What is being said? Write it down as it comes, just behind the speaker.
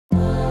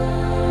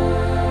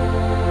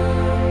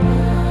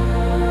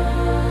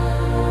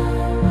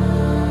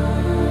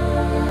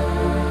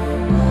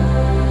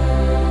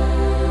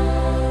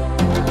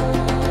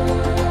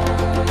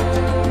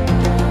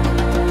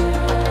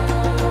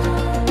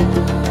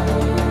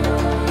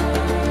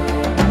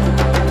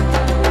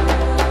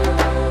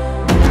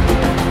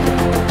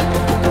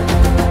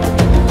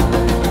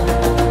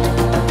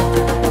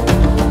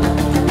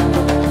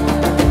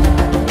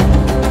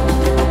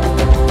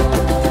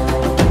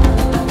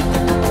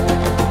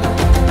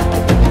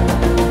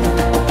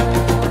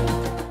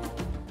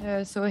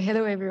So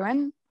hello,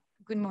 everyone.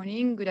 Good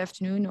morning, good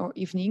afternoon, or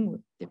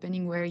evening,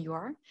 depending where you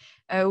are.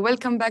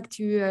 Welcome back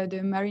to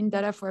the Marine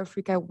Data for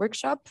Africa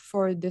workshop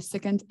for the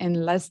second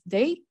and last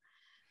day.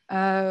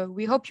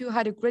 We hope you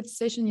had a great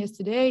session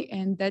yesterday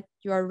and that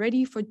you are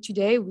ready for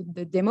today with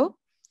the demo.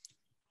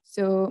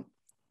 So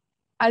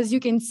as you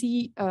can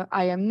see,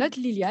 I am not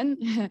Liliane,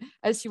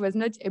 as she was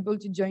not able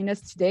to join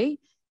us today.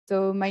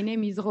 So my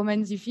name is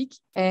Romane Zufic,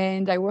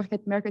 and I work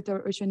at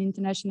Mercator Ocean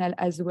International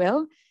as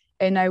well.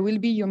 And I will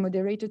be your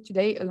moderator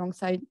today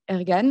alongside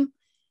Ergane,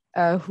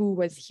 who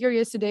was here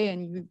yesterday,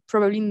 and you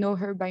probably know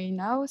her by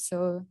now.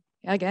 So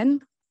Ergane.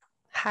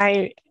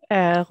 Hi,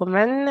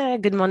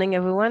 Romane. Good morning,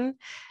 everyone.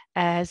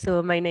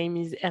 So my name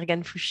is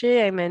Ergane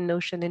Fouchet. I'm an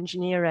ocean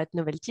engineer at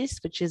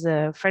Noveltis, which is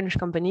a French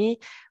company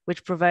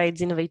which provides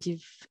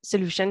innovative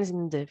solutions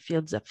in the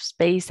fields of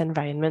space,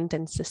 environment,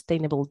 and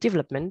sustainable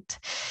development.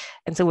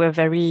 And so we're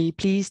very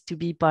pleased to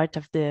be part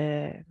of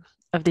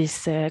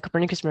this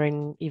Copernicus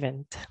Marine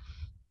event.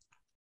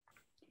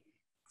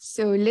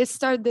 So let's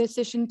start the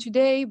session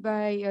today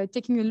by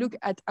taking a look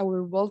at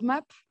our world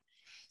map.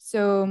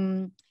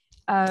 So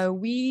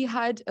we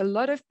had a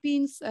lot of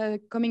pins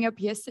coming up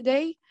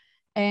yesterday.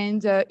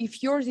 And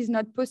if yours is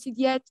not posted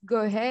yet,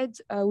 go ahead.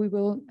 We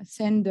will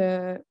send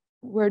the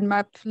world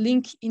map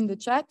link in the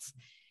chat.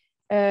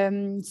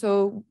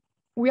 So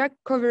we are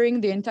covering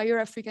the entire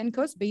African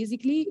coast,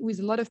 basically, with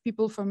a lot of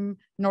people from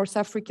North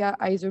Africa,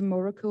 either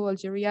Morocco,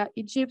 Algeria,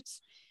 Egypt,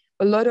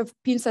 a lot of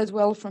pins as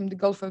well from the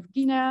Gulf of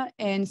Guinea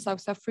and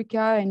South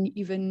Africa, and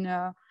even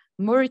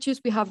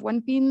Mauritius, we have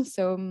one pin.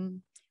 So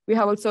we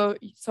have also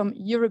some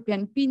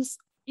European pins,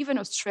 even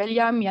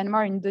Australia,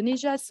 Myanmar,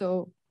 Indonesia,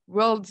 so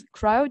world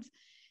crowd.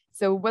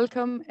 So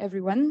welcome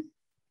everyone.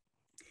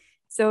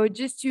 So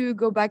just to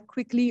go back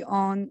quickly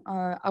on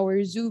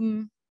our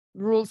Zoom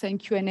rules and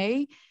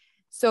Q&A.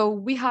 So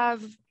we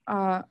have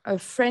a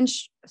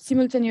French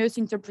simultaneous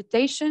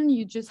interpretation.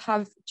 You just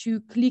have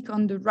to click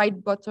on the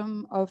right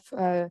bottom of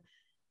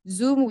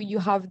Zoom. You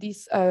have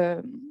this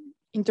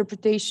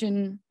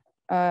interpretation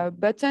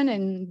button,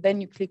 and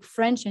then you click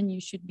French, and you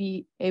should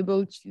be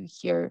able to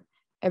hear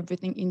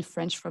everything in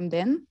French from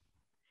then.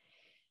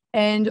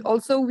 And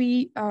also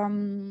we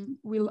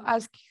will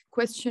ask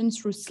questions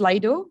through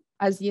Slido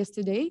as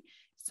yesterday.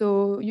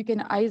 So you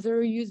can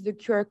either use the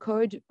QR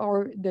code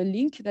or the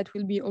link that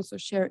will be also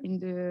shared in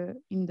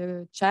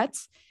the chat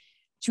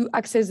to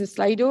access the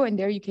Slido, and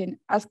there you can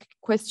ask a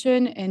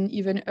question and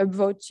even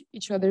upvote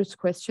each other's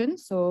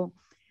questions. So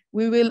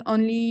we will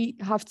only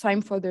have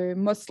time for the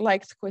most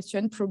liked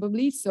question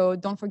probably, so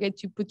don't forget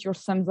to put your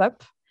thumbs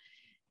up.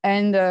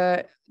 And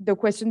the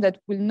question that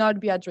will not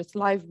be addressed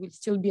live will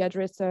still be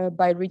addressed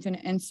by written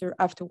answer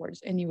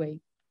afterwards anyway.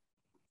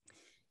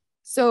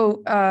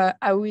 So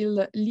I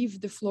will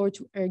leave the floor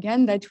to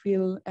Ergane that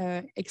will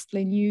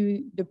explain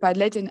you the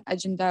Padlet and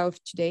agenda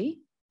of today.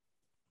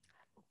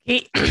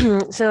 Okay,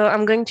 so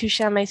I'm going to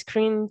share my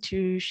screen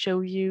to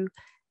show you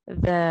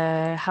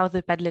how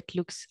the Padlet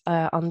looks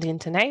on the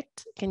internet.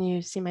 Can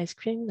you see my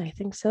screen? I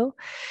think so.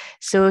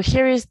 So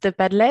here is the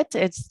Padlet.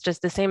 It's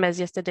just the same as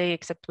yesterday,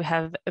 except we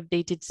have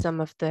updated some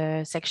of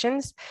the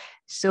sections.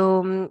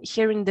 So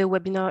here in the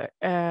webinar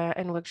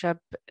and workshop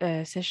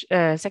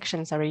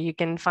section, you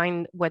can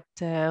find what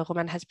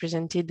Romane has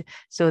presented.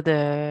 So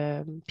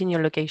the pin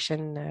your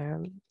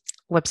location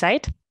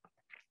website.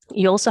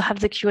 You also have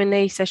the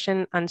Q&A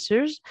session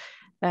answers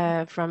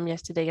from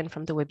yesterday and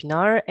from the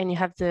webinar, and you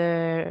have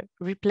the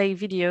replay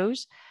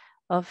videos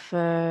of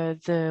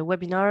the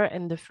webinar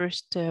and the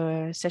first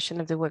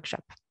session of the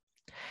workshop.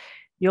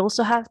 You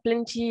also have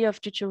plenty of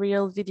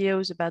tutorial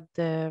videos about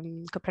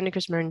the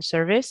Copernicus Marine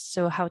Service,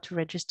 so how to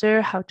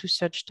register, how to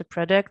search the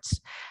products,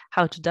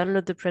 how to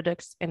download the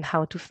products, and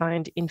how to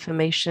find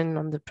information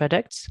on the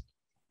products.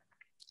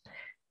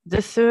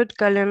 The third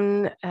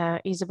column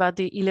is about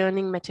the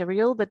e-learning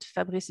material, but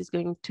Fabrice is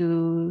going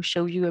to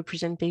show you a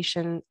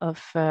presentation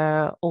of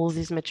all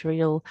this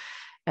material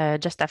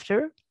just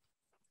after.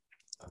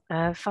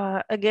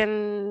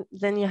 Again,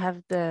 then you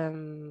have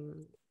the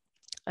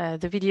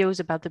videos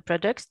about the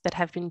products that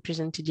have been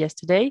presented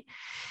yesterday.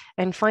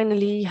 And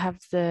finally, you have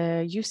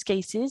the use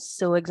cases,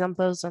 so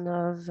examples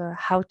of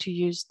how to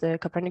use the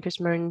Copernicus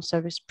Marine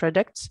Service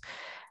products.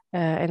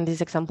 And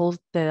these examples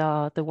that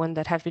are the ones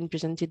that have been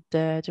presented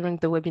during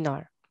the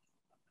webinar.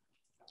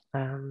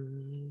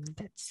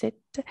 That's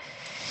it.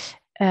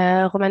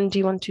 Romane, do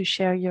you want to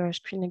share your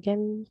screen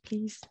again,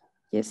 please?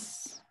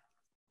 Yes.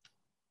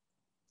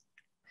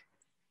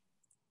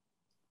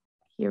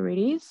 Here it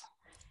is.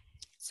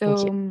 So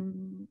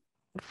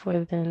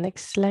for the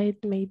next slide,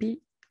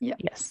 maybe. Yeah.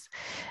 Yes.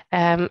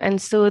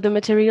 And so the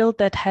material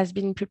that has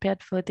been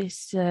prepared for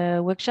this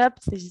workshop,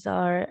 there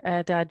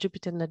are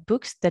Jupyter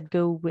Notebooks that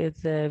go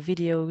with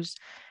videos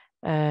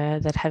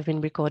that have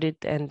been recorded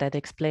and that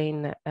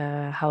explain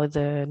how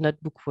the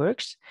notebook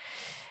works.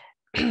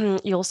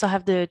 You also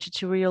have the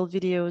tutorial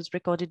videos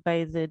recorded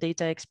by the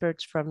data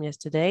experts from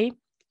yesterday.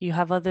 You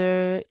have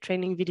other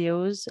training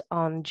videos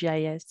on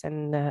GIS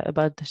and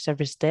about the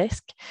service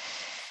desk.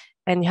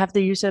 And you have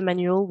the user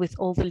manual with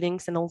all the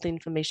links and all the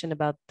information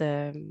about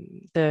the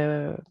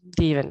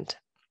event.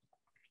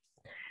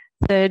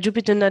 The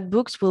Jupyter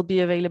Notebooks will be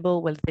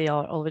available, well, they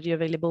are already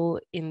available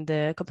in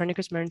the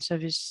Copernicus Marine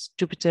Service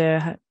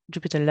Jupyter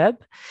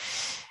Lab.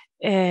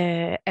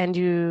 And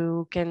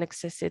you can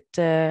access it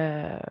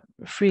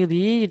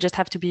freely. You just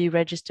have to be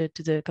registered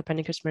to the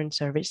Copernicus Marine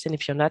Service. And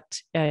if you're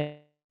not,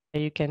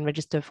 you can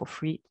register for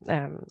free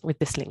with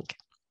this link.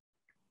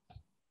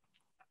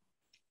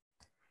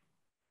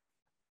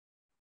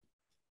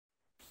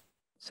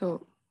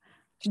 So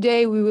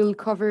today we will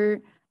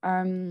cover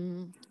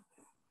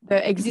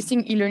the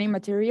existing e-learning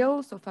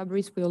material. So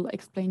Fabrice will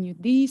explain you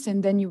this,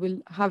 and then you will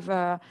have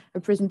a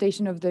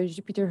presentation of the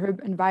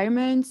JupyterHub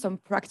environment, some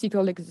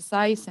practical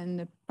exercise,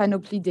 and a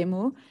Panoply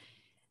demo.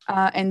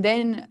 And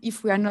then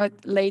if we are not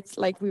late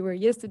like we were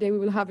yesterday, we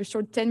will have a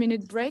short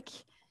 10-minute break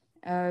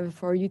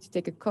for you to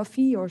take a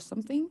coffee or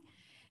something.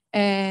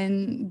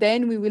 And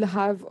then we will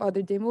have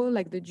other demo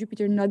like the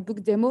Jupyter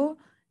Notebook demo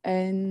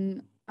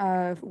and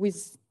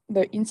with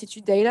the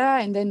in-situ data,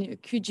 and then a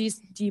QGIS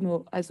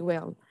demo as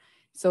well.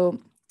 So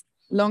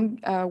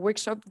long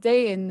workshop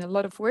day and a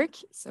lot of work.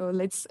 So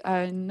let's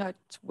not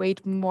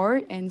wait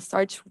more and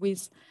start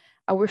with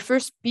our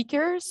first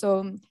speaker.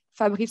 So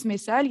Fabrice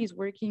Messal is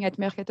working at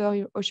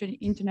Mercator Ocean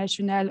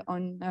International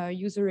on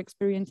user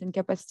experience and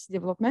capacity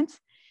development.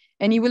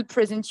 And he will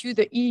present you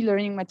the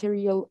e-learning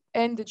material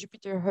and the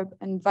JupyterHub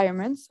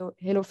environment. So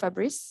hello,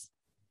 Fabrice.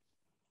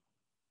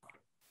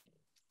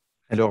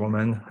 Hello,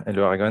 Romane.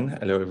 Hello, Ergane.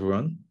 Hello,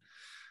 everyone.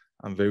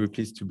 I'm very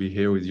pleased to be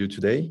here with you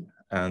today.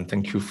 And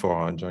thank you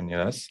for joining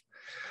us,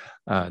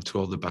 to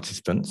all the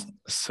participants.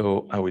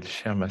 So I will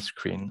share my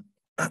screen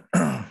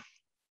to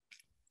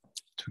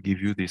give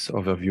you this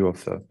overview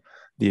of the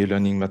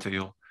e-learning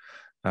material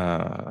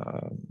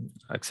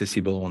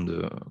accessible on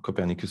the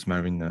Copernicus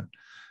Marine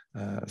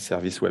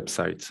Service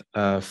website.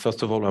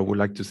 First of all, I would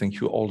like to thank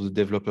you all the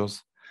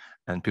developers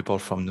and people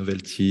from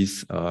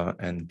Novelties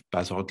and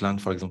Paz Rottlan,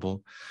 for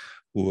example,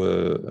 who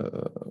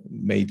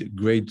made a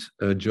great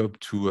job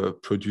to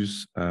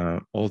produce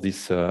all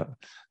this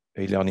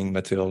e-learning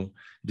material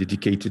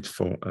dedicated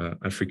for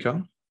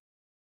Africa.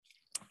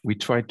 We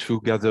tried to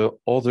gather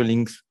all the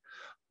links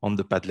on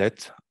the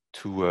Padlet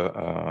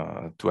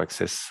to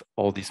access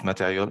all this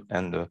material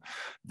and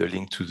the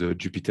link to the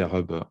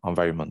JupyterHub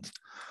environment.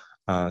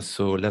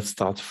 So let's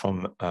start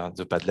from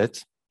the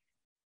Padlet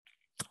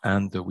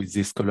and with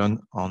this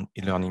column on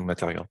e-learning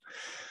material.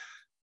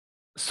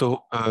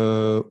 So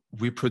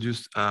we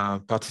produced a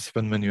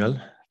participant manual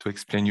to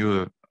explain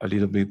you a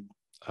little bit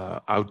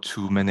how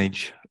to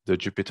manage the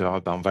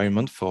JupyterHub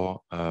environment for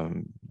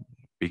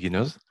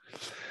beginners.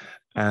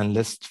 And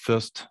let's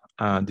first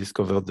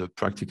discover the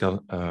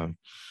practical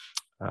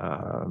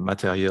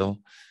material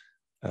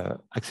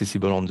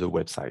accessible on the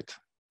website.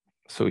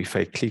 So if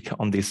I click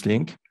on this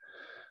link,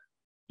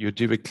 you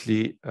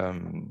directly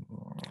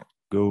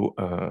go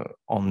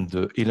on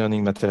the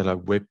e-learning material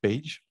web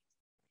page.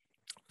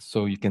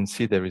 So you can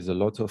see there is a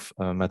lot of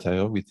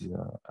material with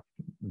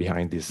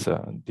behind these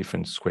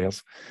different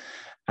squares,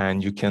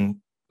 and you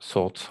can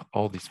sort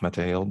all this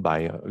material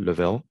by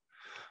level,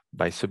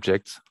 by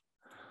subject,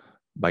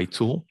 by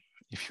tool.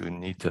 If you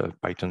need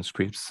Python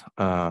scripts,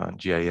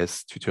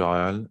 GIS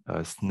tutorial,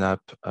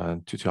 Snap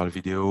tutorial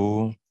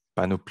video,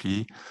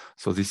 Panoply.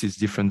 So this is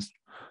different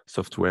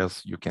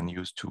softwares you can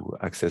use to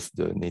access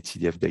the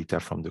NetCDF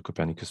data from the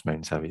Copernicus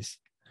Marine Service.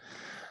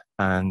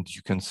 And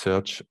you can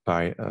search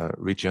by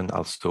region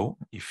also.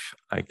 If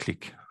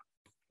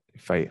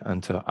I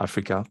enter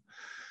Africa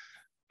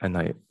and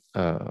I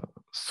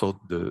sort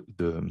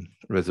the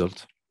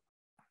result,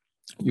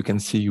 you can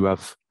see you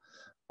have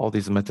all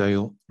this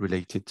material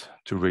related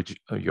to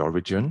your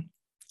region.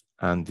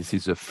 And this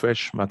is a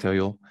fresh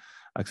material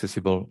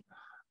accessible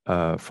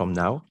from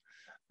now.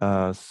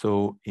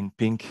 So in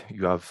pink,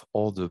 you have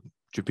all the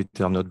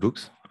Jupyter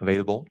notebooks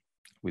available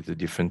with the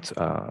different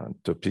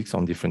topics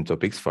on different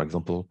topics. For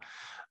example,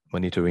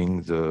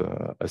 monitoring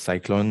a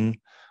cyclone,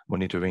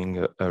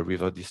 monitoring a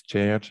river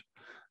discharge,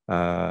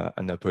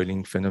 an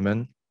upwelling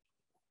phenomenon.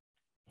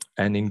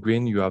 And in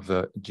green, you have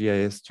a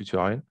GIS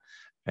tutorial.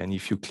 And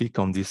if you click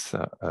on this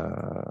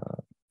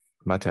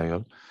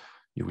material,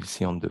 you will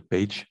see on the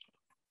page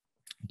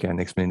an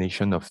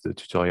explanation of the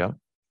tutorial.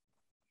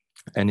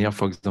 And here,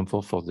 for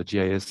example, for the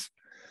GIS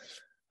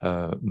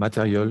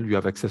material, you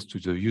have access to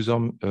the user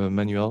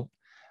manual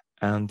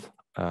and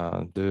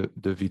the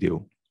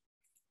video.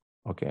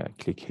 Okay, I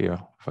click here,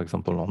 for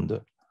example, on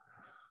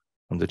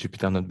the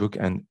Jupyter Notebook,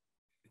 and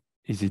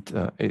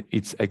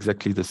it's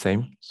exactly the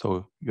same.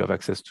 So you have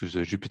access to the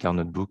Jupyter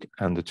Notebook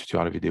and the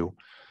tutorial video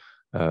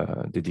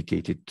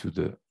dedicated to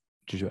the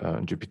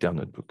Jupyter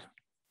Notebook.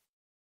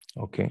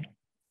 Okay.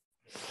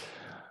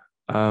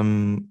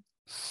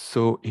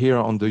 So here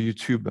on the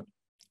YouTube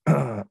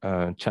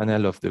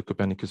channel of the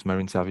Copernicus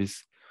Marine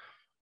Service,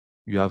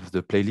 you have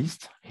the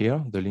playlist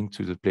here, the link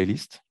to the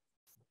playlist.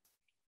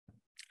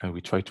 And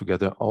we try to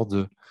gather all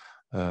the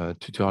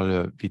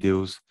tutorial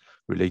videos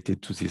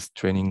related to this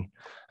training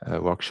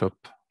workshop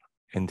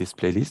in this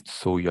playlist.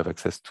 So you have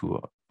access to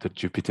the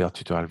Jupyter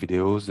tutorial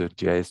videos, the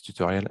GIS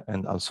tutorial,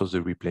 and also the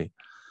replay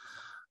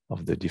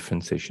of the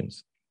different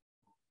sessions.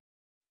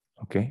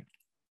 Okay.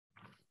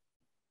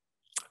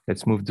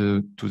 Let's move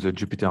to the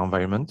Jupyter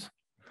environment.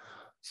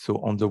 So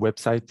on the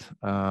website,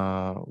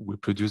 we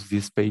produce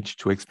this page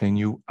to explain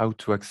you how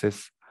to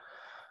access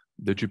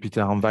the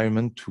Jupyter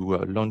environment to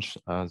launch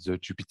the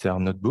Jupyter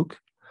Notebook.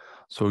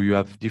 So you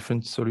have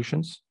different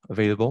solutions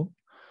available.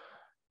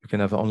 You can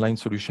have online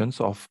solutions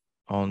or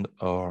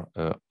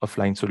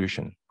offline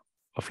solution.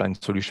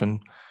 Offline solution,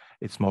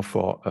 it's more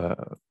for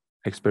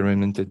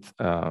experimented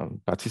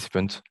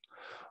participants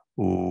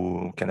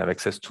who can have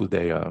access to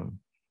their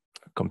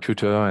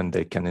computer and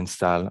they can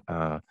install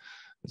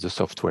the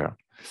software.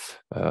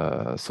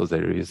 So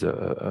there is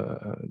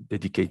a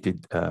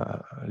dedicated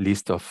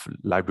list of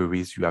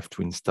libraries you have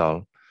to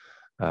install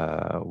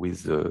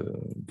with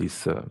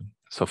this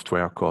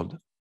software called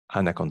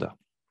Anaconda.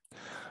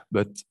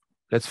 But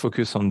let's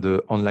focus on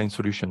the online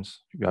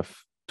solutions. You have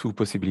two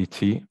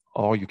possibilities,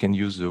 or you can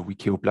use the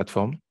Wikio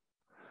platform,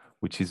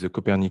 which is the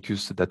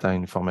Copernicus Data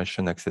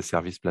Information Access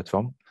Service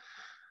platform.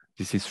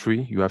 This is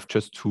free. You have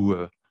just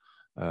to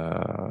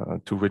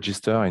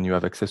register and you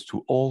have access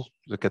to all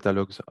the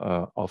catalogs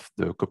of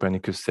the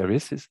Copernicus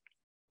services.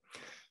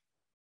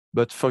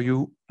 But for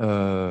you,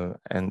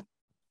 and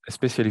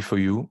especially for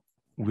you,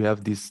 we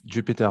have this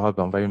JupyterHub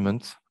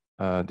environment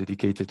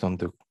dedicated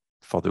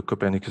for the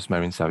Copernicus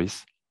Marine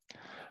Service.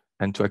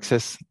 And to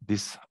access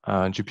this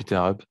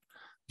JupyterHub,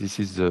 this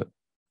is the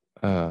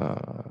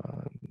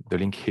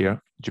link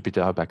here,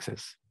 JupyterHub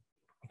Access.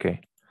 Okay,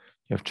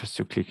 you have just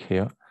to click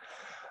here.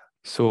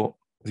 So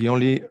the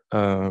only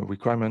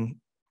requirement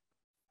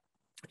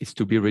is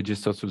to be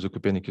registered to the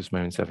Copernicus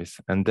Marine Service.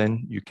 And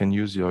then you can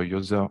use your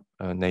user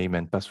name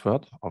and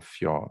password of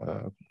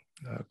your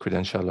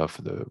credential of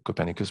the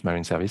Copernicus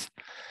Marine Service.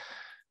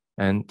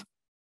 And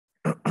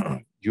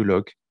you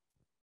log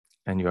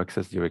and you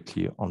access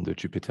directly on the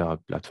JupyterHub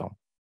platform.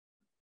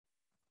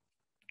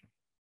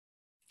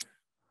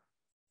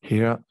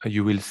 Here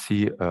you will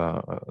see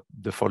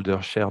the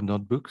folder Shared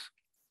Notebooks.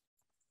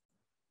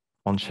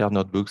 On Shared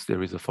Notebooks,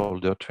 there is a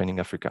folder Training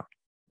Africa.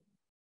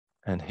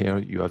 And here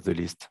you have the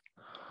list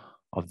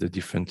of the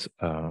different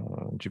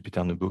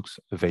Jupyter Notebooks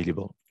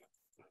available.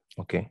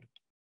 Okay.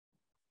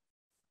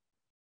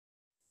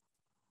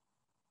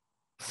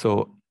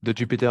 So the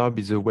JupyterHub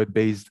is a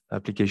web-based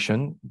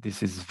application.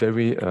 This is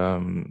very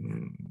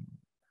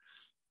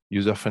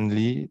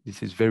user-friendly.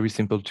 This is very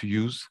simple to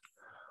use.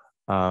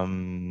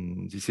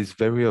 This is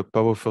very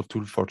powerful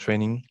tool for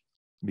training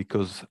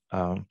because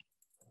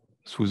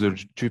through the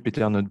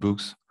Jupyter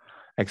Notebooks,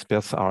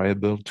 experts are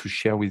able to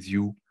share with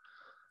you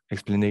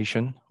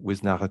explanation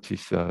with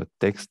narrative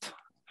text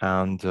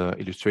and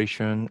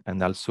illustration,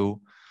 and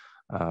also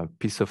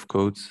piece of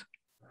codes,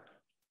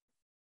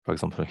 for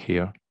example,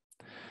 here.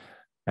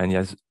 And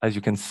as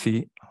you can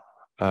see,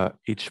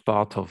 each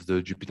part of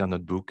the Jupyter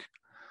Notebook,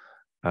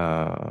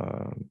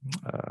 the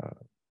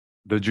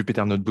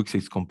Jupyter Notebook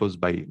is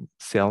composed by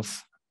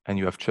cells, and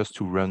you have just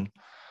to run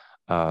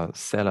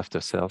cell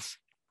after cells,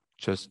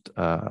 just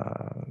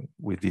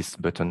with this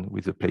button,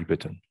 with the play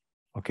button.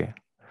 Okay.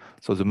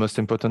 So the most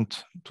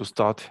important to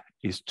start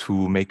is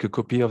to make a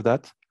copy of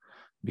that,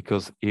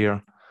 because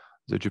here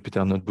the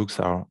Jupyter Notebooks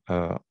are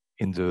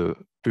in the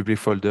public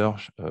folder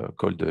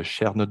called the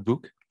Shared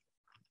Notebook.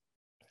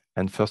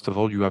 And first of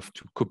all, you have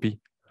to copy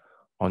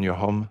on your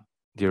home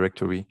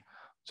directory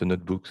the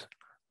notebooks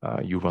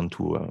you want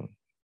to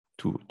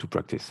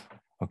practice.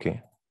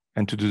 Okay.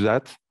 And to do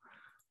that,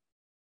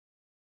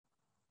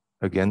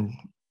 again,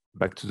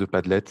 back to the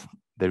Padlet,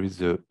 there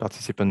is a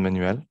participant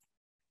manual.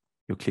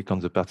 You click on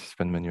the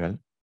participant manual.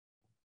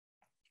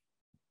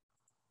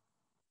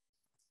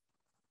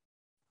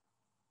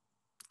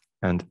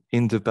 And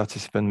in the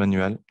participant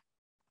manual,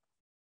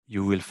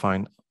 you will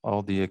find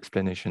all the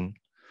explanation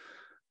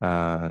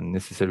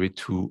necessary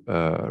to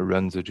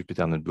run the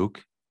Jupyter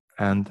Notebook.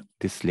 And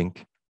this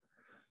link,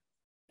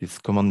 this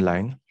command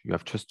line, you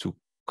have just to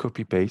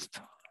copy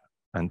paste,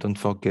 and don't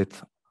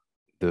forget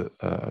the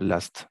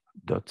last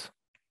dot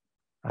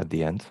at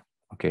the end.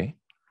 Okay.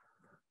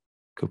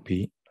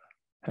 Copy,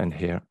 and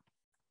here,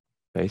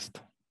 paste,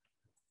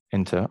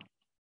 enter.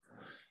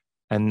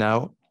 And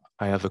now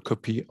I have a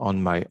copy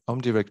on my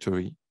home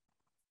directory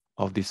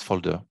of this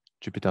folder,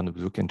 Jupyter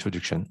Notebook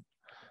Introduction.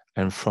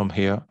 And from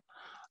here,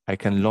 I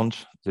can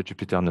launch the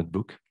Jupyter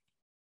Notebook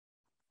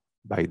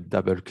by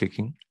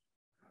double-clicking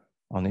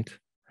on it.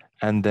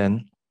 And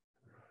then,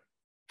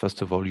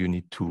 first of all, you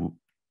need to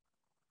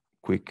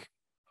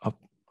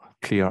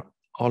clear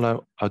all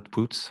our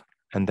outputs,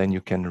 and then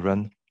you can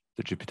run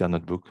the Jupyter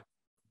Notebook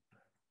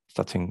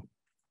starting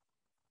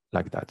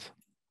like that.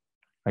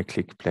 I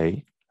click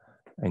play,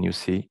 and you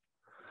see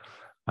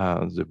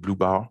the blue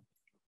bar.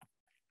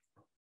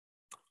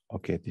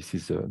 Okay, this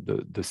is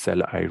the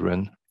cell I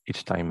run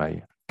each time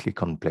I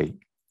click on play.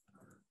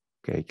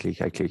 Okay,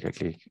 I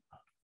click.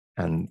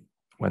 And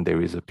when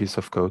there is a piece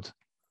of code,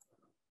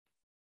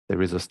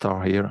 there is a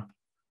star here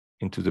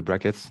into the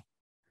brackets.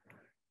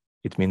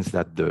 It means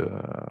that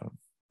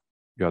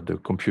the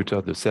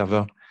computer, the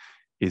server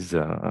is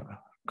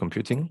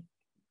computing.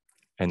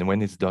 And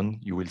when it's done,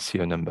 you will see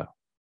a number,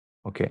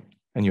 okay?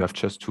 And you have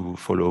just to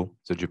follow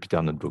the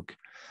Jupyter Notebook.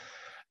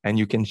 And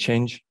you can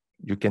change,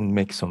 you can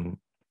make some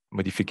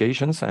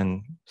modifications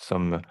and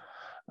some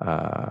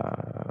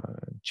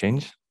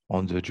change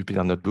on the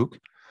Jupyter Notebook,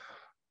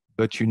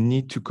 but you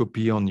need to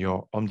copy on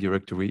your home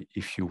directory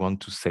if you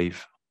want to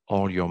save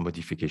all your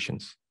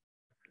modifications.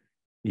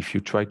 If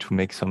you try to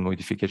make some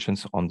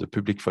modifications on the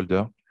public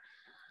folder,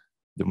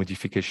 the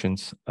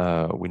modifications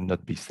will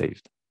not be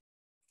saved,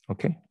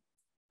 okay?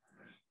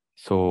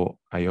 So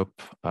I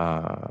hope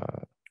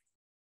I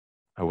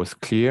was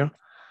clear.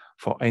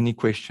 For any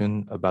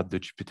question about the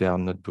Jupyter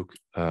Notebook,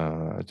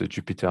 the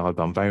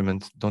JupyterHub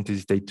environment, don't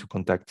hesitate to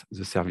contact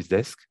the service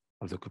desk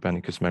of the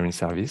Copernicus Marine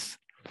Service.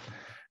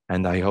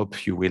 And I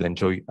hope you will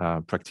enjoy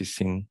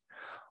practicing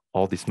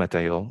all this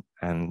material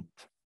and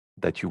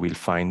that you will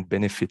find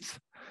benefits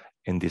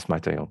in this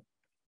material.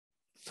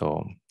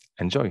 So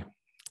enjoy.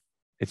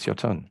 It's your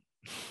turn.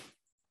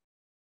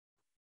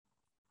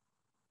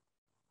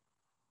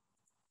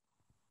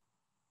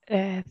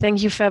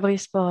 Thank you,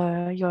 Fabrice,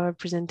 for your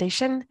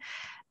presentation.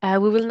 We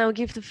will now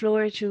give the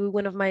floor to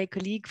one of my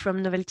colleagues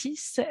from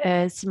Noveltis,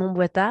 Simon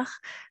Boitard,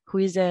 who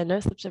is an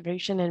Earth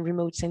observation and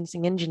remote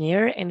sensing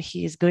engineer, and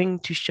he is going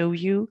to show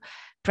you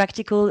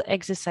practical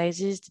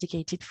exercises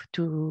dedicated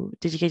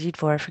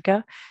for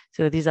Africa.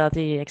 So these are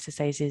the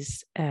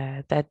exercises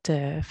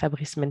that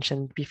Fabrice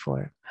mentioned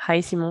before.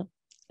 Hi, Simon.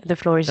 The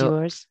floor is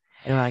yours.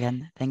 Hello,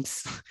 Ergane.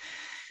 Thanks.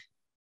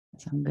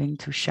 So I'm going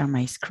to share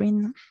my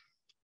screen.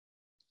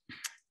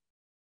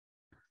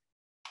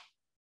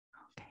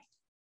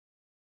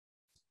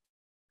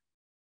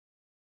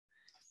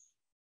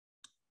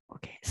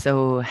 Okay,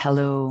 so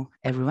hello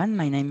everyone.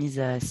 My name is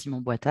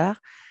Simon Boitard,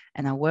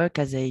 and I work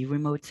as a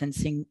remote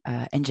sensing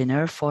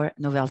engineer for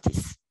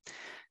Noveltis.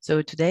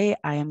 So today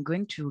I am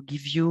going to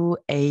give you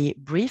a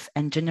brief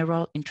and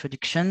general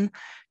introduction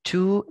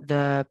to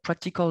the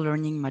practical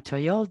learning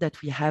material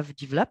that we have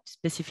developed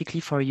specifically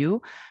for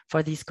you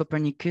for this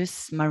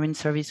Copernicus Marine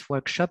Service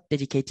workshop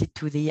dedicated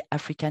to the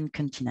African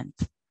continent.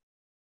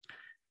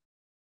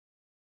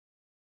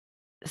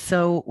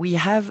 So we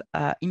have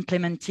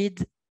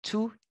implemented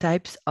two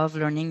types of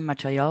learning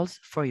materials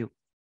for you.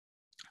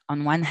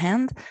 On one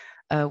hand,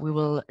 we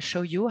will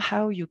show you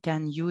how you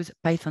can use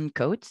Python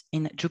codes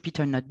in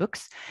Jupyter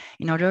Notebooks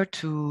in order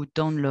to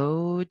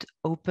download,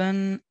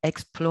 open,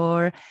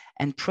 explore,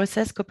 and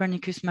process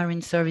Copernicus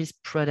Marine Service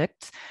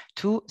products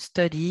to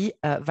study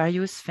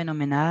various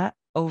phenomena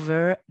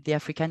over the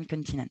African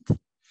continent.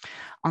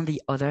 On the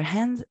other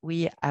hand,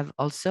 we have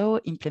also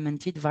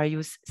implemented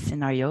various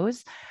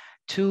scenarios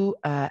to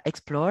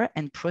explore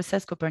and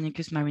process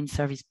Copernicus Marine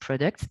Service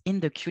products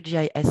in the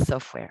QGIS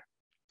software.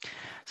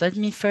 So let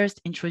me first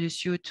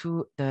introduce you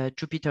to the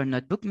Jupyter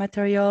Notebook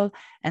material,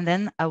 and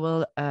then I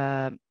will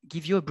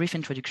give you a brief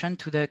introduction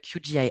to the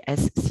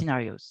QGIS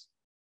scenarios.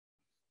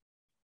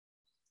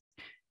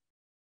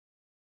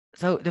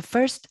 So the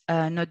first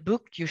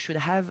notebook you should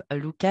have a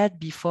look at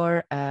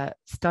before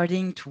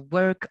starting to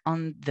work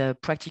on the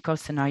practical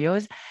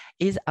scenarios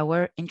is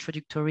our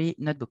introductory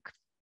notebook.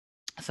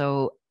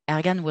 So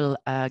Ergane will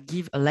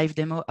give a live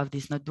demo of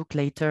this notebook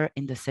later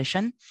in the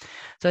session.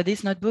 So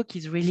this notebook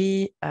is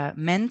really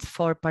meant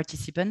for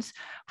participants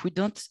who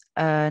don't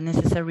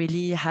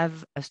necessarily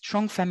have a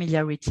strong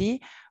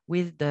familiarity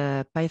with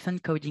the Python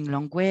coding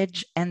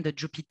language and the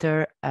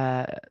Jupyter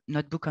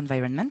Notebook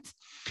environment.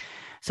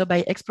 So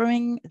by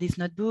exploring this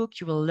notebook,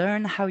 you will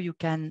learn how you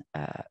can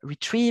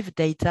retrieve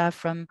data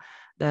from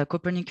the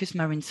Copernicus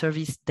Marine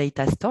Service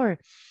data store.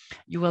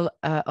 You will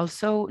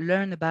also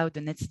learn about the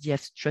NetCDF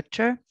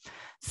structure.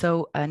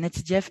 So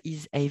NetCDF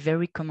is a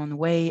very common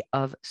way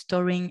of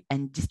storing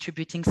and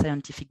distributing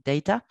scientific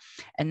data.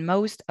 And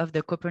most of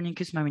the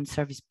Copernicus Marine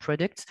Service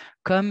products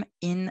come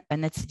in a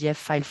NetCDF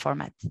file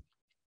format.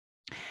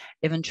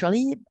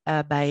 Eventually,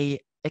 by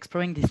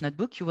exploring this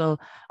notebook, you will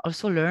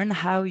also learn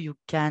how you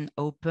can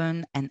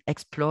open and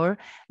explore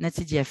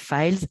NetCDF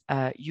files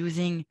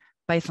using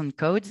Python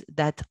codes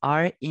that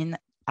are in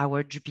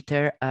our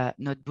Jupyter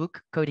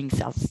Notebook coding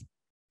cells.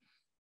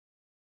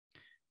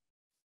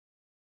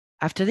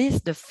 After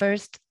this, the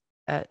first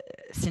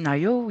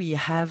scenario we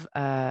have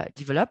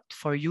developed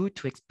for you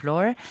to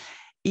explore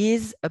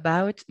is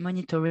about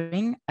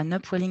monitoring an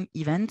upwelling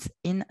event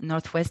in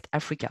Northwest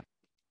Africa.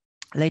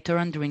 Later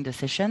on during the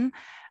session,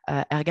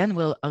 Ergane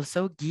will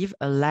also give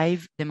a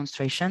live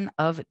demonstration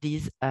of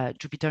this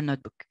Jupyter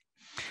Notebook.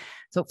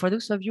 So for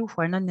those of you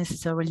who are not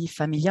necessarily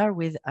familiar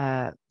with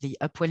the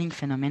upwelling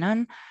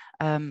phenomenon,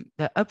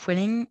 the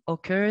upwelling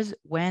occurs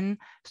when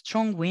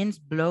strong winds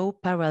blow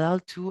parallel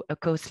to a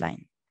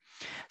coastline.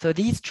 So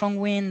these strong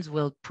winds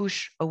will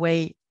push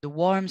away the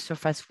warm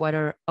surface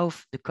water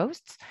off the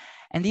coasts,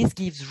 and this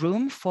gives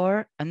room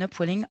for an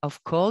upwelling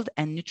of cold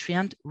and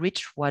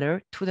nutrient-rich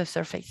water to the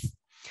surface.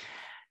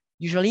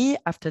 Usually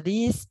after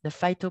this, the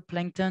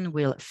phytoplankton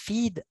will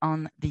feed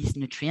on these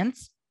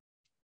nutrients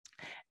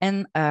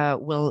and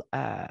will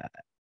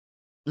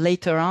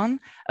later on,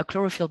 a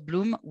chlorophyll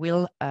bloom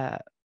will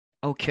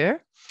occur,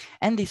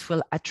 and this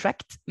will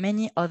attract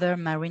many other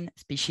marine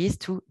species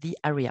to the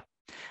area.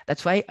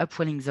 That's why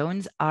upwelling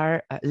zones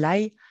are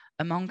lie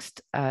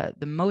amongst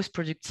the most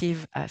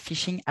productive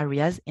fishing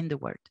areas in the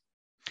world.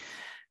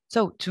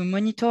 So to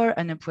monitor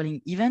an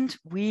upwelling event,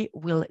 we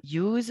will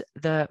use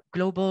the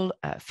global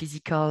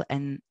physical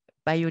and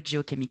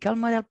biogeochemical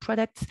model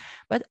products,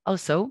 but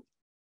also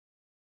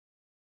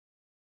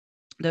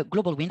the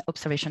global wind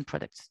observation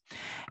products.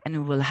 And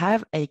we will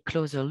have a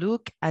closer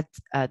look at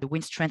the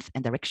wind strength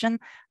and direction,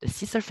 the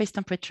sea surface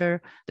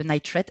temperature, the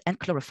nitrate and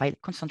chlorophyll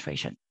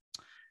concentration.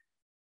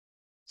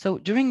 So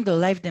during the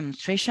live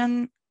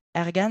demonstration,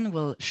 Ergane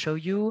will show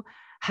you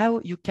how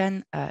you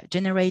can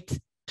generate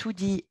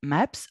 2D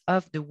maps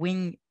of the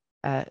wind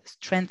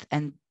strength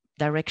and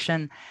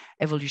direction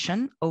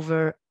evolution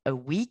over a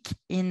week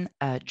in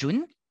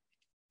June.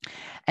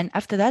 And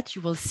after that,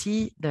 you will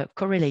see the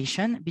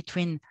correlation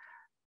between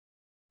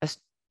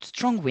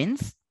strong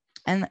winds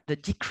and the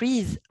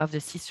decrease of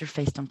the sea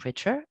surface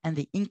temperature and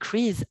the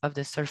increase of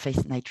the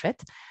surface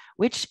nitrate,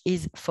 which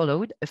is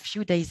followed a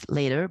few days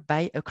later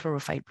by a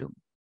chlorophyll bloom.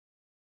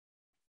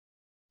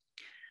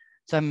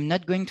 So I'm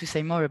not going to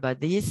say more about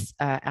this.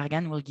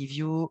 Ergane will give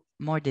you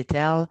more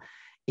detail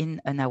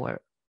in an hour.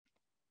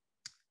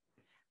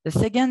 The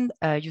second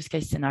use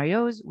case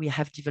scenarios we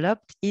have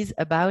developed is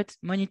about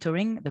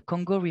monitoring the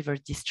Congo River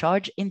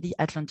discharge in the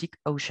Atlantic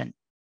Ocean.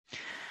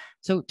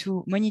 So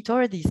to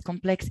monitor this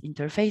complex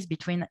interface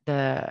between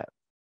the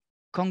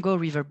Congo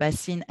River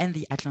Basin and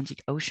the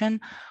Atlantic Ocean,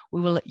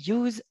 we will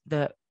use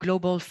the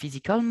global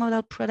physical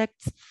model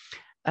products,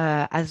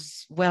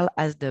 as well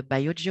as the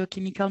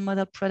biogeochemical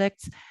model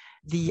products,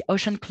 the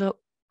ocean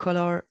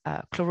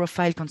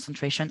chlorophyll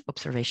concentration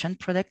observation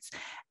products,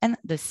 and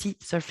the sea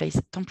surface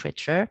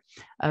temperature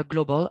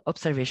global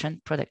observation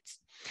products.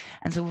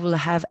 And so we will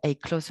have a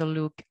closer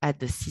look at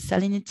the sea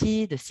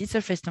salinity, the sea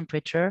surface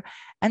temperature,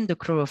 and the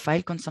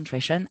chlorophyll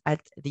concentration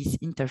at this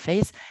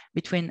interface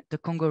between the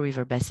Congo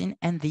River Basin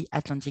and the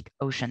Atlantic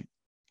Ocean.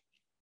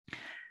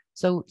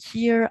 So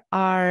here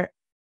are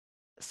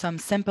some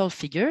sample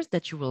figures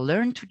that you will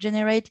learn to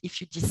generate if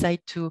you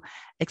decide to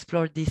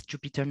explore this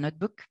Jupyter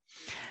Notebook.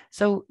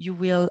 So you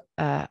will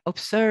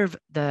observe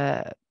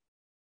the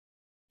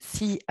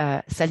sea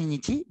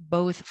salinity,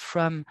 both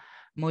from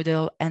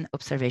model and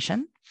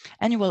observation.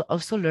 And you will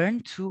also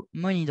learn to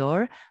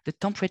monitor the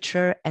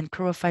temperature and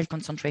chlorophyll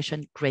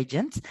concentration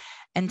gradients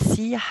and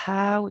see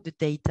how the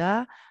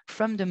data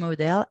from the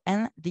model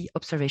and the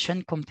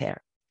observation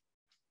compare.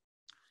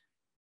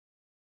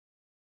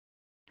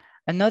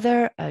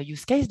 Another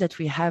use case that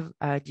we have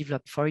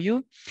developed for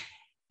you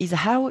is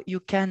how you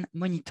can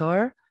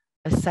monitor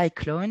a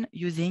cyclone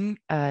using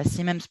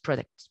CMEMS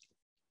products.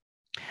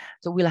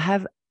 So we'll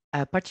have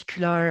a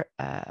particular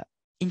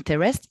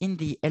interest in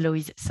the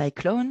Eloise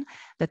cyclone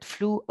that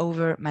flew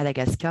over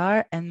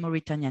Madagascar and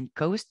Mauritanian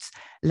coasts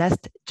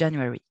last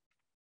January.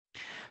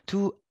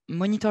 To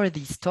monitor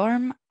the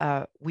storm,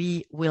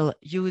 we will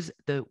use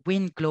the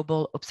wind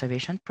global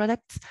observation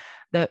products,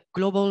 the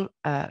global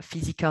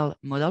physical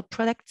model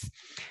products,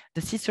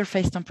 the sea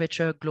surface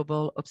temperature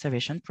global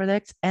observation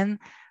products, and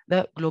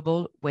the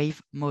global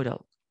wave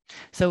model.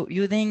 So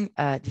using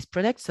these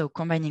products, so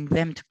combining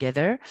them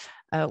together,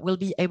 we'll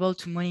be able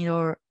to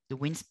monitor the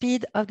wind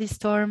speed of the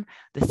storm,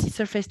 the sea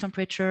surface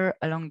temperature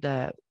along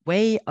the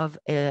way of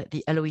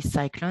the Eloise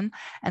cyclone,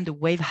 and the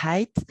wave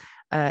height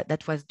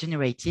that was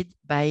generated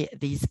by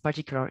this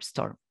particular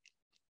storm.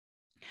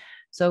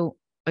 So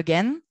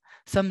again,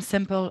 some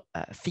sample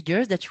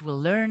figures that you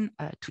will learn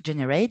to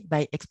generate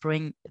by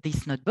exploring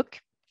this notebook.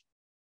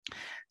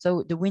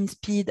 So the wind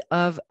speed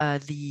of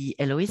the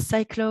Eloise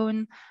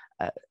cyclone,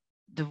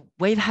 the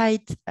wave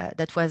height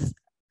that was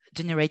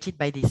generated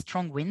by the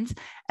strong winds,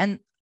 and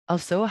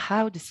also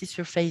how the sea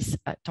surface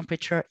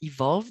temperature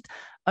evolved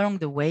along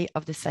the way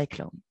of the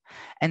cyclone,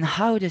 and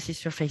how the sea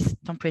surface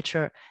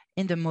temperature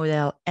in the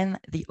model and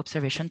the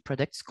observation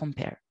products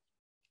compare.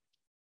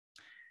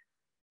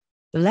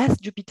 The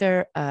last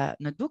Jupyter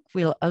Notebook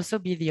will also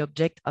be the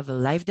object of a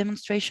live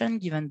demonstration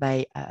given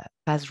by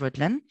Paz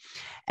Rottlan,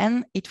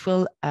 and it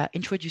will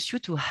introduce you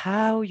to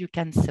how you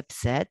can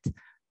subset,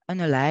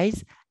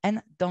 analyze,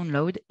 and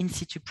download in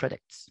situ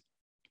products.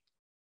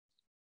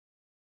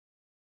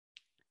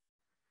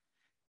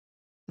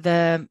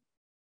 The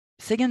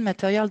second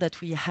material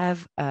that we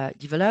have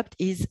developed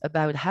is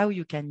about how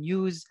you can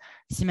use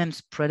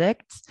CMEMS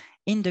products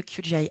in the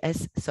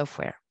QGIS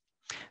software.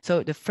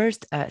 So the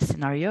first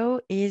scenario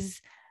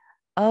is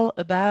all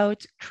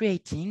about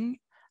creating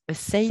a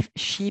safe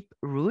ship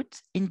route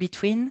in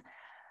between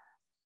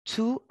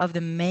two of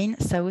the main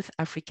South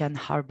African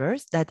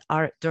harbors that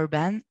are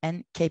Durban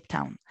and Cape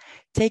Town,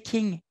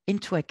 taking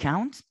into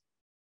account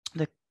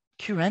the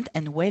current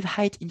and wave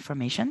height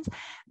information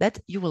that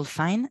you will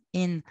find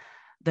in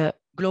the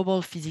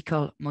global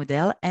physical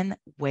model and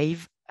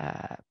wave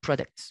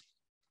products.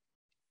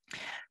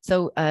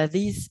 So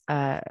this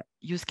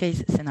use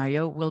case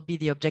scenario will be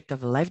the object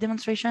of a live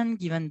demonstration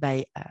given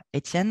by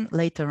Etienne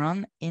later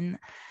on in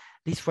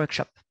this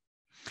workshop.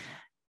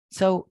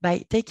 So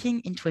by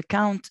taking into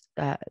account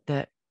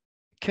the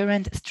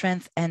current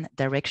strength and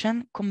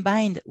direction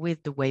combined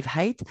with the wave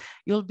height,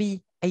 you'll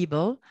be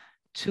able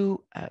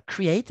to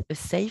create a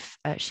safe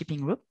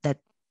shipping route that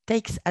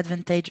takes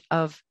advantage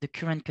of the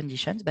current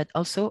conditions, but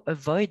also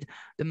avoid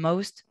the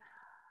most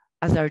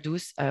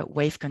hazardous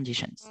wave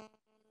conditions.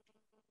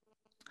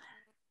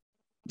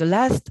 The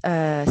last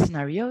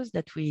scenarios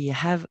that we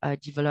have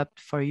developed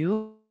for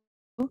you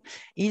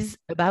is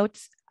about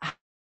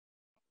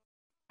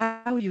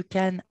how you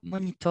can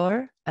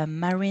monitor a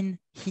marine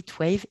heat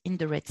wave in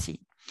the Red Sea.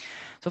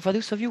 So for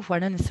those of you who are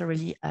not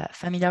necessarily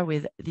familiar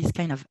with this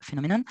kind of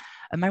phenomenon,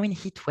 a marine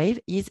heat wave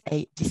is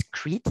a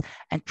discrete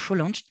and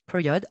prolonged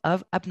period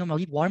of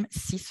abnormally warm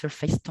sea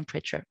surface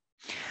temperature.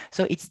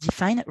 So it's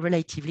defined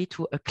relatively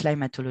to a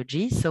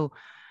climatology, so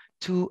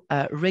to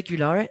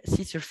regular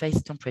sea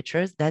surface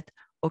temperatures that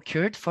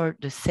occurred for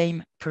the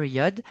same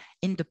period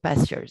in the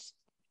past years.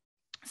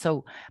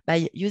 So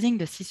by using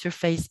the sea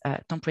surface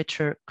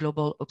temperature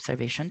global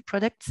observation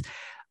products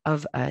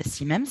of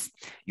CMEMS,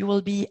 you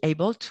will be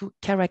able to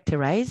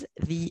characterize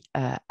the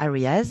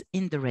areas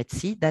in the Red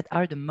Sea that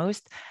are the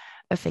most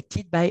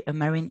affected by a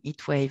marine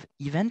heat wave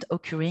event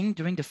occurring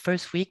during the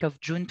first week of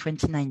June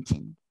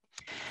 2019.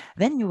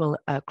 Then you will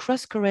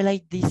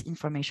cross-correlate this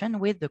information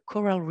with the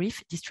coral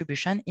reef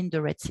distribution in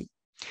the Red Sea,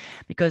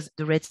 because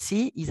the Red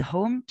Sea is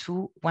home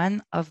to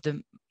one of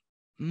the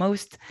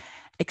most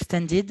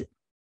extended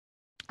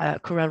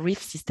coral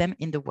reef system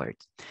in the world.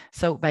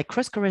 So by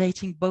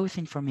cross-correlating both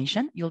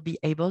information, you'll be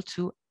able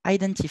to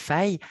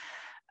identify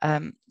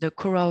the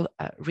coral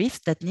reefs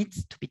that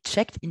needs to be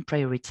checked in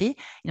priority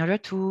in order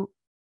to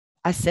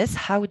assess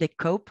how they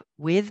cope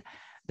with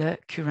the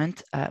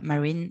current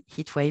marine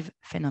heat wave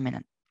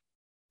phenomenon.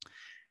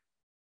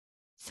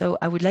 So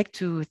I would like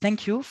to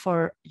thank you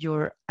for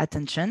your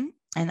attention,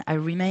 and I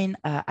remain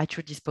at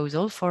your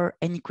disposal for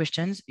any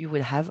questions you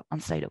will have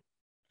on Slido.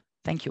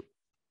 Thank you.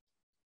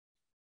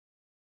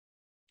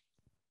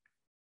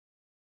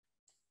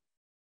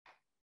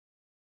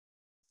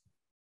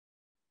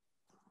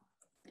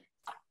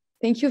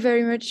 Thank you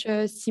very much,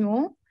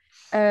 Simon.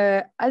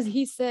 As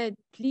he said,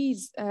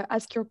 please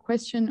ask your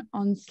question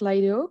on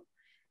Slido.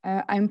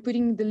 I'm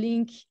putting the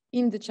link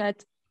in the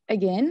chat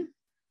again.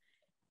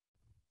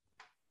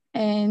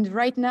 And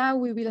right now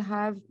we will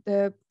have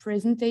the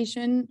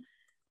presentation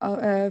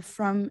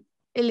from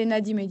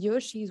Elena di Medio.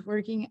 She's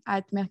working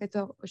at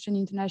Mercator Ocean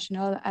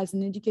International as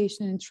an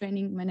education and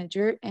training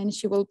manager, and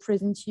she will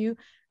present you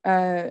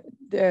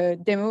the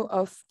demo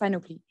of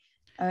Panoply.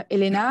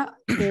 Elena,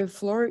 the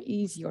floor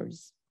is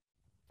yours.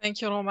 Thank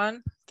you,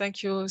 Romane.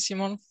 Thank you,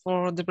 Simon,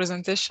 for the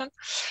presentation.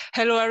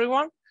 Hello,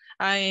 everyone.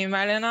 I'm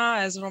Elena.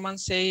 As Romane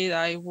said,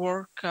 I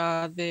work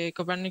at the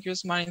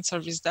Copernicus Marine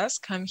Service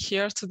Desk. I'm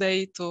here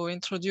today to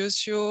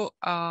introduce you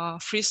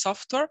free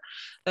software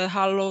that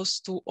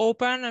allows to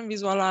open and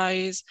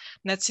visualize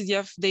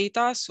NetCDF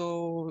data,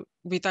 so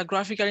with a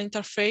graphical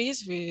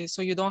interface,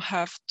 so you don't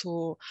have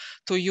to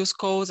use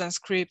codes and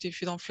script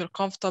if you don't feel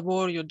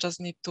comfortable. You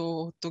just need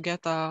to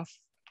get a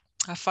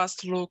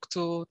fast look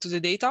to the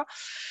data.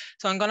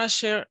 So I'm gonna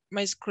share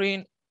my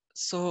screen.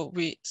 So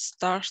we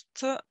start.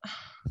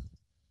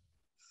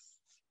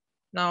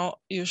 Now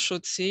you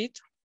should see it.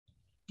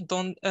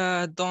 Don't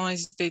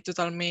hesitate to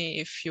tell me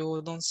if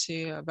you don't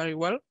see very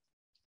well.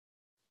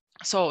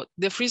 So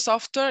the free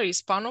software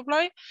is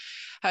Panoply,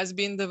 has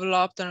been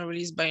developed and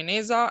released by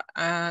NASA,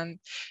 and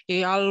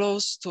it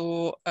allows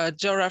to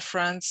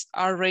georeference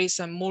arrays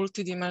and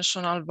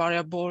multidimensional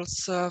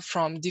variables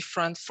from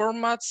different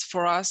formats.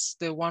 For us,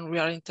 the one we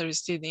are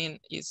interested in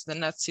is the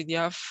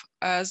NetCDF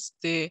as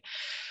the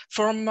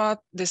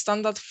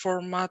standard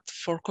format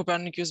for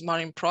Copernicus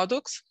Marine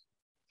products.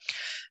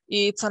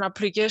 It's an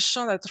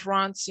application that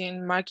runs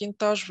in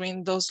Macintosh,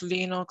 Windows,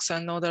 Linux,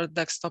 and other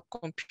desktop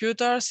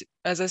computers.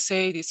 As I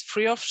said, it's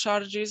free of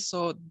charges,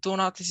 so do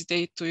not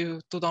hesitate to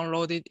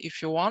download it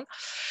if you want.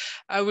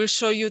 I will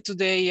show you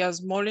today a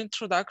small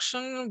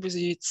introduction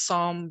with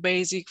some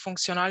basic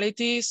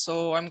functionality.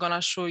 So I'm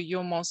gonna show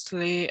you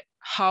mostly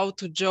how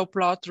to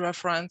geoplot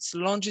reference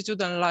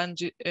longitude and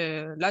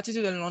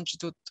latitude and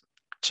longitude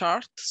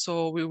chart.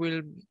 So we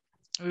will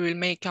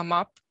make a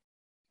map.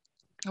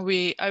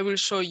 I will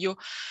show you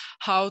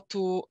how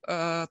to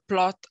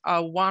plot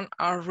a one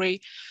array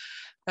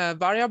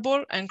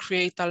variable and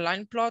create a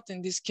line plot.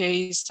 In this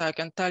case, I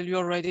can tell you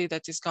already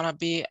that it's gonna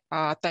be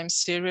a time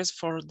series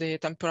for the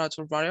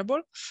temperature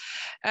variable.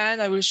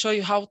 And I will show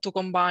you how to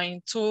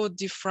combine two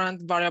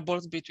different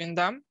variables between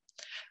them,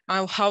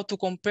 and how to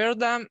compare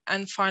them,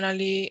 and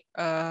finally,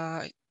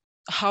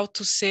 how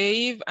to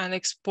save and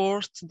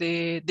export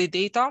the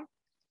data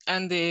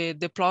and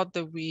the plot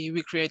that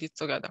we created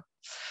together.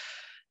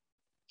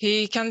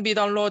 It can be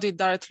downloaded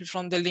directly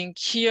from the link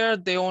here.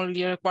 The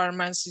only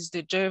requirements is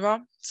the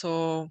Java,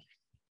 so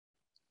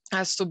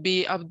has to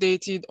be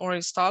updated or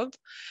installed.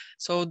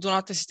 So do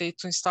not hesitate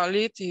to install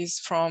it. It's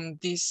from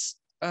this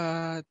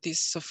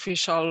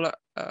official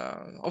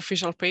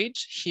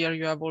page. Here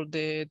you have all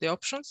the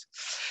options.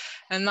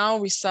 And now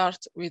we start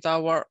with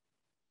our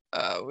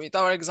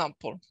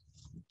example.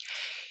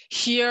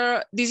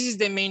 Here, this is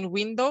the main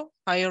window.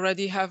 I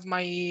already have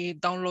my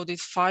downloaded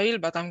file,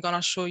 but I'm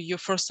gonna show you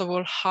first of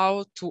all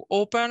how to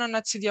open an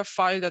etcdf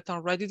file that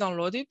already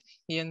downloaded.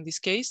 In this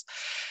case,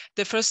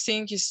 the first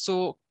thing is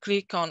to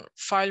click on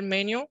File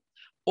menu,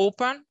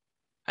 Open,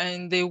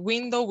 and the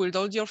window with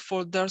all your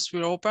folders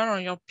will open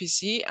on your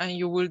PC, and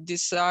you will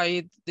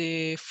decide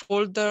the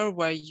folder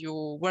where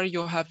you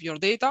have your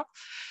data,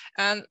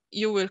 and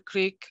you will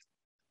click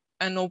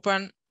and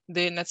open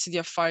the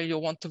netcdf file you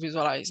want to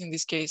visualize. In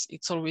this case,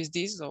 it's always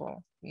this,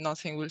 so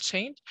nothing will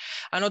change.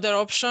 Another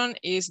option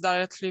is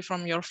directly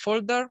from your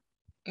folder.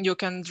 You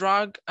can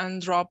drag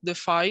and drop the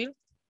file.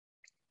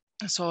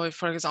 So if,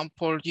 for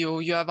example,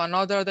 you have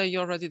another that you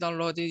already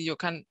downloaded, you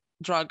can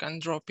drag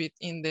and drop it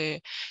in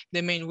the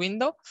main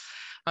window.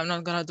 I'm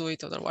not gonna do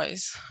it,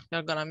 otherwise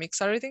you're gonna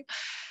mix everything,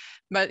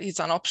 but it's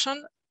an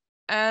option.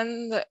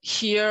 And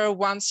here,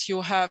 once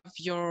you have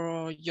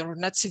your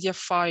netcdf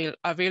file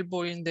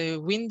available in the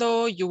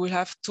window, you will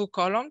have two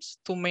columns,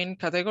 two main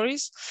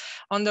categories.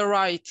 On the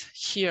right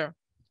here,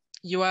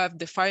 you have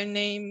the file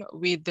name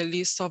with the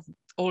list of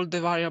all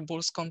the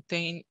variables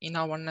contained in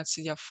our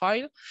netcdf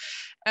file.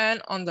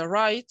 And on the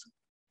right,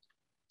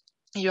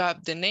 you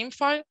have the name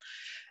file,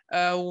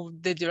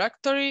 the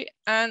directory,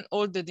 and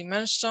all the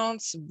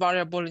dimensions,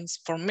 variable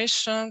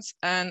informations,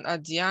 and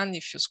at the end,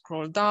 if you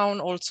scroll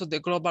down, also the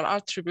global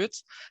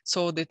attributes.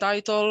 So the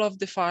title of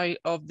the file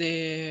of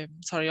the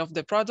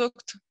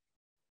product,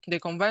 the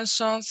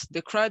conventions,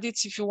 the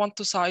credits if you want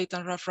to cite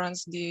and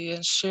reference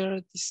and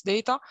share this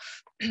data.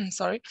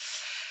 Sorry,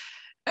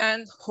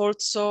 and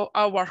also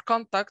our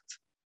contact,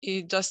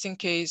 just in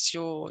case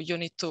you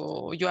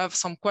have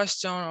some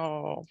question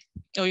or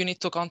you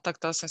need to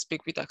contact us and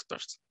speak with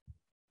experts.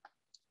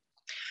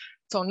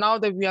 So now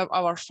that we have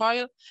our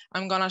file,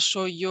 I'm gonna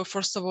show you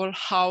first of all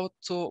how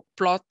to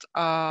plot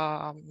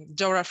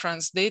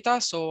georeference data.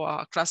 So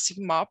a classic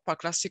map, a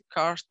classic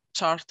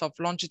chart of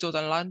longitude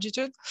and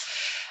latitude.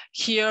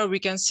 Here we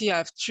can see I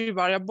have three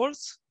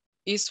variables: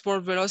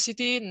 eastward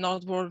velocity,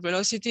 northward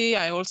velocity.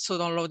 I also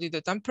downloaded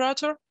the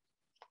temperature.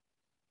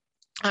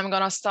 I'm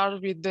gonna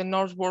start with the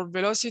northward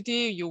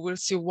velocity. You will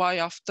see why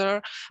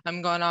after.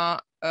 I'm gonna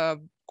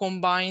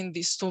combine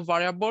these two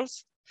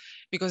variables,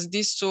 because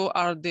these two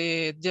are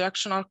the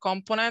directional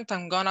component.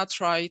 I'm gonna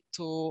try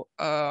to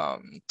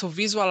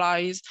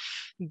visualize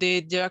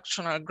the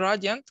directional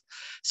gradient.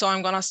 So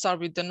I'm gonna start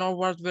with the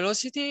northward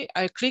velocity.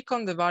 I click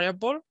on the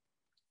variable.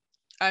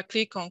 I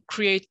click on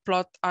Create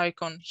Plot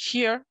icon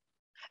here,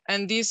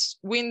 and this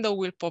window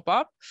will pop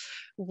up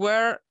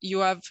where you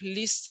have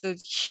listed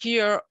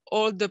here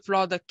all the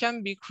plot that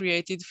can be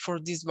created for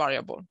this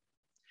variable.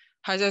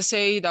 As I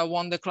said, I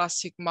want the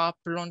classic map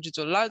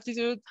longitude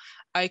latitude.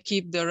 I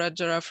keep the red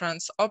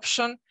reference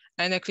option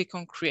and I click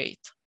on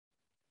Create.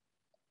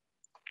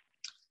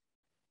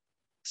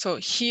 So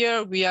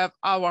here we have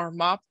our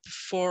map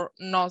for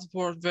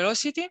northward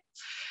velocity,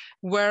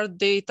 where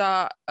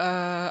data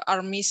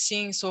are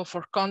missing. So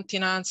for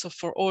continents, so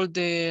for all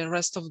the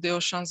rest of the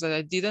oceans that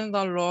I didn't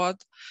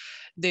download,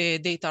 the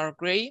data are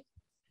gray.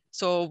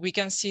 So we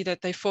can see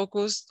that I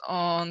focused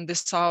on the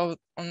south,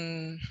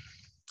 on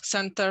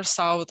center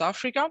South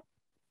Africa.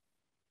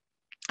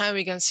 And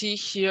we can see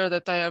here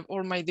that I have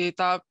all my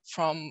data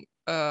from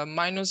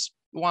minus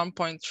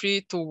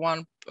 1.3 to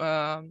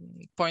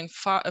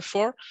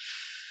 1.4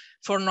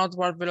 for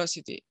northward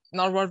velocity.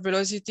 Northward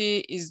velocity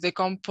is the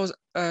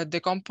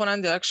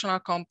component, directional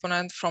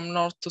component from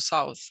north to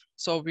south.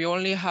 So we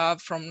only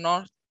have from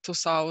north to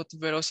south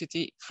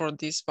velocity for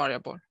this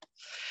variable.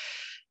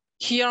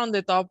 Here on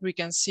the top, we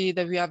can see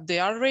that we have the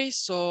array.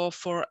 So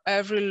for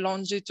every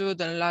longitude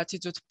and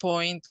latitude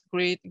point,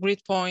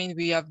 grid point,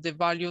 we have the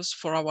values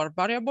for our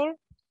variable.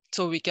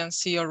 So we can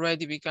see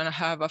already we can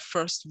have a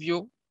first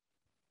view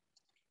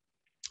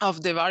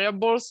of the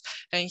variables.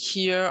 And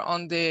here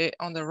on the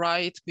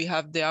right, we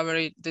have the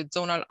average, the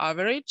zonal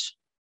average.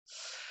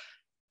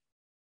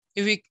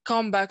 If we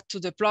come back to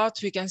the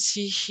plot, we can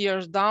see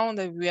here down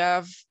that we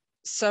have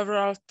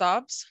several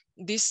tabs.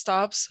 These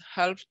tabs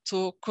help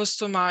to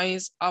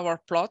customize our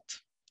plot.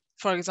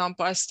 For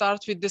example, I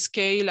start with the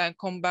scale and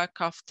come back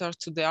after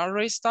to the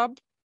arrays tab.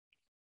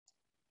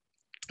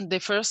 The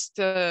first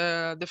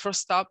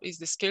tab is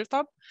the scale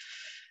tab.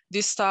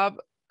 This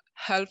tab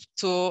helps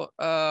to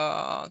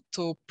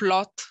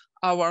plot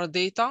our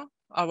data,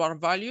 our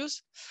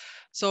values.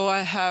 So I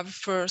have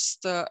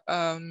first,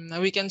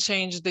 we can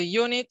change the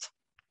unit.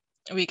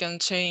 We can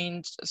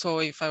change, so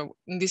if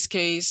in this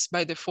case,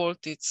 by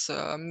default, it's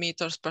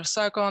meters per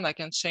second. I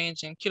can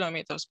change in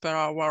kilometers per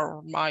hour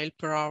or mile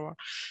per hour.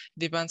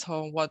 Depends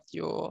on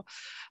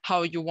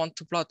how you want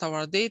to plot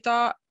our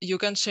data. You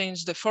can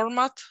change the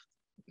format.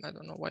 I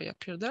don't know why I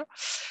appeared there.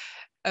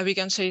 We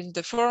can change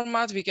the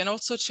format. We can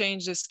also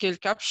change the scale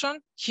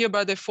caption. Here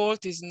by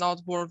default is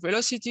northward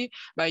velocity,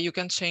 but you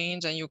can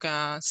change and you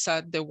can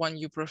set the one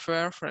you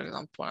prefer. For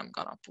example, I'm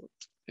gonna put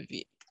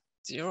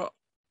V0.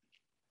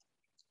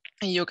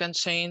 And you can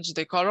change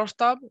the color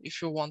tab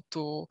if you want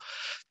to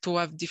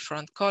have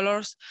different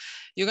colors.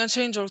 You can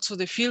change also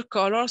the fill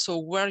color. So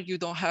where you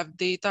don't have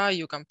data,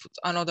 you can put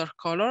another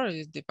color.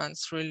 It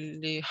depends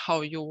really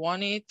how you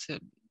want it,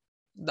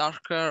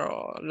 darker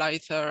or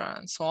lighter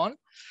and so on.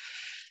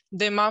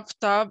 The map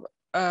tab,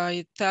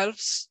 it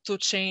helps to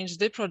change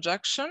the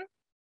projection.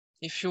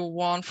 If you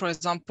want, for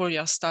example,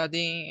 you're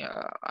studying,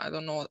 I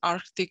don't know,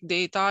 Arctic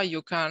data,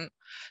 you can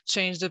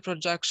change the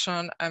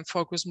projection and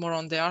focus more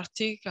on the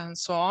Arctic and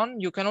so on.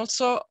 You can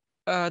also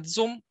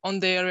zoom on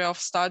the area of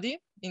study.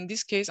 In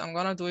this case, I'm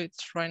gonna do it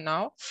right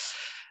now.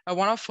 I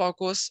wanna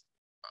focus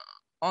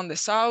on the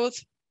south.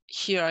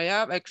 Here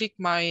I click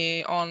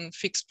on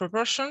fixed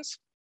proportions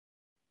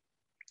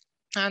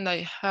and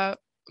I have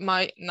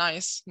my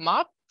nice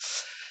map.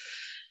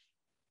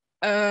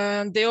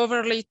 The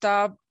overlay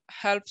tab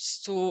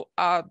helps to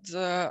add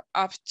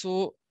up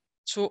to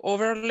 2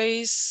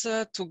 overlays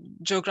to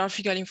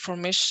geographical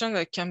information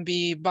that can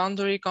be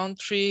boundary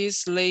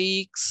countries,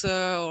 lakes,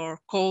 or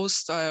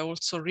coast,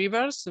 also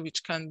rivers,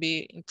 which can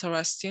be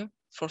interesting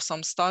for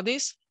some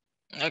studies.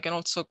 I can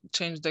also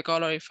change the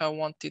color if I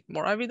want it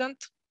more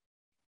evident.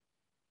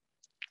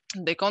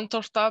 The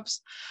contour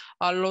tabs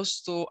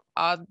allows to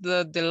add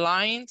the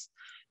lines,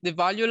 the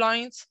value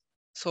lines.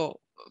 So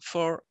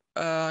for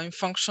in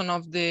function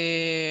of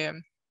the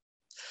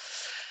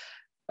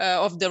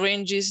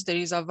ranges, there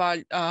is a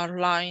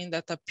line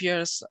that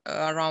appears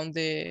around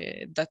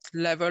that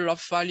level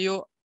of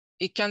value.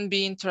 It can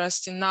be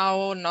interesting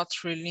now, not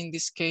really in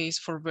this case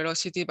for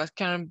velocity, but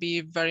can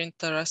be very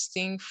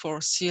interesting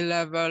for sea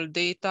level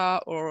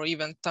data or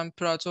even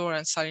temperature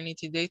and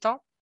salinity data.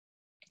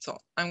 So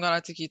I'm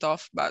gonna take it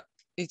off, but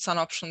it's an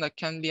option that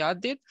can be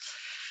added.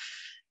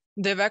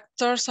 The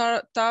vectors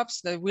are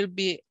tabs that will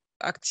be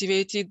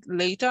activated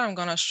later. I'm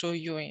gonna show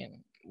you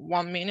in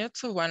 1 minute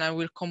when I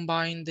will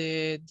combine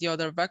the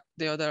other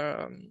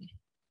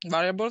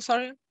variable,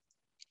 sorry.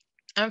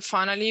 And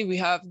finally, we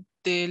have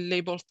the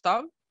label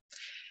tab,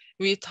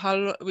 which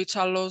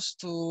allows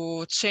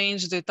to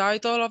change the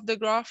title of the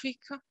graphic.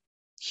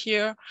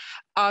 Here,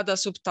 add a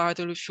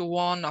subtitle if you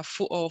want,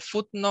 or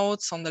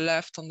footnotes on the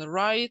left, on the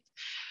right,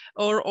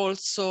 or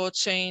also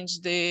change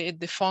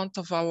the font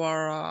of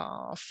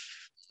our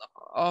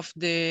of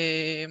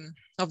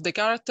the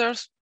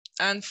characters,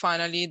 and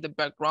finally the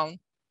background.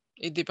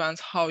 It depends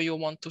how you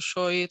want to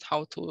show it,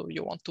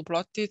 you want to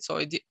plot it. So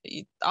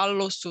it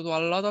allows to do a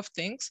lot of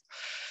things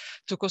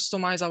to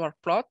customize our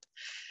plot.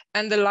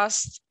 And the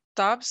last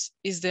tabs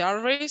is the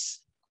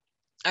arrays.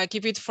 I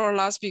keep it for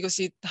last because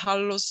it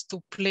allows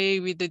to play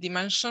with the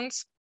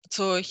dimensions.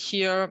 So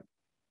here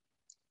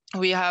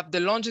we have the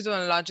longitude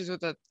and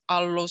latitude that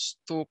allows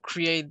to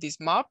create this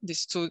map,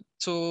 this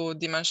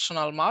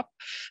two-dimensional map,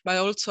 but I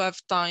also have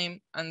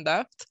time and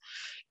depth.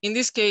 In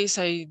this case,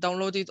 I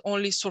downloaded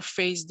only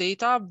surface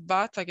data,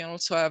 but I can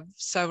also have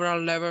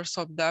several levels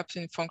of depth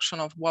in function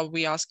of what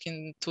we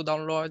asking to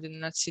download in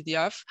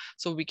NetCDF.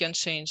 So we can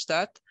change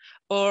that,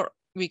 or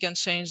we can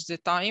change the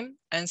time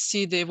and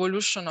see the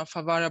evolution of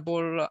a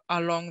variable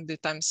along the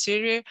time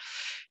series.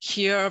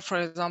 Here, for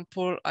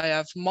example, I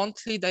have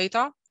monthly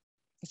data.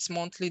 It's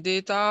monthly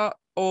data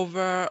all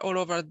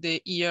over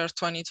the year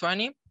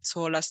 2020,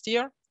 so last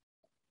year.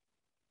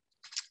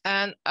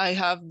 And I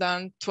have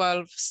done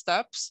 12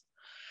 steps.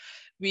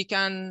 We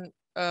can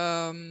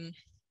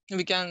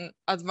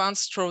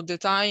advance through the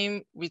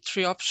time with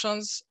 3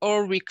 options,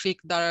 or we click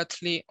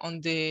directly on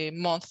the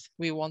month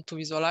we want to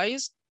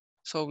visualize.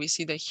 So we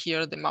see that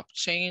here the map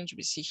change.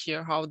 We see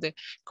here how the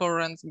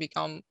currents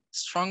become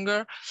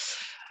stronger.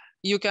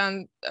 You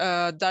can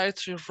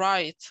directly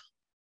write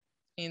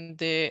in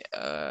the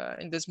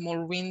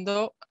small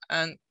window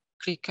and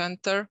click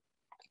enter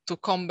to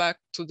come back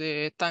to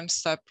the time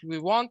step we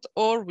want,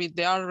 or with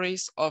the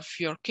arrays of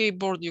your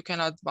keyboard, you can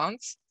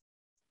advance.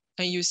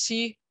 And you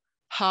see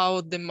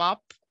how the map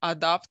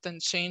adapts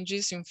and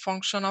changes in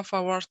function of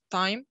our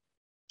time.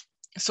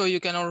 So you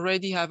can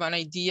already have an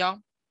idea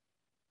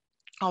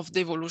of the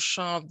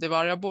evolution of the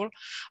variable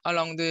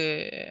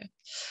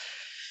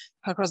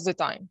across the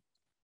time.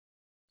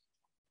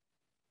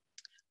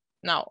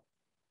 Now,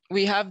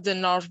 we have the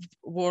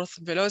northward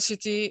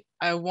velocity.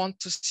 I want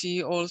to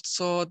see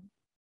also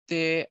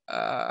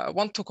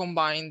want to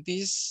combine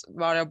this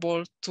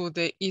variable to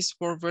the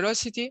eastward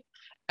velocity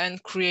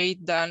and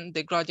create then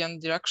the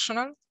gradient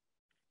directional.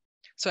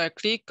 So I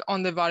click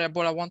on the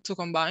variable I want to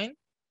combine.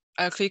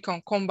 I click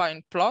on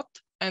combine plot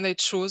and I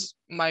choose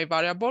my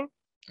variable.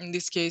 In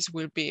this case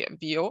will be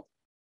VO,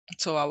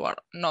 so our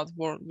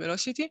northward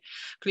velocity.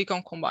 Click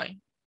on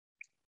combine.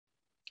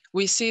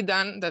 We see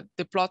then that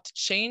the plot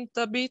changed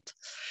a bit.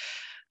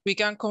 We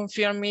can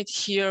confirm it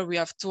here. We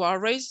have 2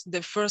 arrays.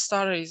 The first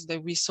array is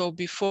that we saw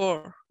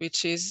before,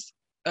 which is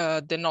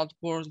the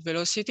northward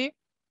velocity.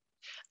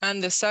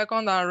 And the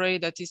second array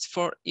that is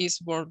for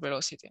eastward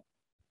velocity.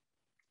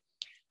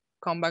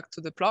 Come back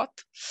to the plot.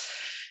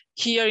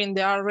 Here in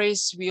the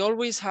arrays, we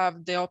always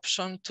have the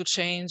option to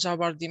change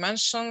our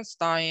dimensions,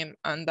 time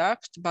and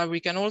depth, but we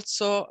can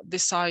also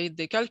decide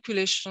the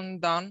calculation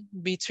done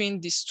between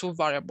these 2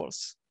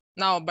 variables.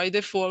 Now by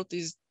default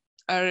is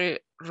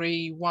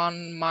RE1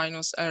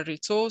 minus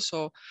RE2.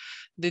 So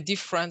the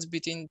difference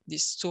between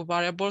these two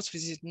variables,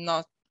 which is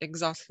not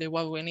exactly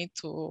what we need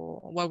to,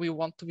 what we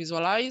want to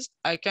visualize.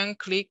 I can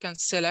click and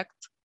select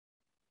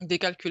the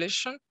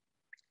calculation.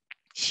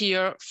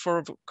 Here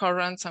for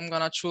currents, I'm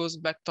gonna choose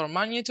vector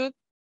magnitude.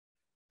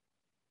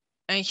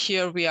 And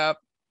here we have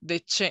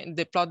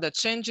the plot that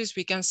changes.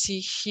 We can see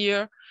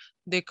here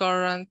the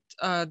current,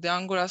 the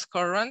angular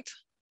current.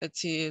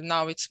 Let's see,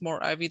 now it's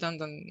more evident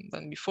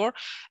than before.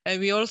 And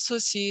we also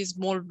see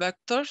small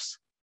vectors.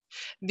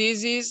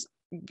 This is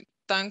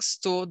thanks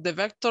to the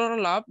vector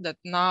lab that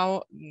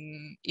now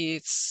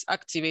it's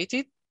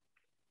activated.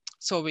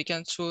 So we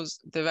can choose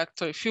the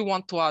vector if you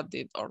want to add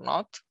it or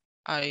not.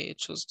 I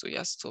choose to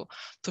yes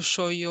to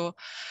show you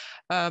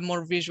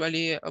more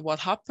visually what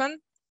happened.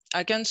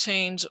 I can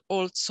change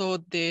also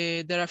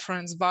the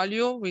reference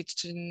value,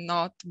 which is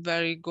not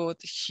very good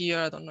here.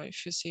 I don't know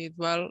if you see it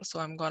well, so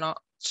I'm gonna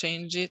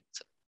change it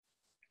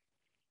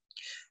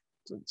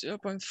to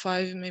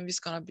 0.5. Maybe it's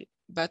gonna be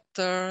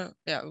better.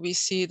 Yeah, we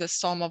see the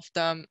sum of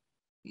them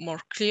more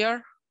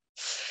clear.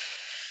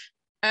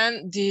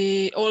 And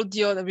all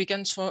the other, we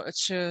can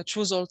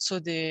choose also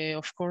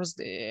of course,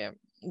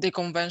 the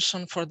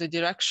convention for the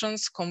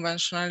directions.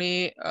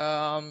 Conventionally,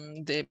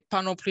 the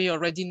Panoply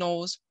already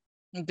knows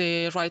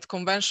the right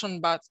convention,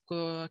 but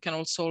can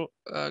also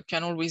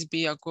can always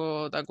be a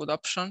good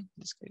option. In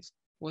this case,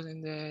 was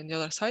in the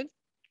other side.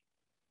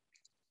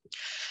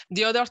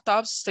 The other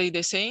tabs stay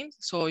the same,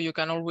 so you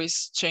can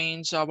always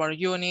change our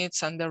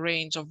units and the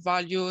range of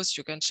values.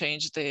 You can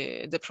change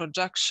the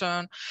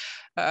projection.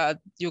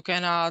 You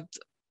can add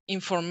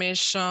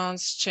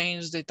informations,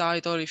 change the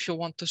title. If you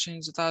want to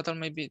change the title,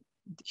 maybe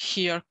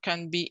here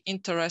can be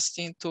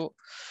interesting to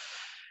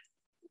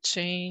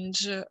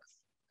change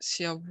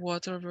sea of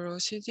water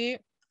velocity.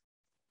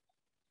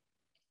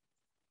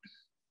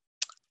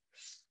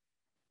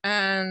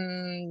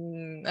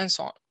 And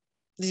so on.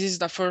 This is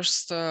the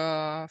first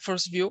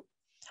view.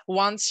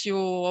 Once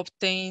you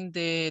obtain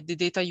the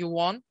data you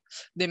want,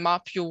 the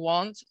map you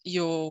want,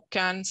 you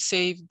can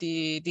save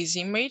this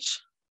image.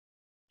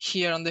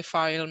 Here on the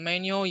file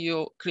menu,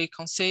 you click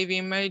on save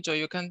image, or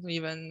you can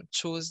even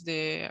choose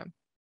the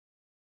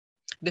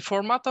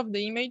format of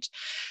the image.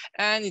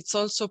 And it's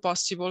also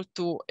possible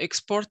to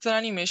export the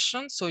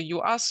animation. So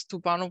you ask to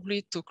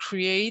Panoply to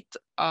create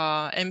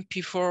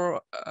MP4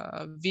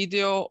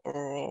 video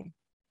or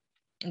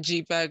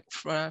JPEG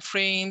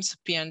frames,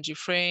 PNG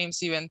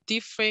frames, even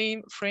TIFF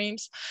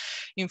frames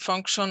in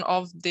function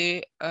of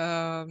the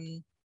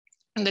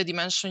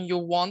dimension you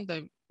want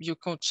that you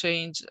could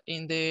change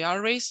in the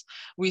arrays.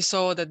 We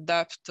saw that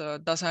depth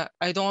doesn't,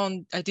 I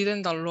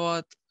didn't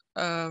download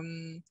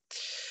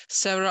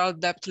several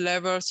depth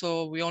levels,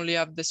 so we only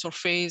have the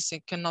surface.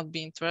 It cannot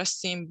be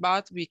interesting,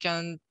 but we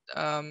can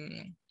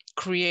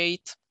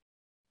create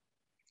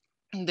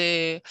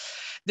the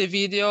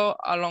video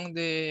along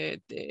the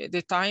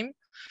time.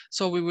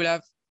 So we will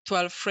have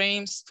 12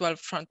 frames,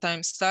 12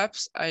 time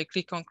steps. I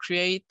click on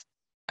create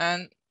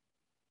and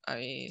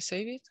I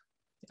save it,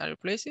 I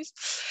replace it.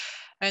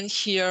 And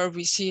here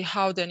we see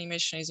how the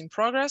animation is in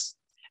progress.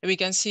 We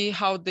can see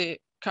how the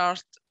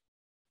cart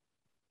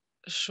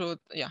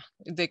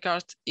the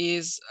cart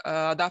is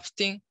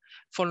adapting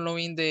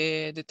following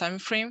the time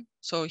frame.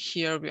 So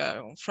here we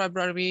are on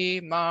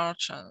February,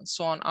 March, and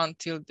so on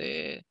until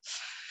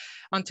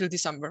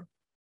December.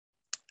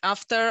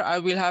 After, I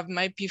will have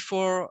my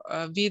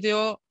P4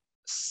 video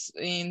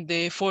in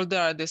the folder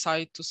I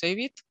decide to save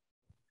it.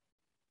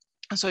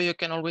 So you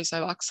can always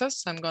have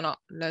access. I'm gonna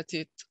let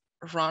it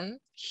run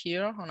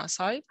here on a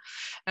side.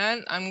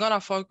 And I'm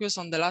gonna focus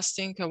on the last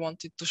thing I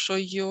wanted to show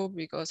you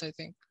because I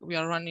think we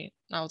are running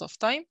out of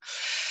time.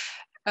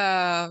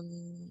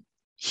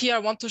 Here I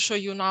want to show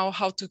you now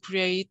how to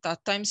create a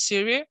time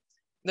series.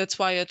 That's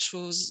why I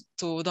choose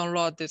to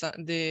download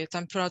the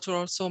temperature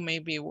also.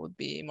 Maybe it would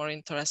be more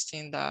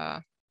interesting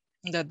that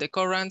the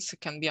currents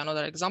can be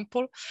another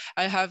example.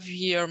 I have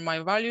here my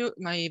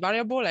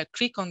variable. I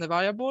click on the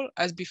variable.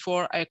 As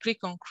before, I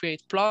click on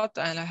create plot,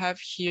 and I have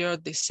here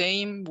the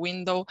same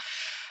window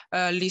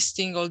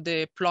listing all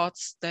the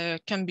plots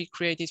that can be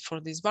created for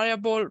this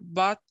variable.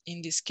 But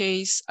in this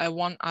case, I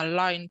want a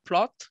line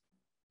plot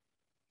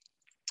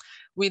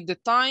with the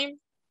time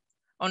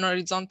on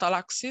horizontal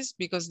axis,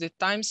 because the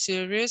time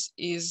series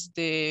is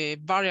the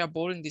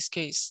variable, in this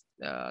case,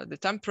 the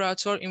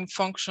temperature in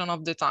function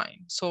of the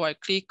time. So I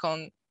click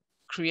on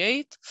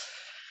create,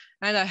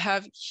 and I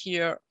have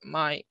here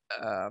my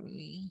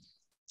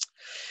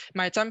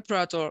my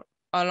temperature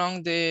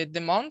along the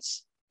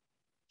months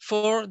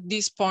for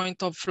this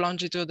point of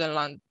longitude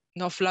and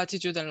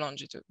latitude and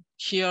longitude.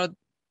 Here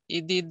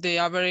it did the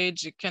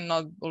average. It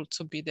cannot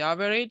also be the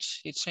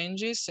average. It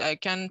changes. I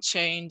can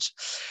change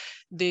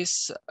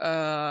this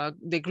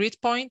the grid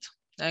point.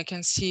 I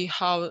can see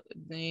how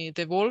it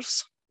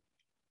evolves.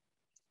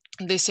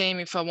 The same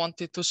if I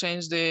wanted to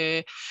change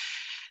the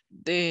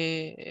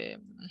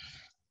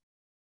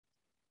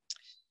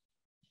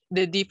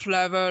deep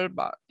level,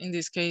 but in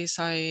this case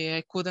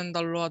I couldn't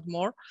download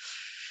more.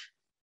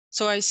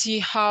 So I see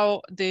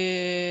how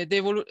the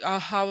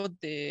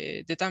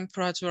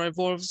temperature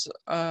evolves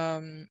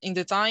in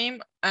the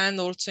time, and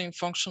also in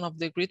function of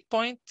the grid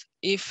point.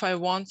 If I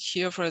want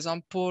here, for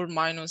example,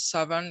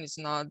 -7 is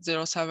not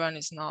 0.7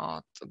 is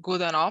not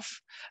good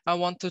enough. I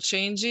want to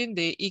change it.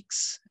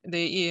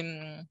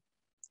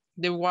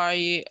 The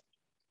y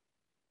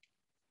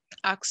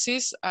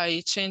axis,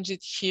 I change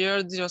it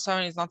here.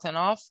 0.7 is not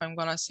enough. I'm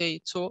gonna say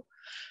 2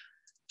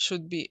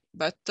 should be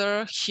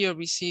better. Here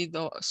we see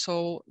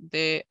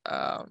the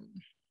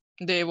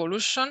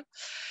evolution.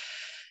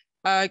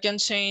 I can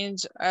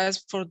change,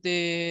 as for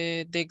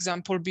the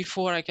example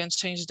before, I can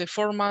change the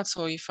format.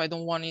 So if I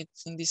don't want it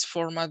in this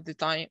format, the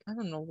time, I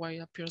don't know why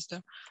it appears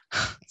there.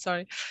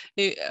 Sorry,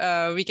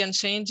 we can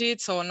change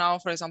it. So now,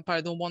 for example,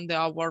 I don't want the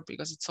hour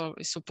because it's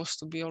supposed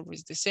to be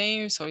always the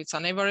same. So it's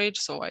an average.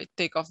 So I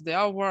take off the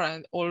hour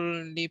and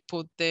only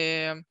put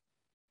the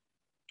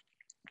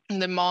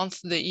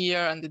month, the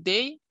year, and the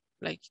day,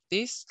 like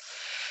this.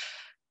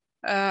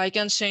 I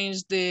can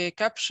change the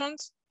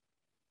captions.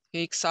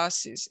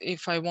 X-axis,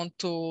 if I want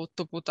to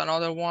put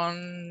another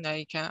one,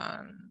 I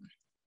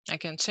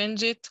can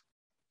change it.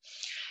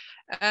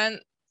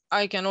 And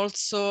I can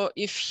also,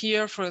 if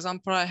here, for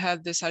example, I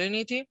had the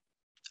salinity,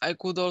 I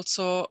could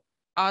also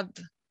add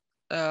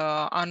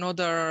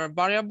another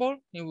variable.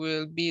 It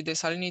will be the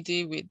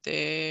salinity with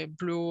the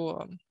blue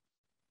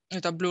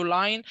with a blue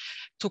line,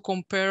 to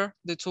compare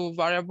the two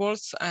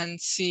variables and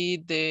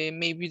see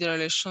maybe the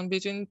relation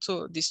between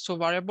these two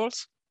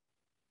variables.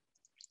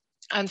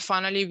 And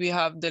finally, we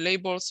have the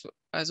labels,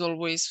 as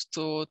always,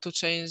 to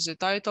change the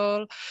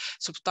title,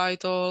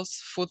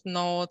 subtitles,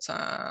 footnotes,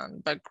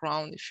 and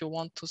background if you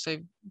want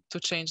to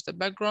change the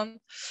background.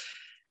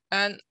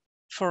 And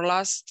for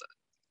last,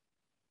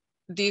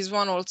 this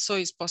one also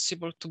is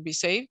possible to be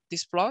saved,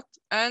 this plot.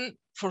 And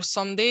for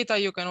some data,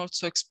 you can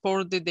also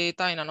export the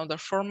data in another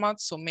format.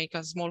 So make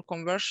a small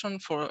conversion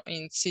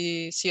in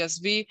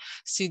CSV,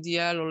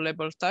 CDL, or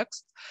label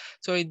text.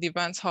 So it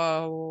depends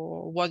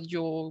what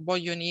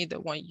you need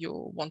and what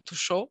you want to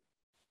show.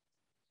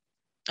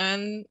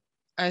 And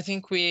I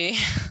think we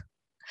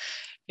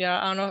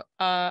are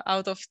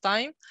out of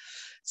time.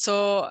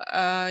 So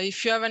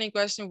if you have any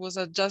question, was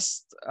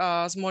just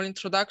a small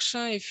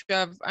introduction. If you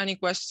have any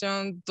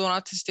question, do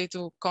not hesitate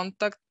to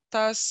contact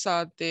us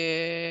at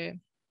the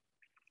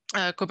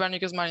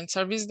Copernicus Marine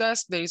Service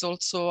Desk. There is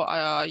also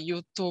a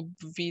YouTube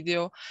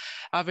video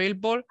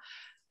available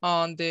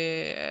on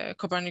the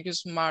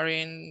Copernicus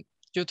Marine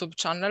YouTube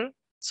channel.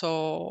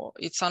 So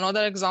it's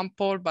another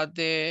example, but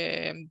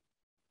the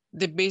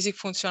basic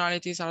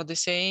functionalities are the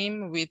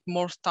same, with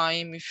more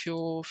time if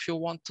you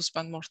want to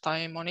spend more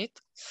time on it.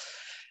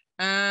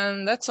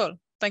 And that's all.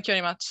 Thank you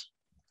very much.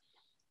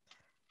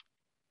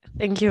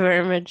 Thank you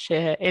very much,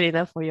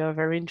 Elena, for your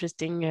very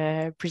interesting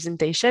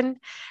presentation.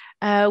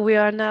 We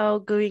are now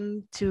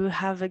going to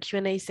have a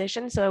Q&A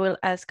session, so I will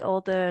ask all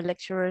the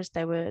lecturers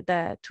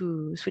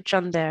to switch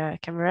on their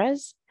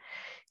cameras,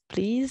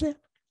 please.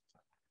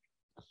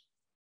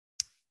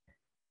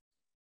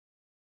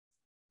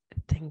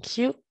 Thank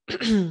you.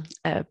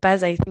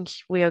 Paz, I think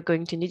we are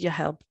going to need your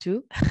help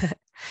too.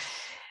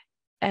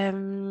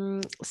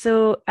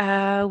 So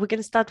we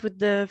can start with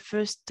the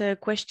first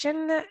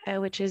question,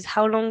 which is,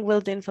 how long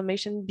will the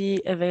information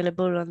be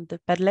available on the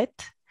Padlet?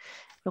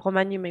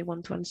 Romane, you may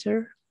want to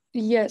answer.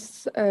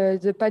 Yes,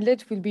 the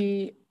Padlet will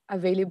be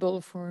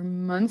available for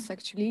months,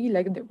 actually.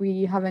 Like,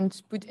 we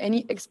haven't put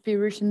any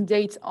expiration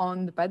date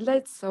on the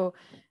Padlet, so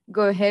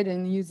go ahead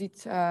and use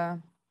it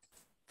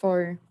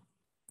for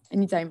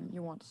any time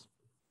you want.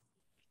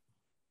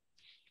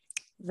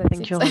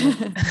 Thank you.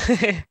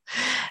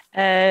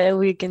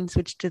 We can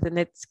switch to the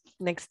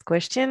next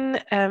question.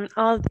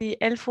 Are the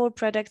L4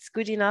 products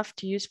good enough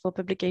to use for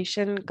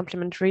publication,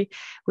 complementary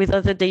with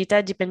other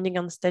data depending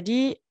on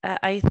study?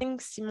 I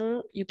think,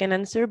 Simon, you can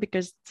answer,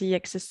 because the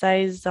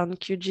exercise on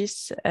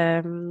QGIS,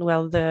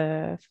 well,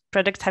 the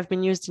products have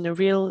been used in a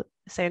real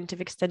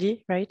scientific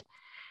study, right?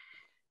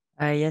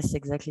 Yes,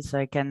 exactly. So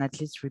I can at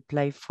least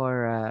reply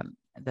for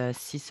the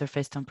sea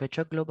surface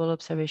temperature global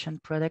observation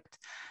product.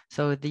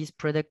 So these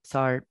products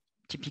are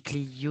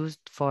typically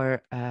used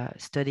for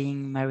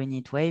studying marine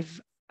heat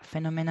wave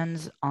phenomena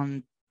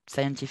on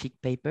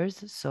scientific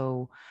papers.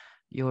 So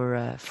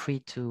you're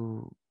free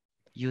to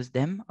use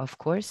them, of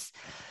course.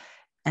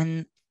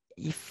 And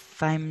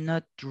if I'm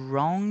not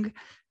wrong,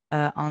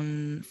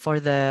 for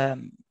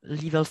the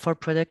level 4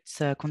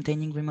 products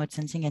containing remote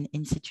sensing and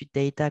in situ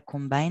data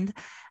combined,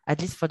 at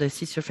least for the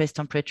sea surface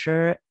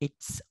temperature,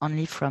 it's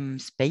only from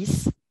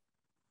space.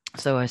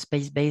 So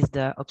space-based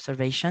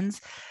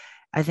observations.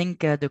 I think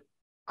the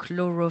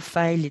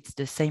chlorophyll, it's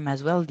the same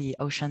as well. The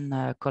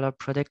ocean color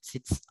products,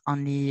 it's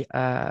only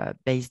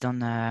based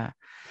on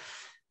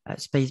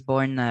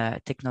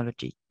spaceborne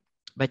technology.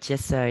 But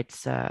yes,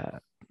 it's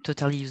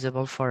totally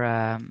usable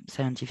for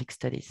scientific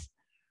studies.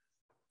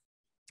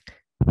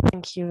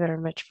 Thank you very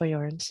much for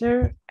your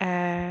answer.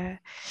 The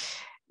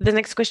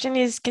next question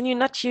is, can you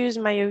not use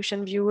My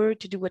Ocean Viewer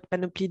to do what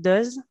Panoply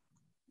does?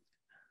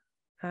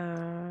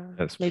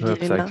 Yes, Maybe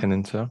perhaps Elena, I can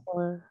answer.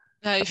 or...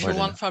 Yeah, if you Well,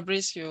 want,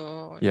 Fabrice,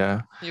 you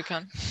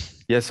can.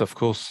 Yes, of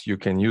course, you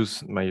can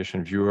use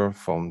MyOcean Viewer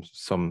from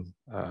some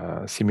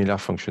similar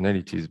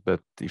functionalities, but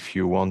if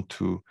you want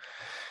to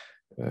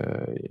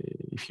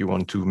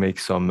make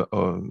some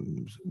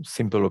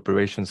simple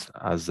operations,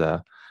 as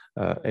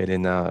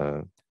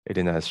Elena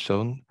has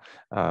shown,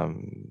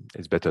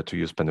 it's better to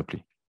use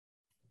Panoply.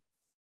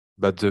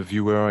 But the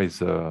viewer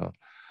is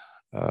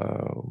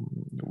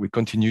we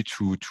continue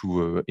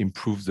to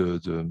improve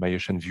the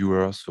MyOcean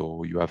Viewer,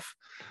 so you have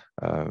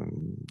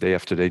day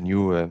after day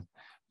new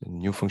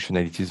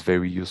functionalities,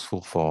 very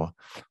useful for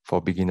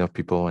beginner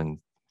people and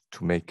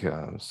to make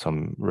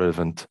some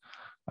relevant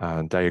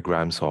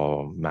diagrams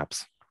or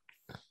maps.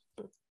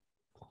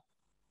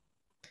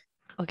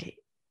 Okay,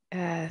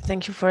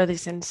 thank you for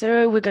this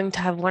answer. We're going to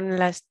have one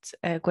last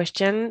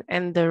question,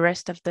 and the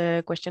rest of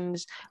the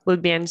questions will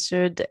be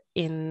answered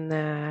in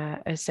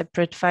a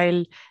separate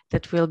file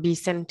that will be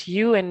sent to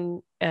you,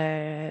 and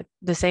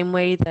the same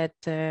way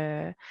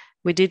that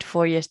we did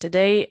for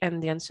yesterday,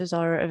 and the answers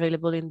are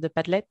available in the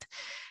Padlet.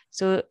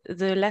 So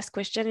the last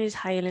question is,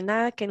 hi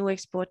Elena, can we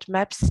export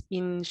maps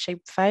in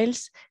shape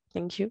files?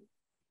 Thank you.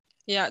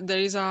 Yeah, there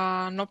is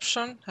an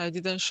option. I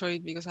didn't show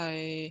it because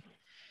I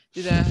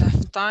didn't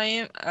have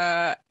time.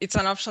 It's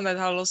an option that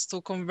allows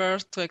to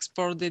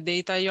export the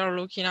data you're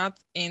looking at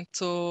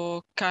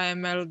into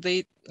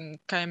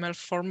KML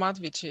format,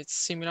 which is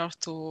similar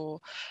to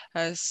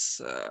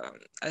as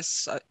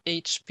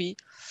HP.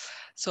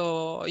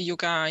 So you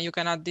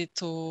can add it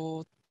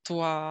to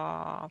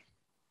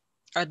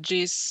a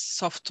GIS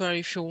software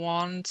if you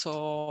want,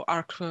 so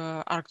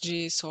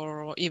ArcGIS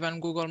or even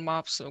Google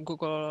Maps,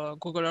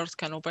 Google Earth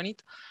can open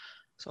it.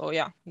 So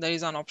yeah, there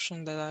is an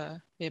option that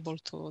I'm able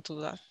to do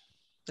that,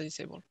 to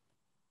disable.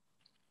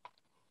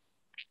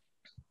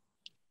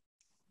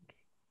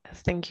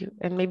 Thank you.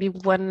 And maybe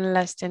one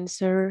last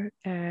answer,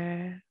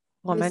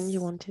 Romane, Yes.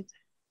 you wanted?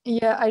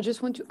 Yeah, I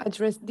just want to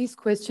address this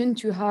question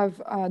to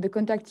have the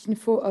contact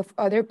info of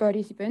other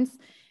participants.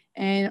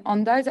 And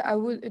on that, I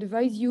would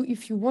advise you,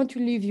 if you want to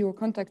leave your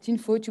contact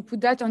info, to put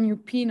that on your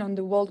pin on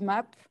the world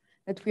map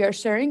that we are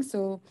sharing.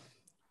 So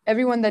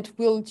everyone that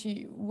will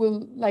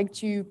like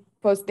to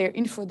post their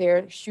info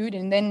there should,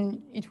 and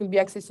then it will be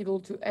accessible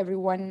to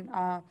everyone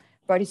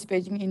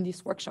participating in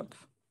this workshop.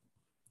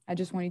 I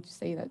just wanted to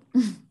say that.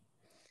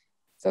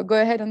 So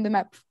go ahead on the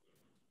map.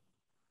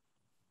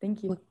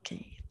 Thank you.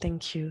 Okay,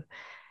 thank you.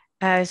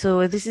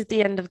 So this is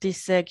the end of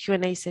this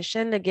Q&A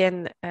session.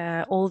 Again,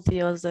 all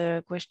the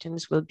other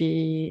questions will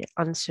be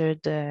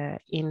answered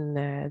in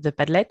the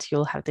Padlet.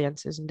 You'll have the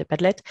answers in the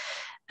Padlet.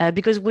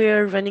 Because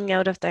we're running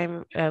out of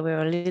time,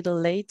 we're a little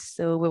late,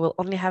 so we will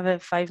only have a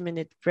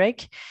 5-minute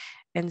break.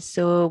 And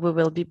so we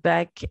will be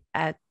back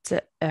at,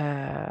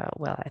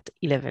 at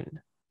 11,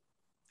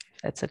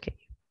 if that's okay.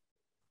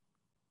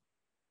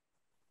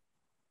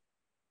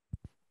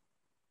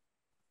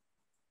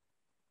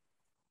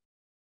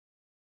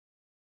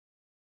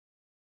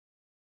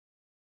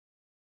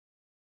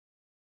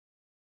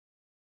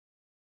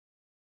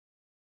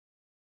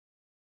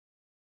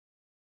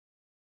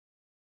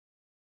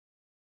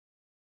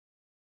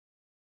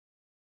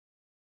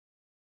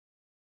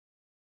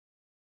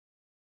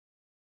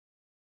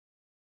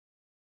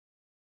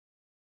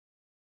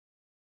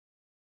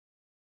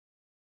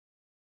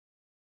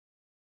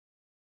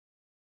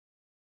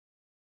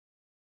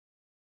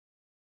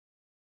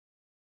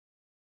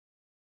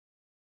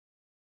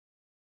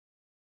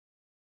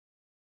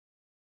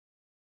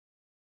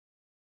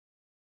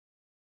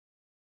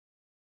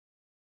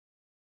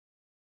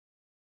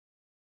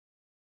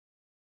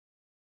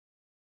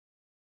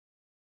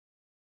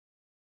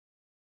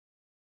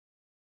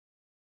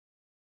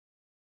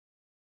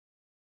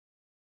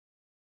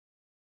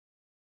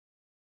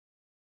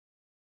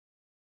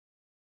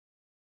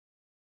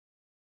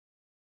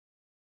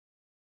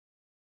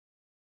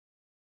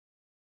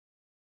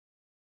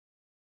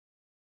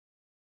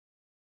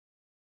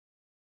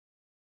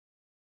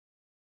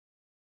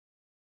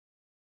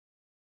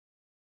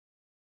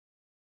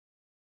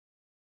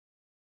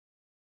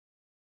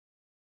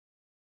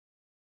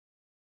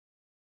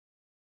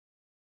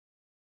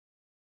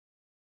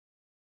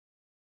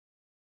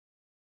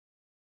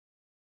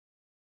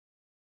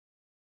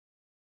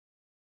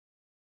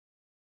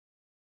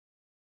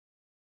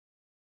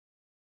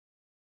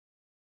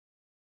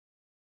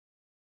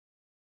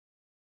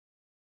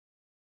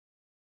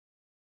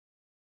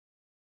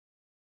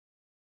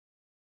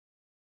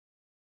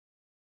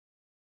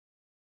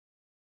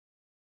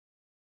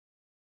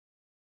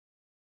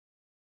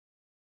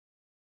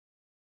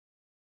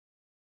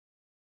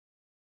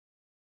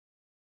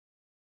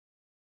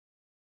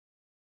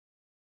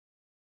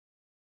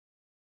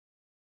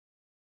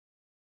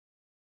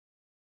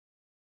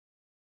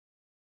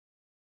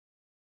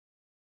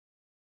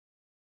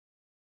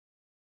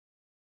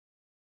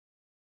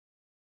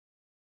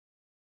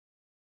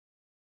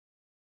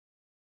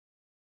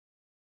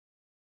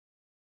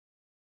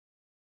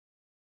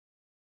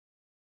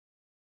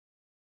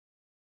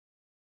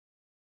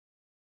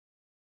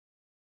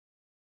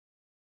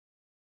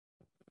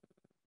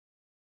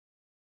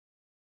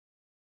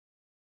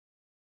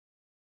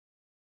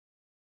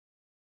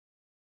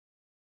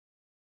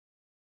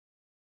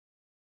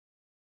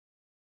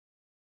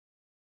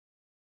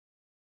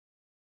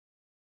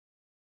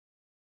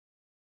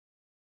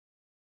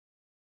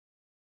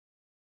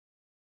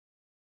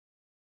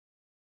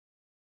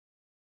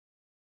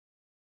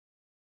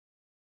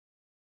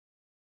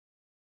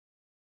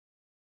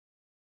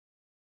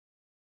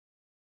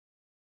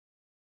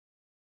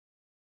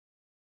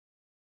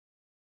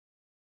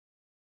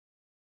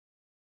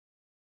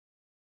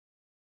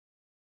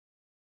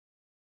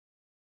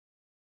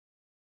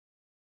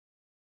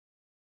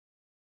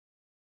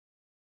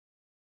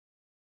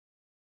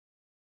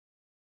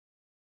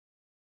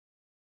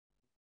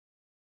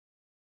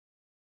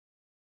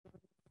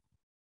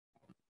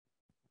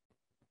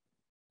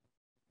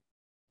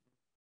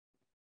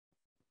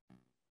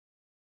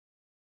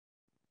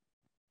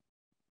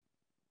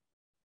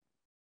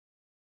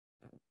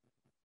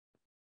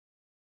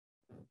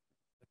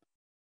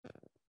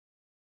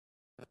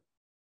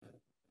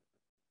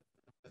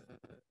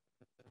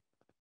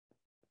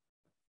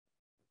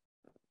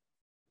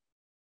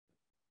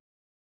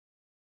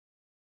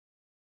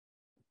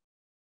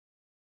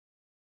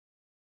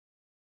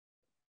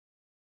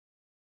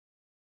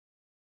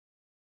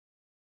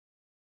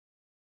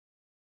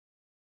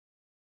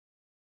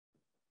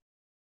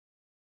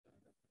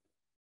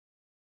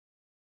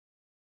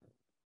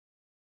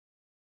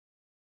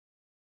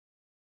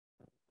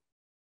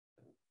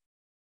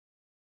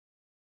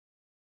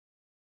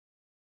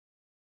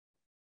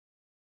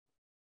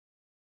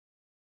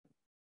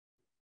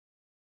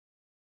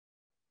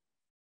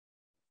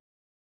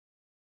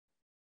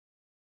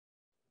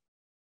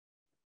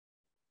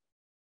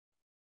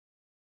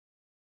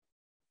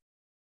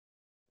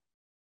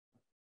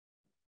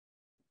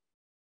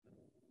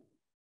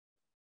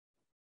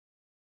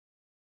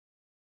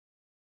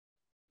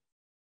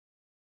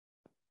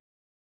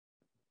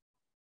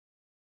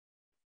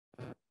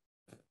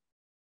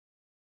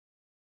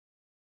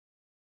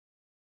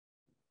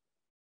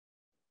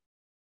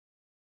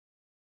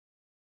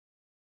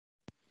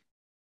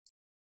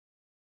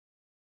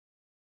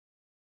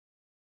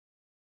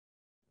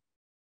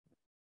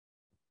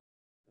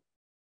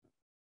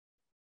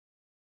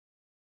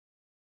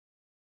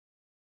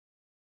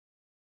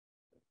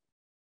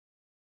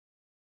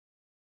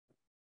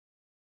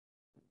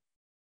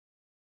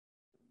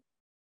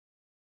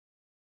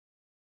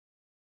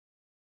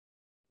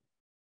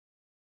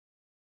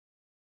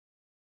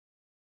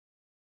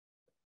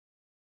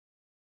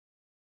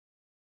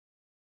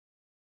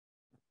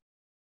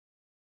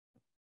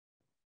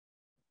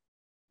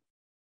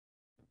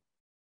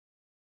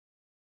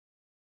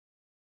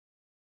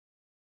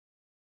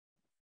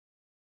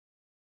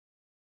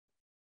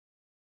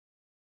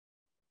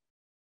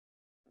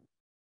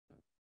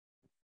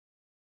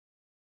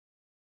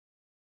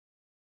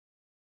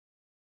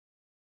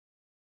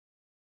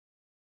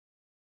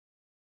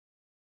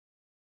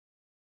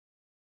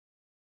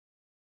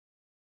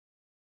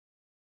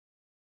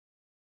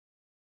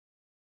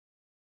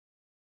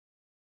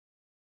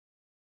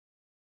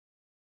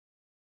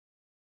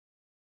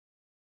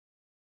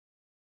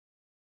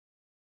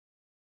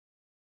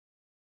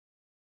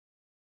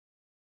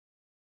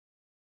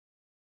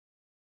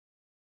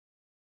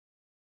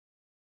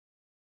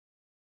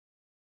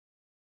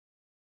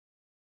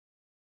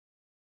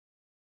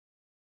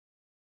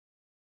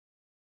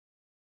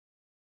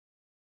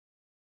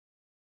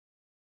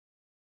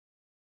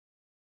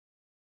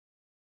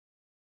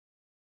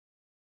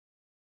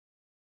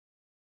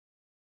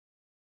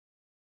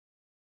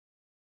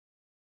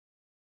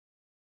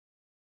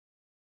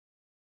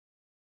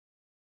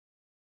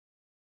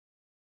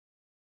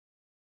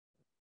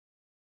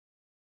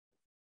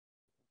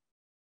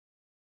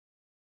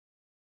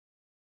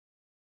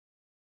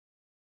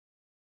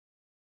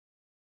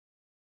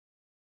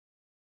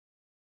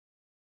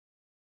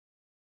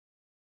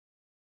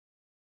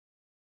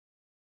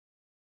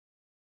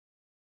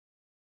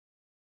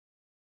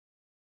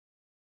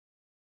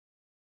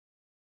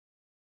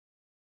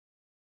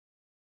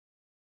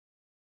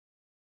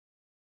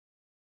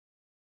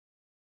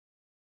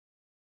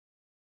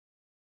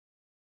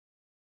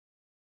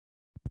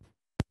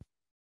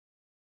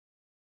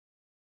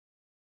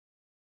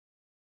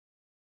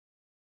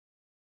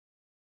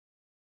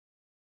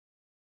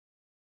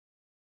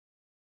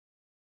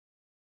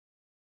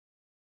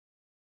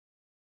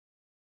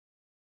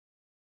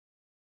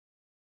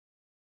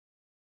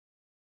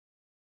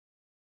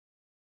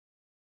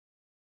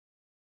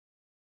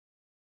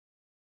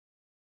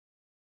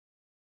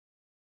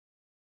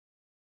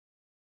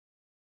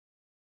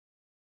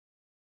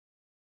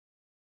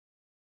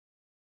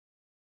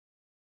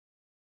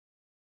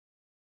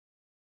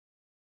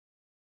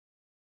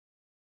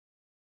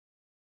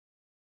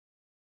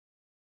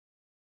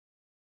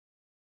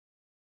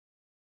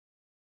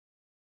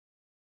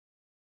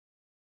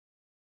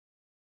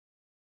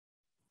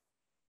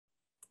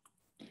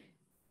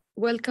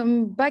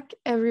 Welcome back,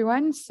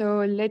 everyone.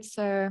 So let's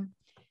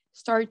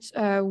start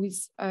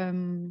with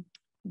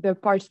the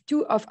part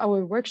 2 of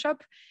our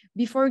workshop.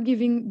 Before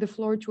giving the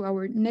floor to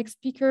our next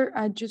speaker,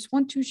 I just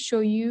want to show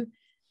you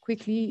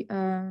quickly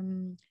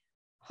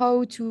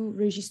how to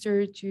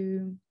register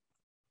to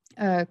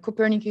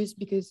Copernicus,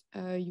 because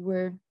you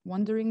were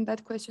wondering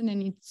that question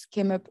and it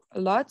came up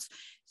a lot.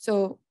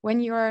 So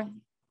when you are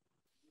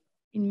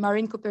in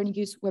Marine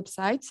Copernicus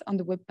website on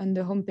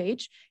the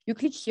homepage, you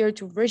click here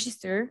to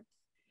register.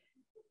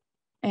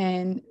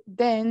 And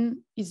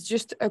then it's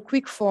just a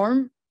quick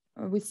form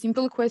with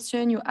simple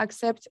question, you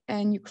accept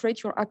and you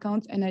create your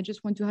account. And I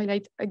just want to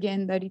highlight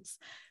again that it's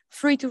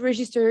free to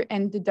register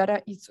and the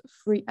data is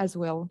free as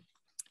well.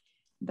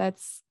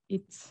 That's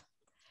it.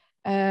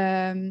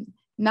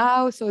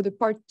 Now, so the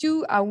part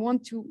 2, I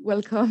want to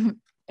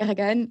welcome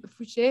Ergane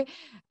Fouchet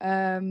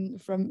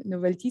from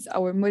Novelties,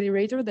 our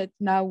moderator, that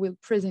now will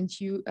present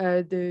you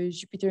the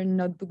Jupyter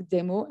Notebook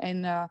demo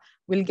and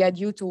will guide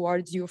you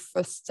towards your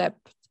first step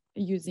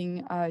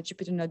using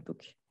Jupyter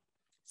Notebook.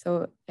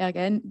 So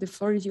Ergane, the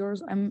floor is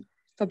yours. I'm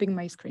stopping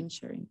my screen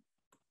sharing.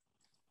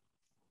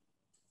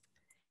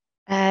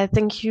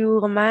 Thank you,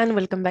 Romane.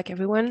 Welcome back,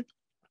 everyone.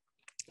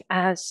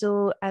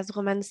 So as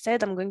Romane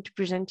said, I'm going to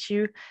present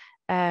you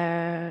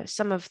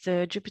some of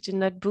the Jupyter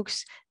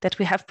notebooks that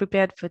we have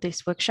prepared for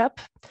this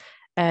workshop.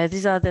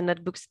 These are the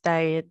notebooks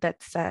that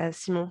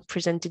Simon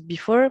presented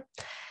before.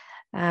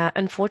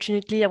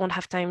 Unfortunately, I won't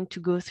have time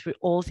to go through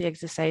all the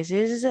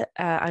exercises.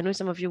 I know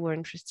some of you were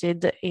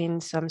interested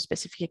in some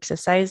specific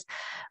exercise,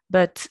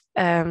 but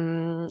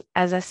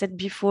as I said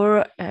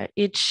before,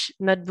 each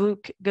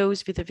notebook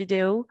goes with a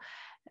video,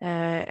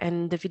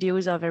 and the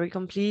videos are very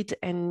complete,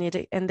 and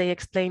they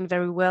explain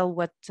very well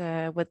what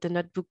the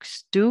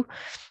notebooks do.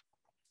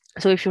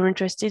 So if you're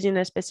interested in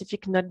a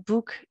specific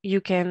notebook, you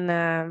can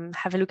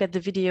have a look at the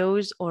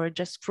videos or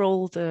just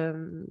scroll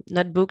the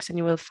notebooks and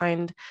you will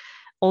find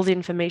all the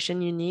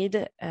information you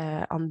need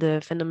on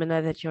the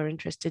phenomena that you're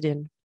interested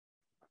in.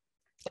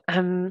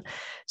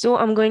 So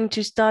I'm going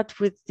to start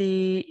with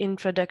the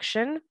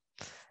introduction.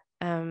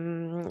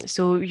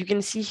 So you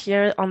can see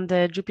here on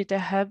the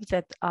JupyterHub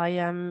that I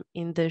am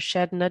in the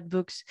shared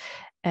notebooks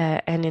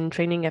and in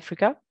Training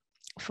Africa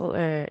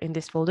in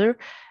this folder.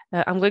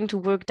 I'm going to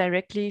work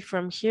directly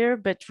from here,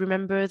 but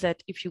remember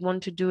that if you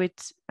want to do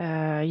it,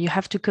 you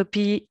have to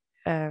copy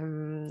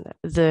the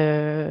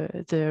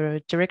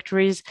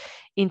directories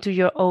into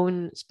your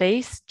own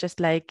space, just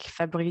like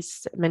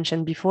Fabrice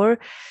mentioned before.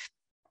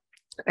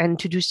 And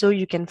to do so,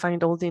 you can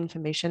find all the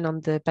information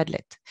on the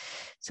Padlet.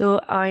 So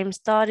I'm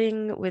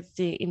starting with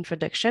the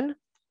introduction.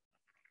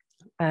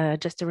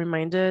 Just a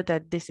reminder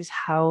that this is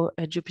how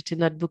a Jupyter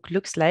Notebook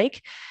looks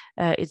like.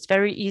 It's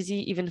very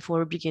easy even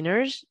for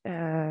beginners.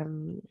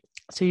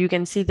 So you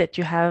can see that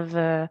you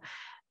have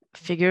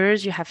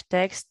figures, you have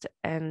text,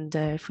 and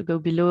if we go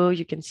below,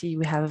 you can see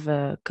we have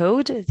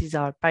code. These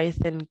are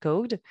Python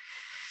code.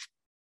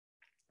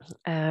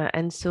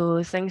 And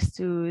so thanks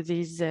to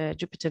this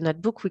Jupyter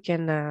Notebook, we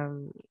can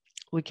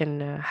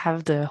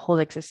have the whole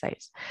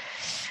exercise.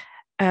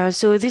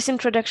 So this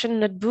introduction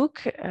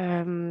notebook,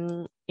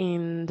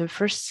 in the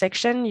first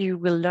section, you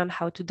will learn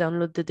how to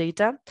download the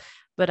data,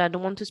 but I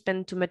don't want to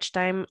spend too much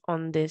time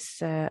on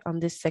this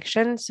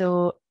section.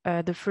 So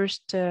the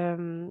first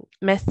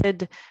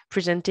method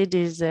presented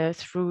is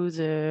through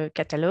the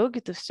catalog.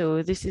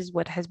 So this is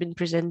what has been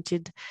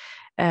presented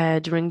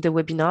during the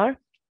webinar.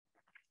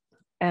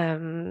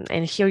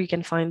 And here you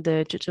can find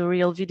the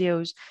tutorial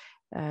videos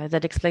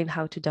that explain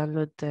how to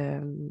download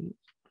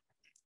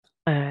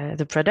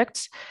the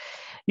products.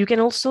 You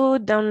can also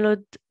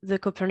download the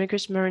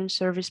Copernicus Marine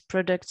Service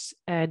products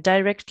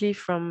directly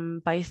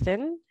from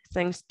Python,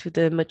 thanks to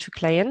the Motu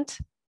client.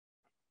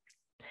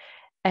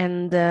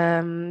 And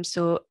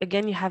so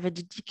again, you have a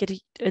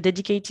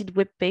dedicated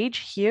web page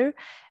here,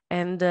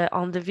 and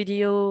on the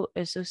video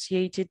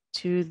associated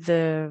to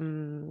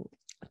the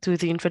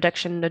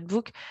introduction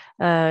notebook,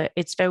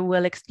 it's very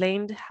well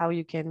explained how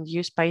you can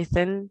use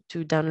Python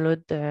to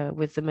download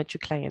with the Motu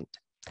client.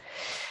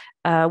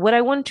 What I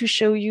want to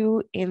show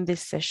you in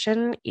this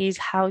session is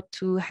how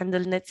to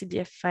handle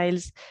netcdf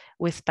files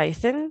with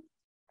Python.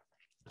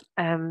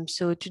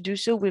 So to do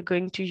so, we're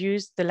going to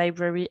use the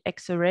library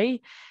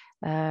Xarray.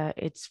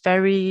 It's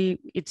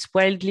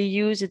widely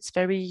used, it's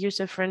very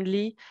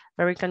user-friendly,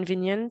 very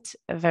convenient,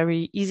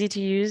 very easy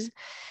to use.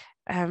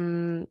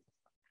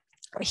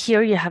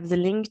 Here you have the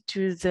link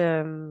to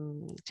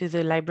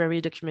the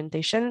library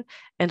documentation,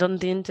 and on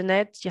the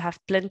internet you have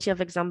plenty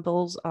of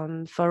examples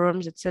on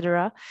forums,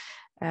 etc.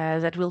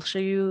 That will show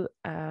you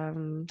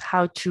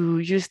how to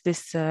use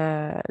this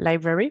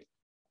library.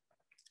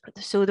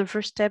 So the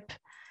first step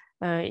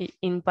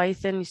in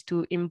Python is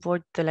to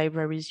import the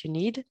libraries you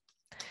need.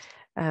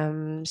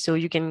 So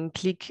you can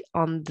click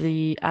on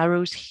the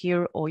arrows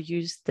here or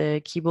use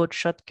the keyboard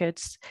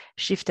shortcuts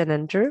Shift and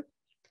Enter.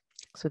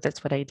 So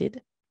that's what I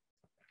did.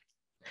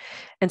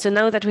 And so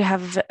now that we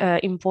have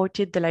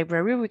imported the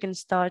library, we can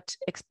start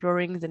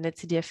exploring the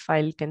netcdf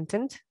file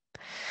content.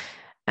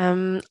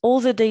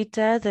 All the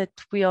data that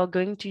we are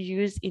going to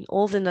use in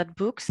all the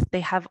notebooks,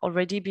 they have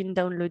already been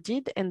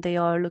downloaded and they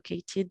are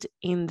located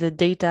in the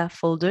data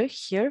folder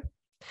here.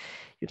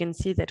 You can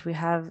see that we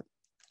have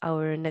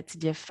our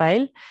netcdf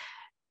file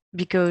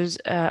because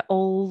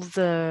all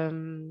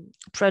the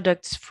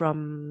products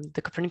from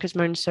the Copernicus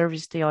Marine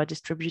Service, they are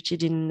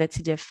distributed in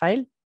netcdf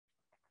file.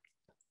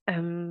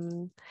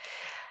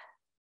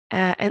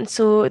 And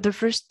so the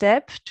first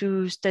step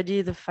to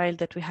study the file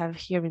that we have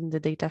here in the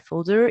data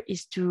folder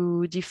is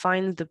to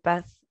define the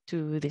path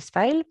to this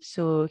file.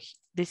 So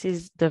this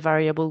is the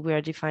variable we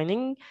are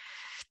defining,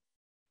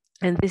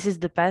 and this is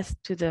the path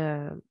to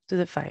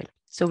the file.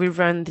 So we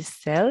run this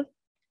cell,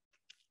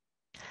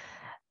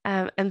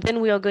 and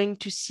then we are going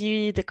to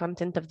see the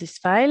content of this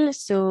file.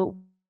 So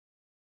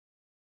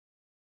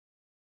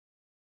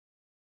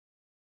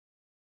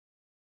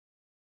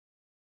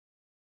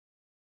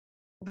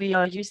we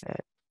are using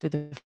to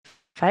the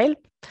file,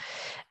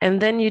 and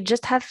then you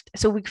just have,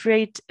 so we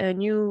create a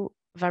new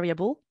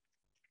variable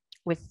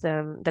with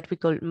that we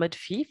call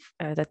modphi,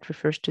 that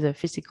refers to the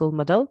physical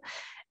model.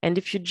 And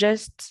if you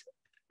just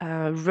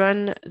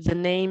run the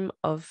name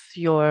of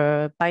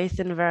your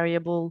Python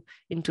variable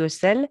into a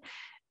cell,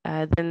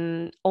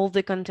 then all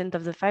the content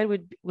of the file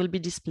will be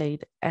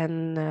displayed.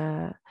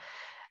 And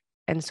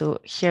so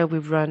here we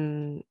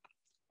run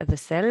the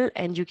cell,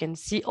 and you can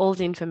see all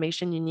the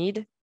information you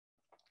need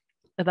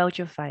about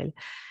your file.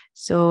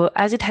 So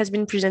as it has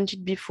been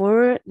presented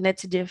before,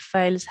 netcdf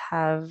files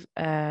have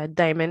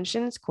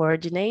dimensions,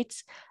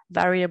 coordinates,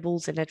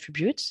 variables, and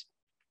attributes.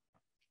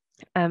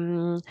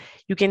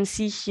 You can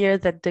see here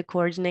that the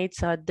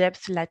coordinates are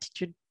depth,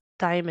 latitude,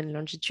 time, and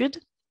longitude,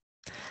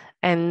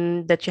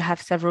 and that you have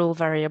several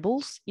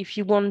variables. If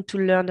you want to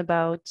learn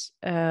about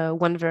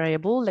one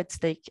variable, let's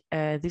take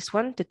this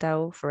one, the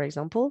tau, for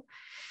example.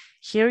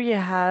 Here you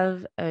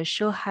have a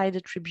show hide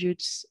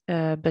attributes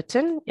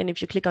button, and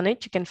if you click on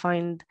it, you can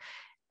find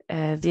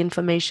the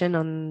information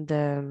on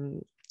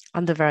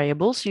the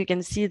variable. So you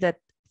can see that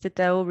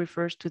theta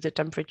refers to the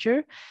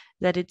temperature,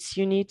 that its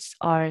units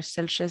are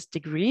Celsius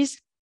degrees,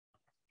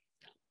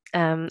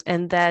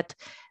 and that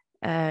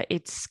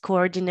its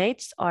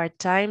coordinates are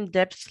time,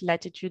 depth,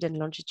 latitude, and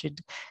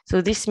longitude. So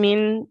this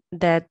means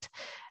that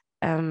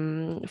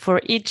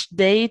for each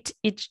date,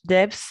 each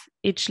depth,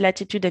 each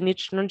latitude, and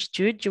each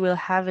longitude, you will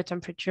have a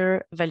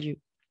temperature value.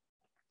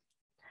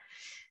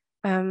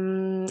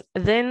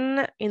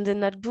 Then in the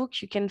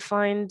notebook, you can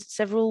find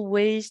several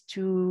ways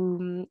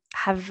to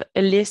have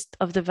a list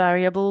of the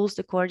variables,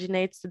 the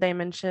coordinates, the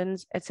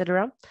dimensions,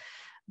 etc.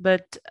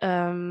 But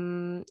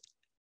the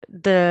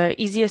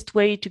easiest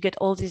way to get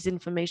all this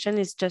information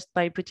is just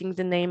by putting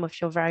the name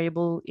of your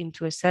variable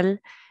into a cell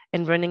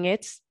and running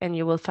it, and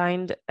you will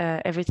find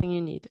everything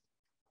you need.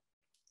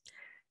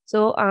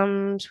 So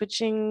I'm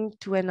switching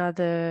to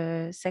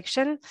another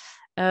section.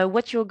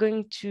 What you're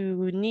going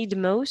to need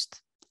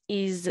most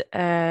is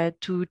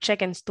to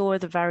check and store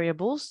the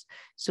variables.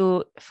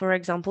 So for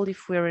example,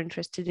 if we're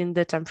interested in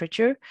the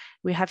temperature,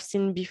 we have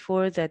seen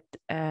before that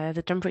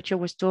the temperature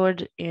was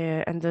stored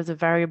under the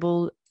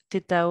variable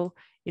theta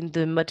in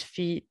the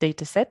modphi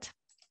dataset.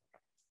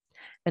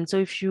 And so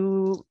if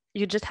you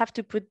just have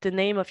to put the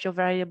name of your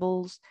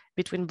variables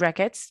between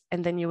brackets,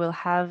 and then you will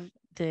have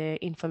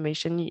the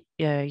information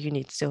you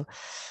need. So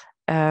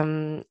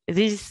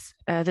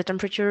the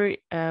temperature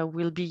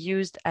will be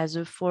used as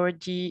a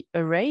 4D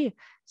array.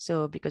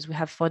 So because we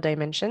have 4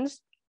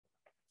 dimensions,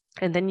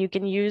 and then you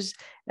can use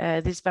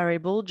this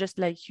variable just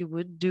like you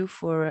would do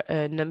for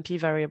a numpy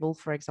variable,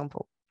 for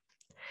example.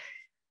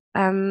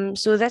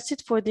 So that's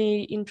it for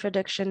the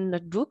introduction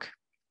notebook.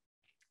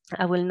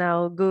 I will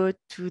now go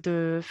to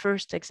the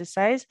first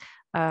exercise.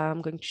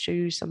 I'm going to show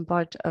you some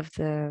part of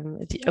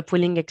the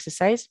upwelling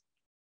exercise.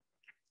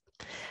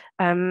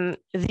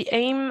 The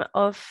aim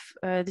of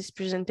this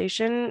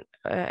presentation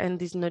and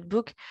this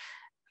notebook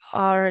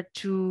are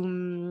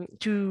to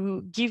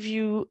give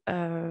you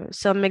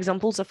some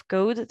examples of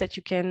code that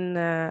you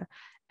can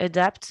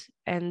adapt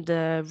and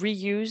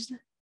reuse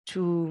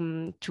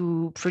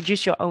to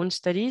produce your own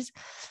studies.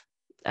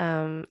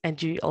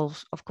 And you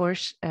also, of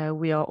course,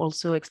 we are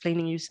also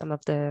explaining you some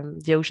of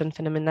the ocean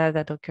phenomena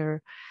that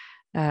occur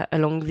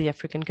along the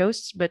African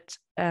coasts, but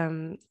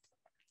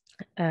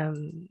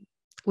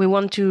we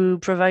want to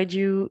provide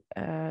you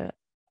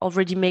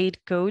already made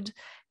codes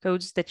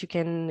that you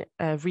can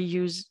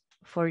reuse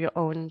for your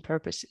own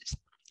purposes.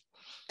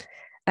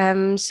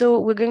 So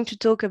we're going to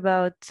talk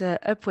about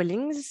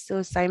upwellings.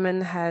 So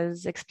Simon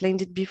has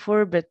explained it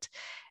before, but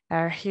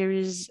here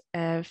is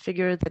a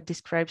figure that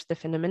describes the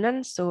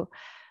phenomenon. So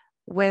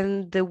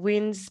when the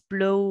winds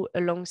blow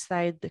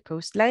alongside the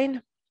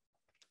coastline,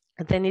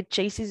 then it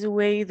chases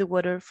away the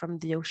water from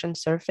the ocean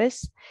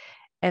surface,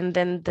 and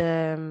then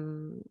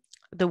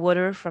the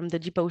water from the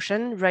deep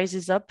ocean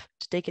rises up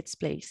to take its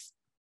place.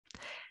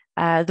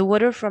 The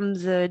water from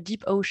the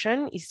deep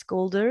ocean is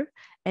colder,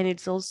 and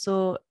it's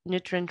also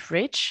nutrient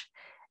rich.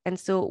 And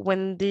so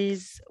when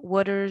these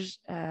waters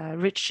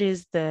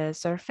reaches the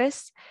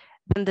surface,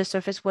 then the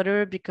surface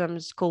water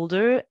becomes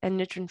colder and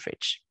nutrient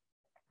rich.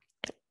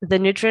 The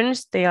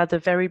nutrients, they are the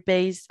very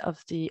base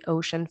of the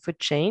ocean food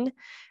chain.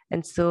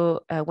 And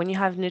so when you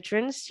have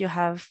nutrients, you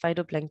have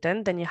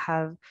phytoplankton, then you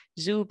have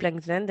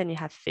zooplankton, then you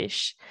have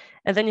fish,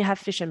 and then you have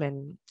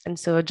fishermen. And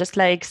so just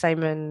like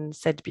Simon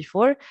said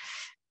before,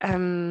 we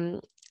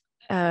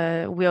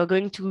are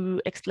going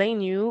to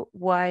explain you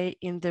why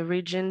in the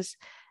regions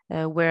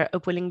where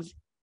upwellings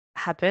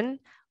happen,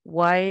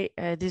 why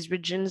these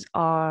regions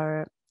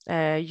are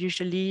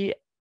usually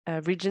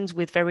regions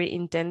with very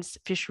intense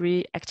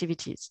fishery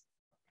activities.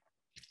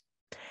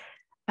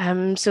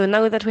 So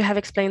now that we have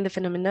explained the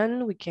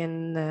phenomenon, we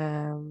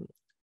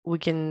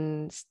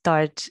can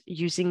start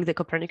using the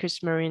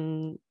Copernicus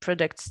marine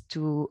products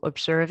to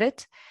observe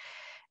it.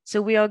 So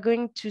we are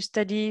going to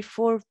study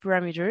 4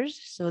 parameters.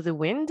 So the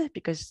wind,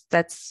 because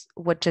that's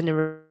what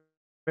generates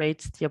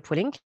the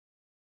upwelling.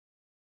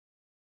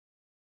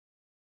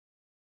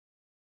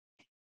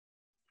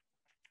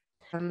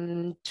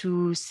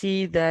 To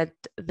see that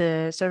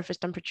the surface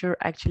temperature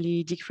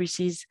actually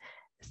decreases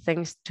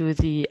thanks to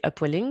the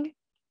upwelling.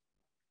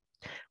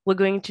 We're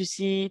going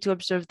to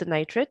observe the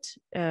nitrate,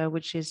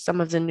 which is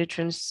some of the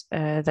nutrients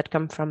that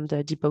come from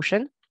the deep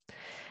ocean.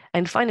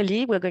 And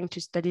finally, we're going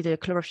to study the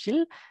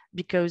chlorophyll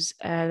because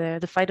the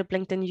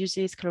phytoplankton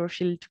uses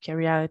chlorophyll to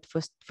carry out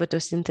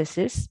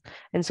photosynthesis.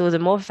 And so the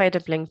more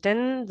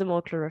phytoplankton, the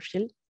more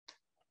chlorophyll.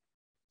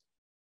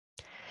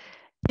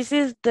 This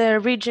is the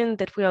region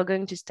that we are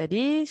going to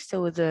study,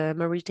 so the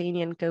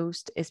Mauritanian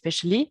coast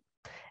especially.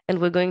 And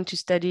we're going to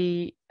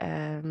study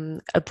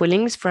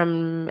upwellings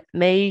from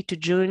May to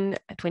June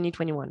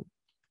 2021.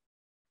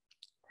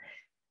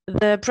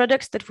 The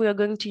products that we are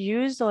going to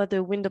use are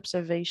the wind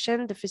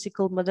observation, the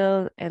physical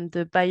model, and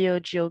the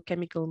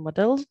biogeochemical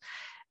models.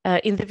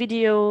 In the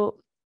video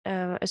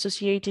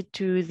associated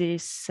to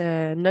this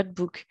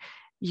notebook,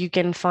 you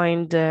can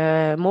find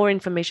more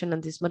information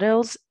on these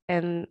models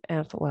and,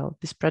 well,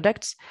 these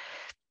products.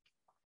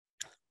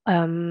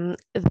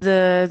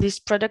 These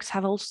products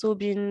have also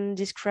been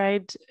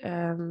described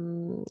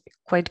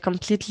quite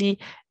completely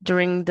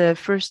during the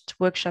first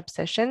workshop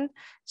session.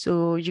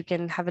 So you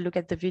can have a look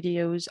at the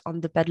videos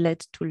on the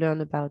Padlet to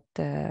learn about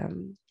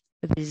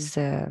these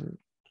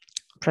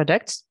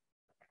products.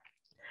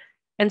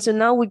 And so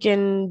now we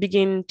can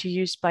begin to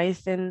use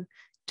Python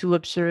to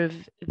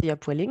observe the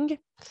upwelling.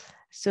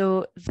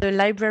 So the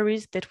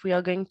libraries that we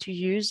are going to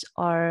use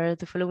are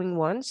the following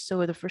ones.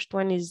 So the first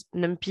one is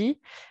NumPy,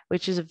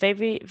 which is a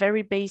very,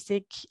 very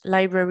basic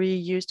library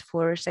used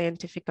for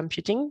scientific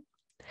computing.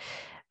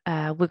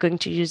 We're going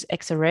to use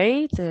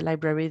Xarray, the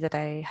library that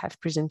I have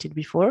presented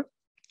before.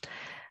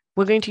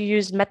 We're going to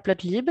use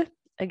Matplotlib.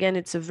 Again,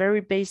 it's a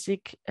very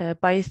basic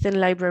Python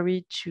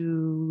library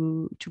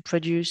to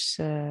produce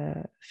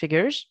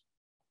figures.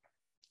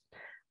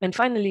 And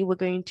finally, we're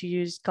going to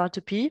use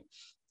Cartopy,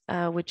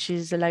 which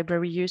is a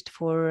library used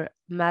for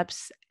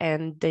maps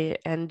and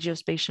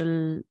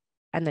geospatial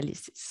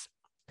analysis.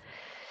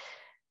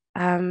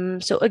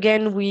 So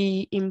again,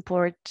 we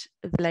import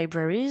the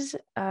libraries.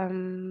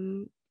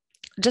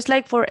 Just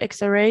like for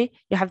Xarray,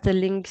 you have the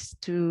links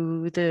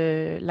to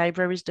the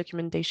library's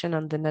documentation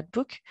on the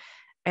notebook.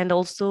 And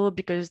also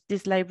because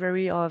this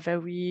library are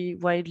very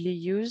widely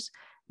used,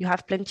 you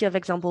have plenty of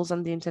examples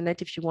on the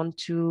internet if you want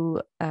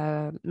to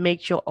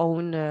make your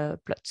own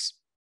plots.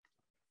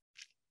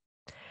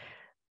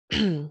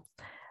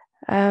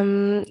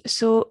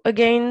 So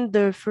again,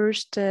 the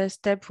first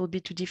step will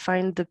be to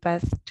define the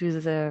path to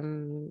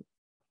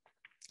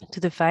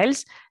the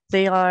files.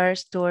 They are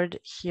stored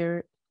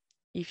here.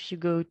 If you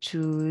go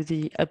to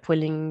the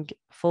upwelling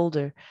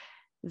folder,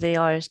 they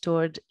are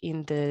stored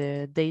in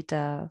the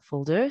data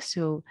folder.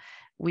 So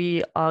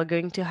we are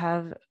going to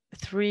have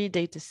 3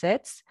 data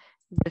sets: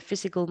 the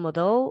physical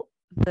model,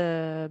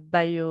 the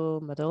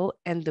bio model,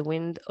 and the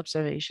wind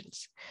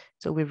observations.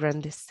 So we run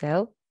this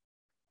cell.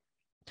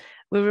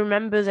 We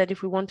remember that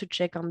if we want to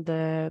check on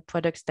the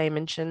product's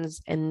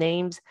dimensions and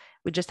names,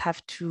 we just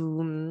have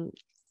to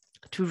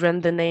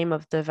run the name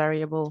of the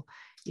variable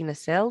in a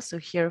cell. So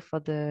here for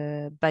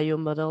the bio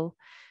model,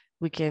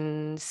 we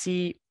can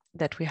see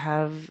that we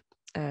have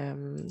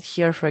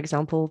here, for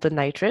example, the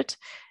nitrate,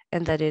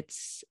 and that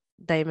its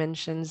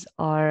dimensions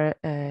are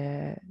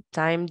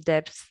time,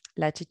 depth,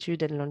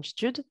 latitude, and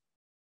longitude.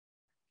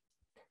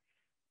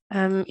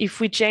 If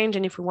we change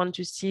and if we want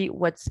to see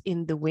what's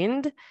in the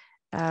wind,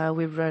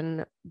 we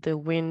run the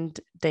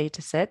wind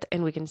data set,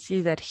 and we can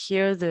see that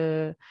here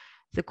the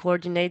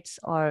coordinates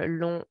are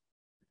long,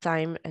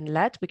 time, and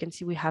lat. We can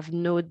see we have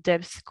no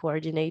depth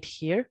coordinate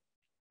here.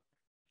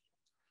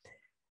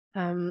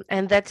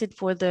 And that's it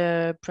for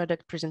the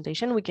product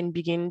presentation. We can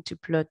begin to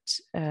plot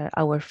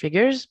our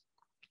figures.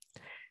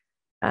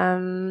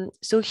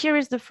 So here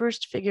is the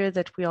first figure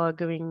that we are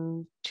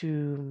going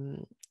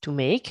to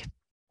make.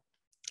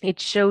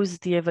 It shows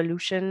the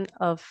evolution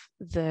of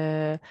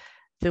the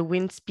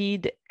wind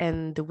speed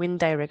and the wind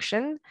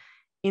direction.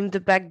 In the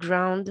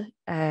background,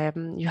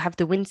 you have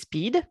the wind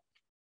speed,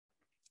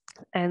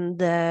 and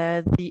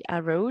the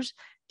arrows,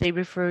 they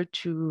refer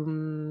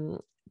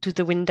to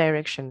the wind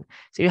direction.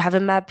 So you have a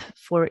map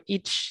for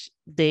each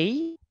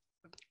day,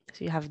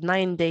 So you have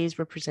 9 days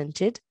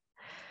represented.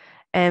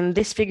 And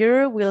this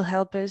figure will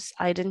help us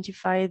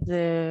identify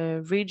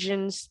the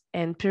regions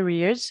and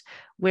periods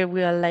where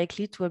we are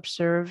likely to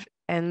observe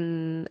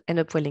an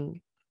upwelling.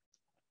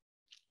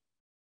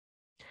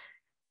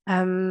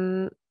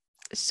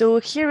 So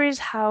here is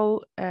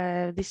how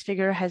this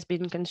figure has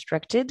been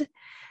constructed.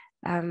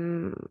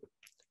 I'm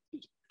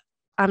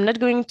not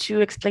going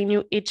to explain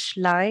you each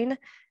line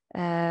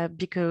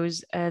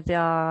because there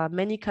are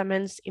many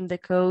comments in the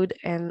code,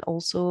 and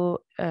also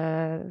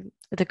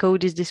the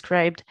code is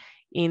described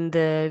in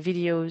the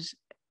videos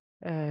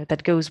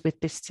that goes with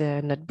this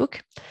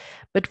notebook.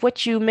 But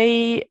what you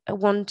may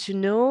want to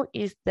know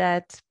is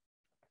that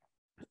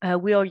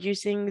we are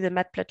using the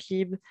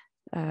Matplotlib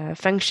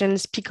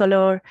functions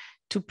pcolor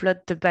to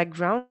plot the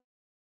background,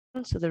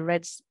 so the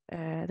red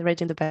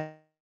in the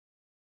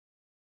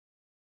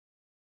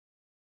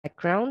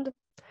background,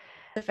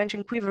 the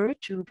function quiver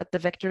to plot the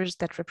vectors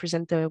that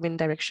represent the wind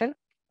direction.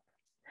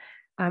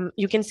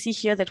 You can see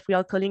here that we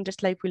are calling,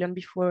 just like we learned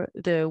before,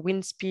 the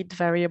wind speed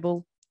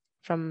variable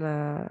from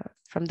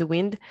the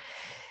wind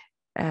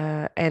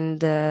and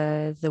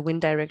the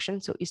wind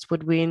direction, so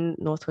eastward wind,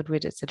 northward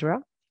wind,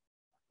 etc.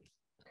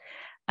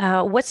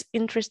 What's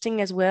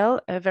interesting as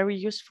well, a very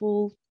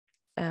useful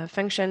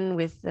function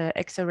with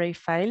X-array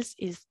files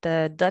is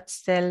the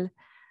 .cell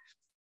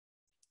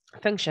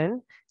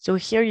function. So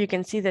here you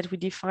can see that we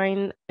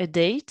define a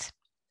date,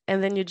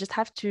 and then you just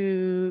have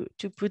to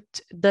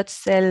put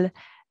 .cell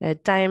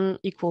time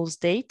equals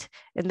date,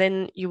 and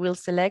then you will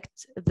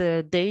select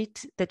the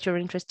date that you're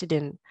interested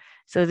in.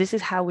 So this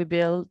is how we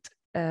build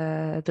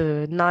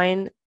the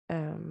 9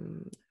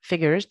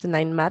 figures, the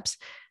 9 maps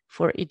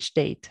for each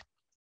date.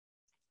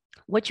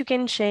 What you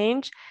can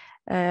change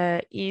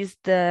is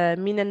the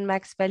min and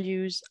max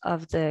values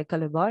of the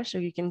color bar. So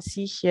you can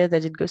see here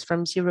that it goes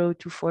from 0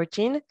 to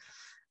 14.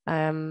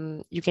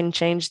 You can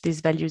change these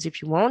values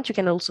if you want. You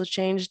can also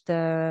change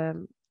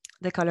the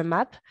color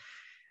map.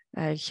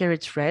 Here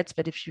it's reds,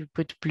 but if you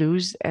put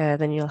blues,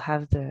 then you'll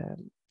have the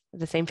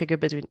same figure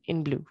but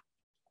in blue.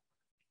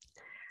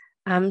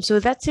 So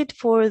that's it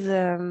for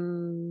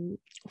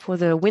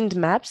the wind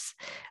maps.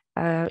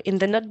 In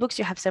the notebooks,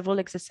 you have several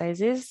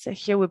exercises.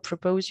 Here we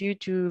propose you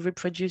to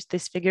reproduce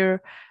this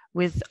figure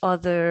with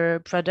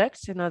other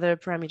products and other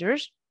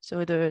parameters,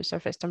 so the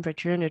surface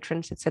temperature,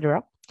 nutrients,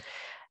 etc.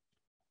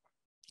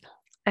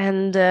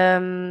 And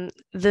the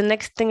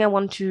next thing I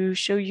want to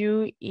show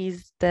you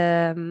is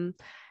the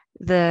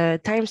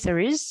time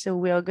series. So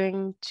we are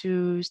going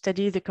to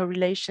study the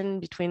correlation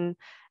between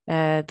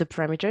the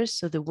parameters,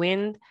 so the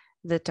wind,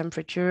 the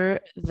temperature,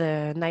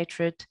 the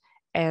nitrate,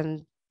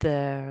 and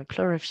the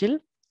chlorophyll,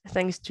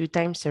 thanks to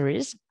time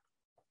series.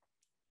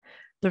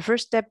 The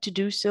first step to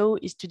do so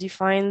is to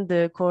define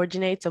the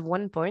coordinates of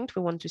one point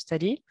we want to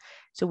study.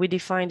 So we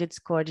defined its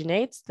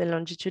coordinates, the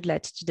longitude,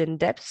 latitude, and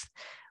depth.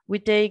 We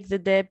take the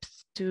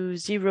depth to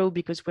 0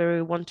 because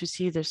we want to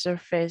see the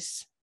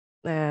surface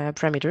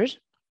parameters.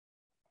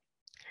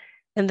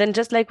 And then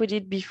just like we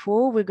did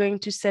before, we're going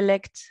to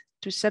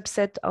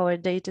subset our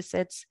data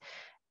sets,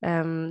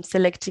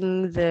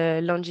 selecting the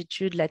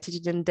longitude,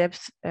 latitude, and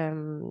depth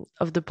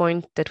of the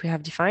point that we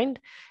have defined.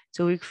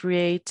 So we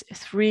create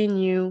 3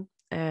 new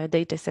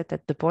data sets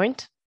at the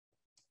point.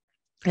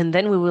 And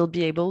then we will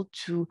be able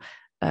to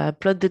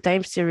plot the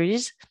time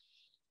series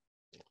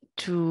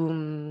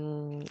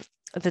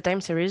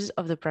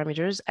of the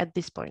parameters at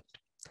this point.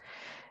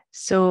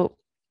 So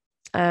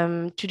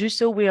to do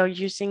so, we are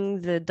using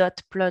the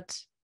 .plot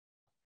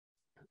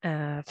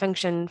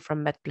function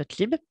from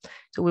Matplotlib.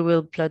 So we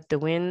will plot the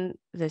wind,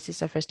 the sea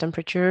surface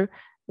temperature,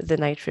 the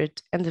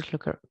nitrate, and the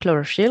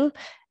chlorophyll.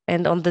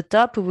 And on the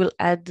top, we will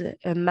add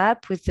a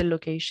map with the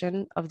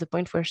location of the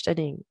point we're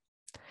studying.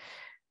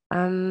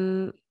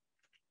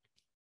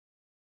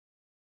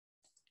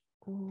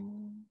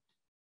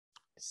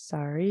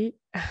 Sorry.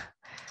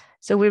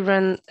 So we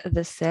run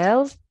the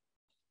cells.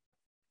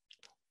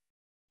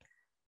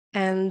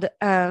 And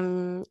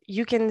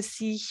you can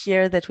see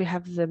here that we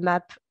have the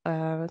map,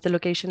 the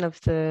location of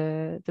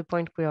the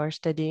point we are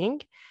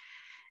studying.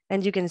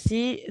 And you can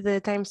see the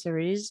time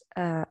series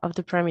of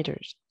the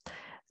parameters.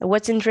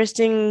 What's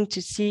interesting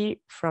to see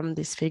from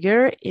this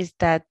figure is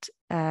that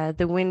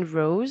the wind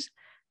rose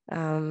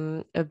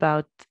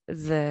about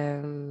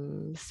the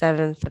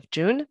 7th of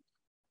June.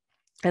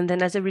 And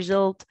then as a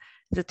result,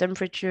 the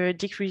temperature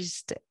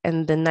decreased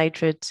and the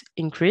nitrate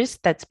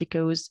increased. That's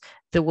because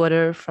the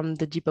water from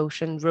the deep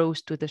ocean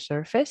rose to the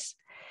surface.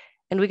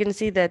 And we can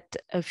see that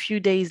a few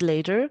days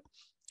later,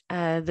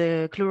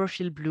 the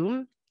chlorophyll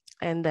bloomed,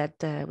 and that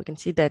we can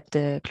see that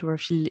the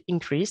chlorophyll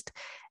increased.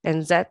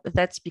 And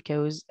that's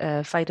because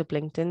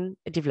phytoplankton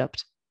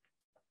developed.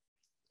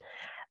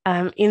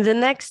 In the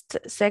next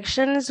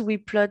sections, we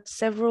plot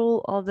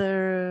several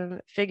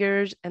other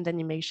figures and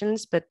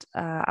animations, but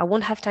I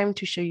won't have time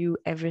to show you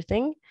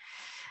everything.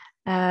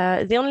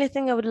 The only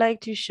thing I would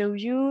like to show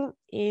you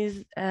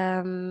is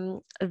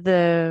the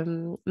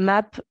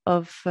map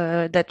of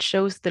that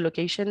shows the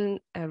location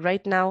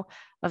right now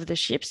of the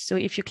ships. So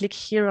if you click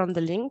here on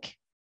the link,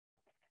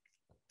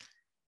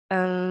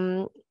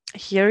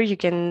 Here you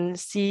can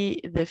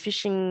see the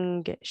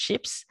fishing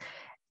ships,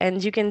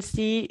 and you can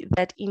see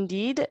that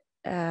indeed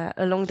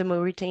along the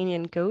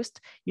Mauritanian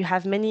coast, you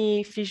have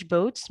many fish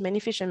boats, many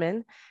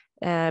fishermen,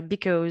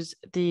 because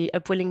the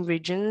upwelling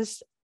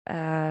regions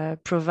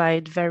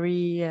provide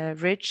very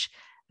rich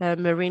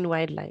marine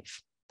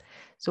wildlife.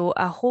 So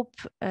I hope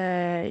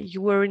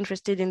you were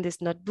interested in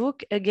this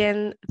notebook.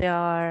 Again, there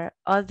are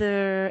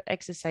other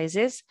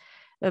exercises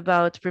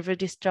about river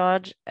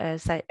discharge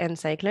and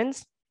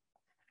cyclones.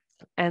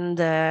 And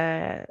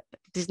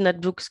these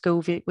notebooks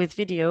go with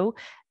video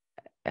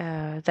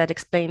that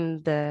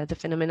explain the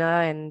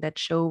phenomena and that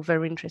show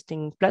very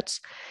interesting plots.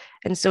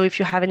 And so if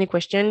you have any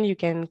question, you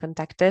can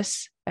contact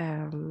us.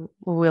 We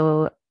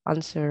will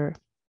answer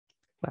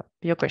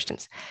your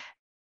questions.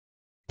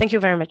 Thank you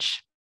very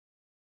much.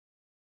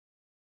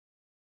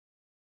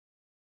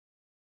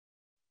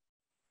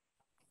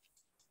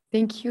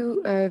 Thank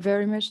you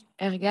very much,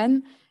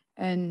 Ergane.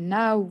 And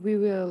now we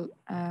will,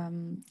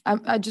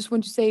 I just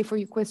want to say for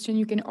your question,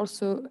 you can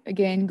also,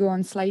 again, go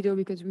on Slido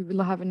because we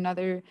will have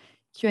another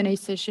Q&A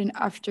session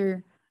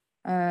after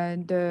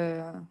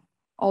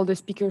all the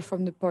speakers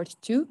from the part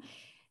 2.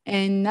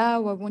 And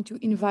now I want to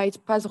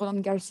invite Paz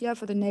Rottlan Garcia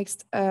for the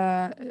next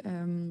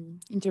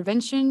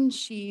intervention.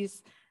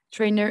 She's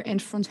trainer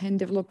and front-end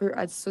developer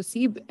at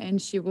SOCIB,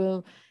 and she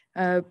will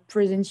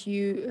present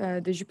you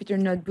the Jupyter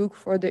Notebook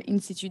for the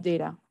in-situ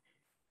data.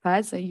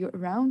 Paz, are you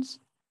around?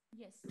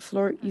 Yes. The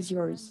floor is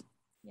yours.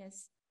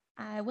 Yes.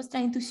 I was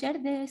trying to share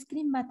the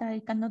screen, but I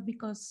cannot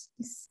because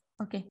it's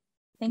okay.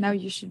 Thank now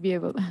you. You should be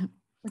able.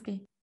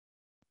 Okay.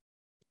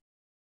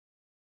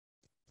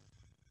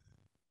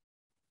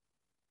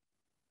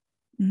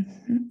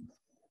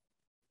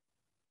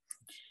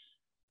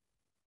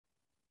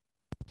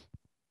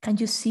 Can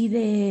you see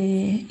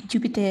the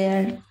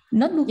Jupyter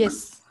Notebook?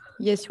 Yes.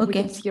 Yes, okay. We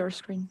can see your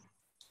screen.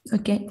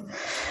 Okay.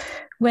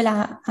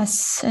 Well,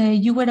 as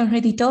you were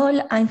already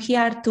told, I'm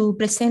here to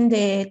present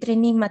the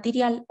training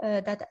material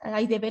that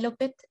I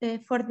developed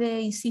for the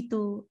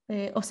in-situ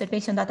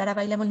observation that are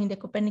available in the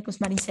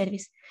Copernicus Marine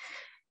Service.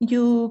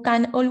 You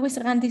can always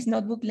run this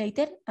notebook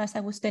later, as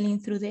I was telling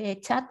through the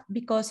chat,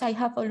 because I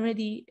have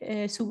already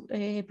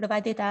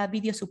provided a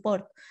video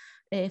support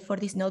for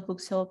this notebook.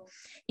 So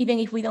even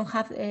if we don't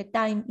have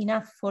time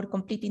enough for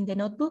completing the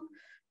notebook,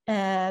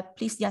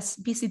 please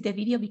just visit the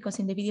video, because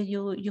in the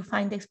video you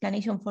find the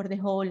explanation for the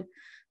whole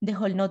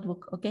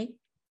notebook. Okay.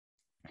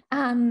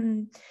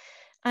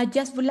 I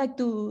just would like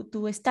to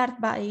start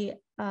by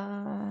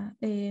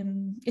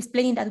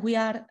explaining that we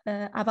are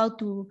about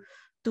to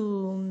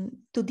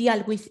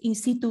deal with in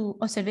situ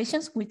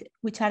observations,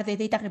 which are the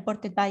data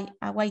reported by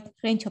a wide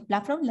range of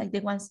platforms, like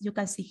the ones you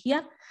can see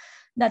here,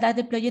 that are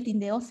deployed in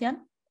the ocean.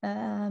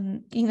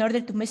 In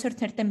order to measure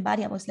certain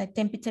variables like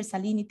temperature,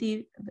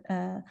 salinity,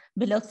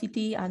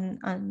 velocity,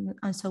 and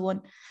so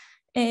on.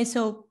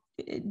 So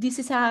this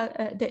is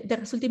the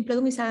resulting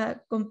product is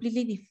a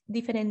completely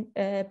different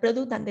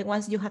product than the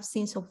ones you have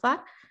seen so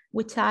far,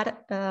 which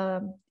are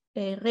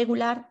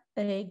regular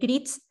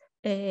grids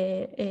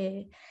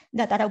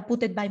that are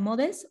outputted by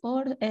models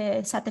or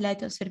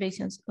satellite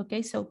observations.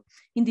 Okay, so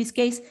in this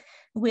case,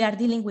 we are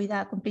dealing with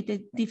a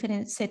completely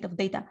different set of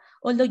data.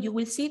 Although you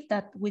will see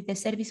that with the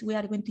service we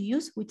are going to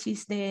use, which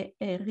is the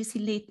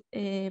recently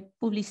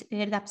published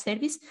ERDAP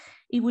service,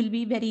 it will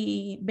be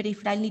very, very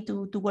friendly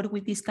to work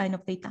with this kind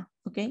of data.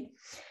 Okay.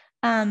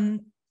 As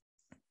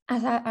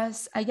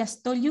I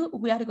just told you,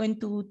 we are going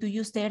to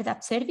use the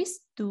ERDAP service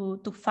to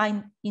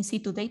find in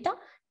situ data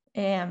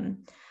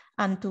and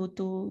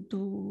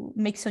to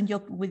make some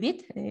job with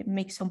it,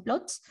 make some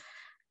plots.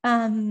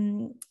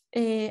 And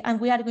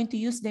we are going to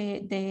use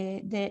the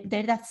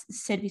ERDAP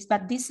service,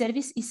 but this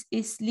service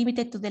is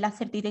limited to the last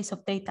 30 days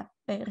of data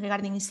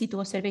regarding in situ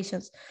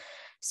observations.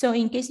 So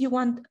in case you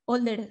want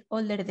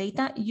older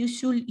data, you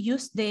should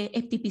use the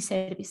FTP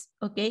service,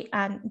 okay?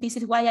 And this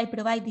is why I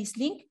provide this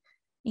link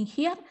in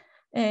here,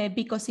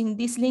 because in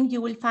this link you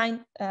will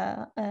find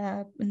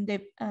the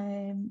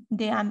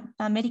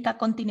America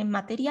continent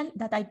material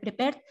that I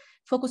prepared,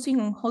 focusing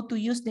on how to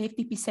use the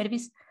FTP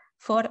service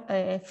for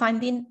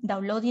finding,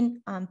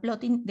 downloading, and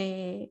plotting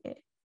the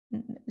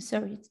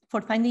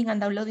for finding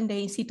and downloading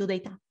the in situ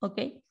data.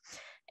 Okay,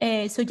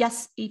 so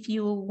just if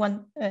you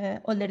want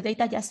older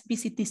data, just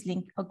visit this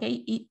link.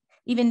 Okay,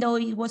 even though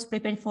it was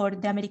prepared for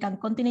the American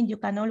continent, you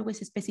can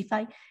always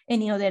specify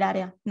any other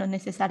area, not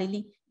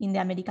necessarily in the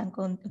American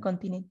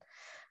continent.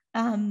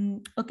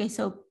 Okay,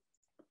 so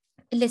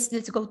let's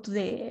go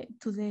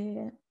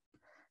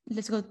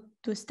let's go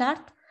to start.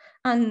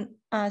 And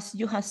as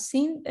you have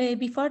seen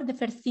before, the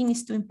first thing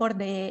is to import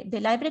the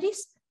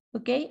libraries.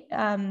 Okay.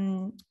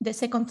 The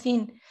second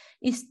thing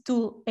is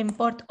to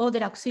import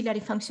other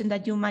auxiliary functions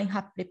that you might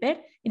have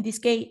prepared. In this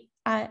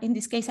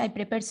case, I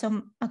prepared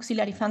some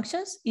auxiliary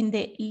functions in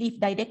the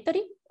lib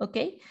directory.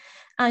 Okay,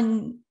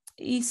 and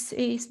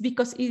it's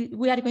because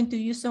we are going to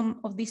use some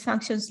of these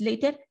functions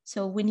later,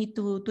 so we need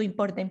to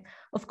import them.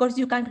 Of course,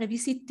 you can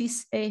revisit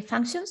these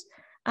functions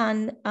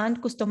and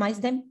customize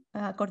them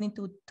according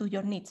to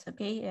your needs.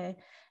 Okay,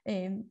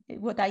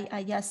 what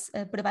I just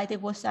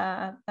provided was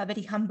a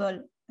very humble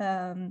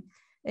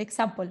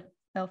example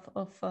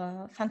of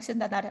functions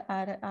that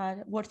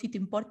are worth it to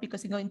import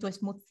because it's going to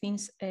smooth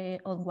things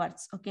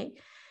onwards. Okay,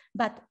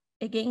 but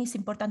again, it's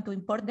important to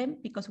import them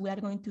because we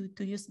are going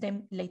to use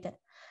them later.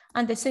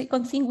 And the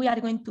second thing we are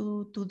going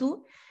to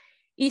do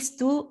is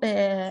to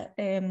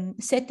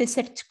set the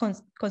search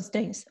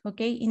constraints.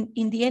 Okay,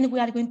 in the end, we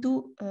are going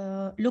to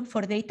look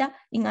for data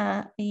in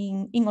an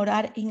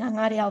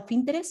area of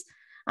interest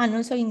and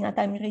also in a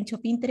time range of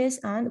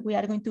interest, and we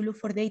are going to look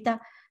for data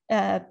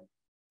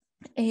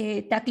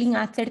tackling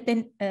a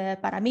certain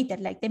parameter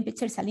like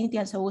temperature, salinity,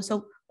 and so on.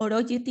 So our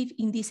objective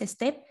in this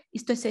step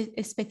is to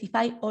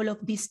specify all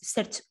of these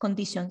search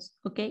conditions,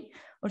 okay,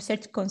 or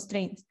search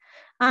constraints.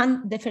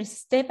 And the first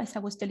step, as I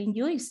was telling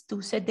you, is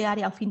to set the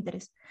area of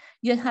interest.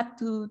 You have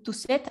to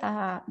set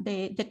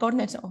the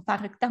corners of a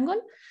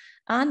rectangle,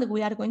 and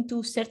we are going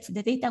to search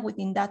the data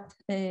within that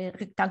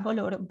rectangle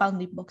or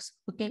bounding box,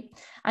 okay?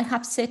 I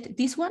have set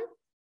this one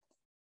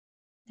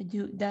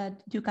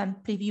that you can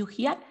preview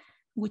here,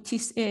 which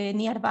is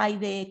nearby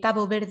the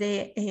Cabo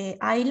Verde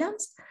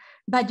Islands,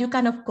 but you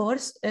can, of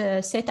course,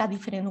 set a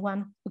different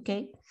one,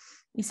 okay?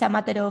 It's a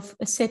matter of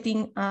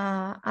setting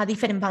a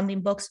different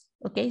bounding box,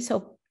 okay?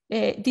 So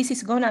this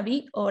is gonna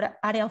be our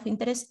area of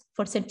interest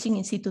for searching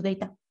in situ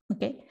data,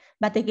 okay?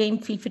 But again,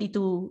 feel free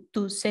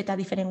to set a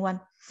different one.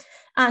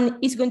 And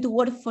it's going to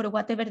work for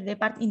whatever the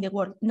part in the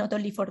world, not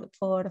only for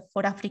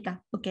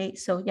Africa, okay?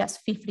 So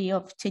just feel free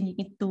of changing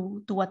it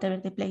to whatever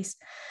the place.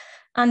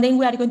 And then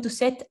we are going to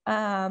set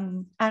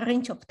a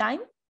range of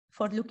time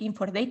for looking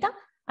for data.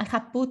 I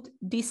have put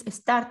this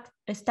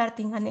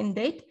starting and end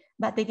date,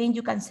 but again,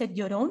 you can set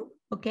your own,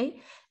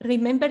 okay?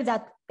 Remember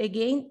that,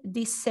 again,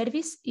 this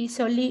service is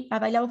only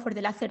available for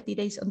the last 30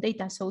 days on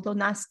data, so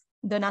don't ask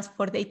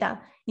for data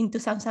in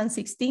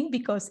 2016,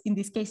 because in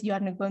this case, you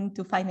are not going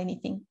to find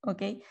anything,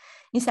 okay?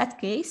 In that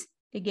case,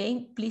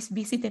 again, please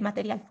visit the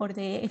material for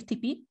the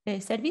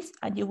FTP service,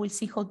 and you will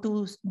see how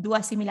to do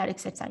a similar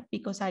exercise,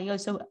 because I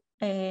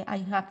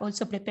have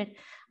also prepared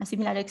a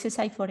similar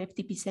exercise for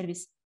FTP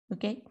service,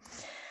 okay?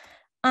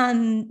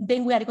 And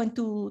then we are going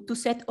to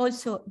set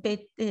also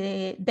the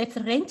depth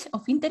range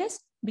of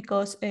interest,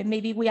 because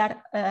maybe we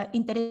are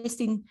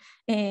interested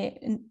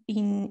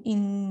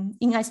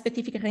in a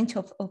specific range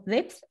of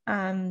depth.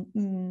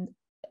 And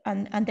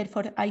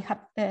therefore I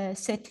have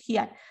set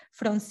here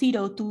from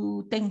 0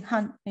 to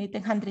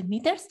 1000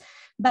 meters.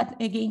 But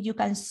again, you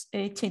can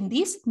change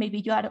this. Maybe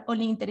you are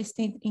only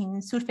interested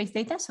in surface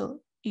data,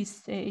 so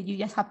you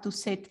just have to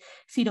set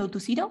 0 to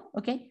 0,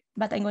 okay?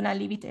 But I'm gonna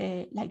leave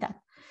it like that.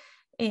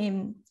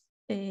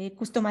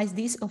 Customize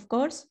this, of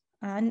course,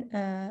 and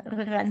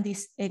run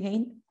this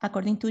again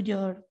according to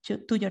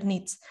your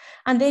needs.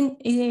 And then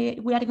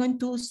we are going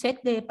to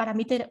set the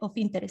parameter of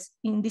interest.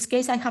 In this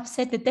case, I have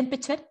set the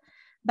temperature,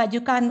 but you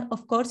can,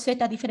 of course,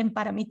 set a different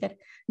parameter.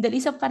 The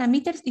list of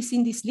parameters is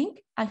in this link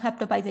I have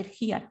provided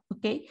here,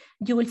 okay?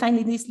 You will find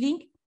in this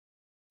link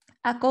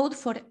a code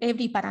for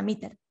every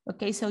parameter,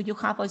 okay? So you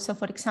have also,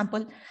 for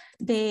example,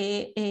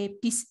 the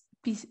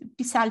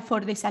PSAL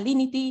for the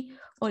salinity,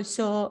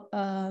 also,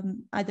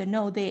 I don't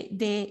know,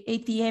 the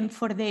ATM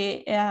for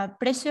the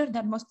pressure, the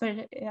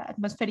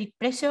atmospheric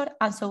pressure,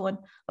 and so on.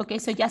 Okay,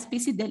 so just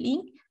visit the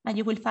link and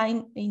you will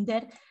find in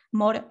there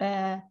more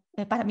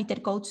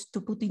parameter codes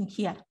to put in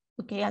here,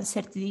 okay, and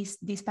set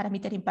this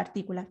parameter in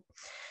particular.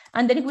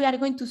 And then we are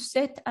going to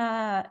set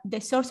the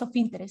source of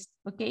interest,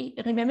 okay?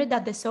 Remember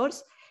that the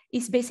source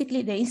is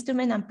basically the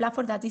instrument and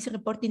platform that is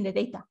reporting the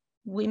data.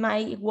 We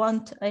might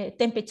want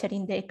temperature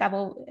in the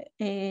Cabo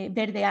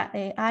Verde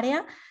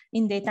area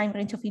in the time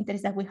range of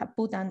interest that we have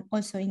put, and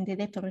also in the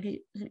depth of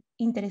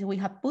interest we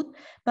have put,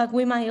 but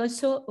we might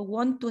also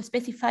want to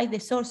specify the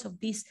source of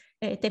this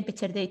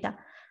temperature data.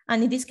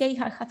 And in this case,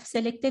 I have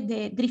selected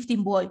the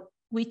drifting buoy,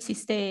 which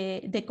is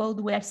the code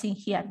we are seeing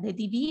here. The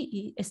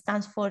DB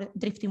stands for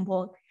drifting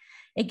buoy.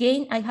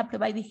 Again, I have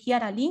provided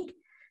here a link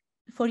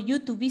for you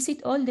to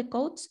visit all the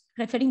codes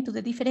referring to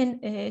the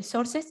different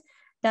sources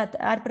that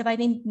are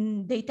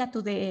providing data to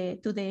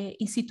the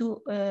in situ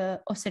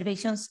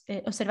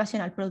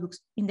observational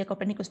products in the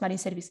Copernicus Marine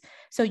Service.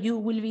 So you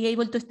will be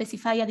able to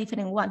specify a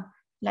different one,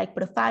 like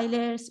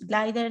profilers,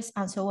 gliders,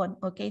 and so on.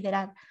 Okay, there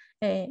are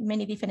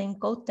many different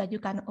codes that you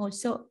can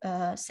also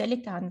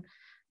select and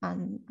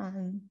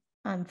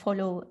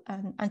follow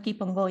and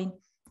keep on going.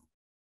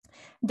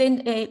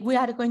 Then we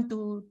are going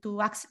to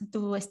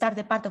start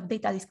the part of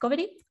data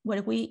discovery,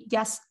 where we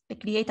just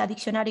create a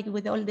dictionary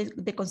with all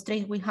the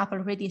constraints we have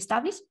already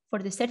established for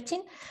the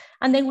searching.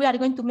 And then we are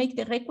going to make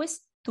the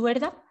request to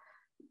ERDAP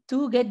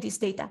to get this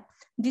data.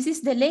 This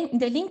is the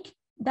link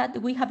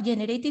that we have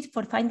generated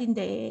for finding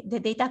the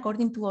data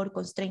according to our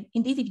constraint.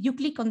 Indeed, if you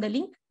click on the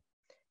link,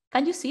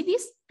 can you see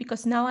this?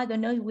 Because now I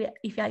don't know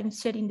if I'm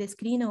sharing the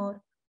screen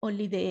or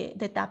only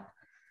the tab.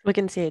 We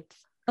can see it.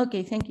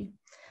 Okay, thank you.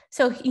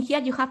 So in here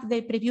you have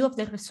the preview of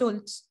the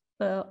results,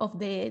 of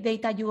the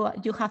data you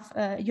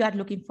are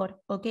looking for.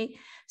 Okay,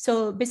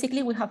 so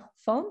basically we have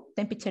found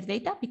temperature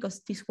data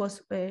because this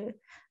was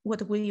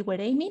what we were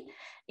aiming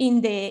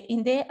in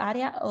the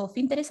area of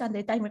interest and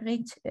the time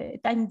range,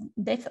 and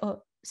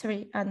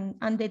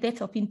the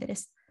depth of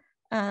interest.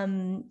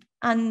 And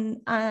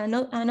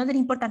another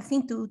important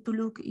thing to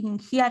look in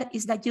here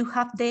is that you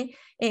have the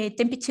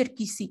temperature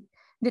QC.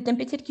 The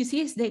temperature QC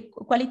is the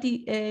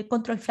quality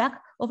control flag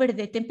over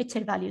the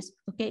temperature values.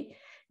 Okay.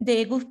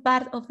 The good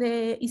part of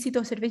the in-situ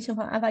observation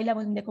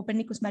available in the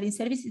Copernicus Marine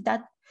Service is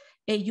that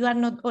you are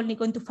not only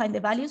going to find the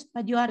values,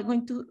 but you are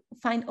going to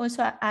find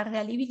also a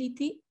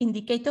reliability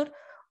indicator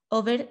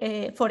over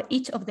for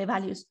each of the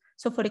values.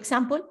 So for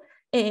example,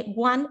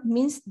 1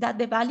 means that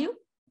the value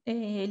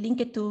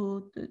linked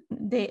to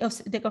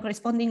the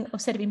corresponding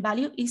observing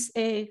value is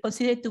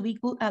considered to be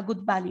a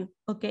good value.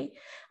 Okay,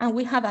 and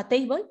we have a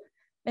table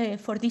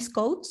for these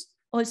codes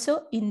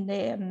also in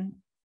the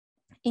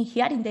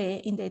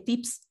in the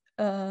tips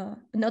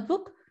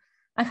notebook.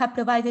 I have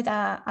provided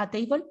a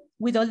table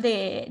with all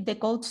the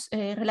codes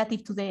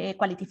relative to the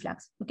quality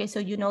flags. Okay, so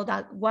you know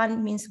that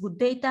 1 means good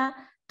data,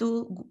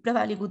 2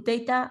 probably good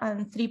data,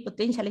 and 3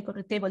 potentially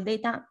correctable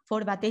data,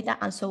 4 bad data,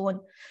 and so on.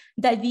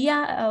 The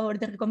idea or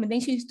the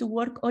recommendation is to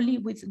work only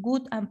with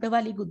good and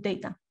probably good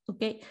data.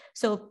 Okay,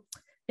 so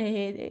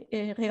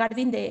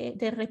regarding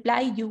the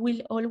reply, you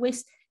will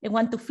always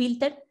want to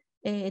filter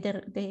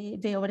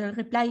the overall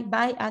reply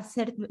by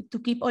to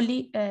keep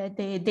only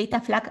the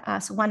data flag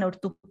as 1 or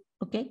 2.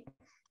 Okay,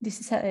 this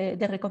is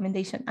the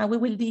recommendation, and we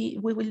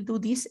will do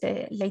this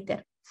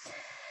later.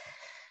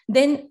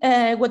 Then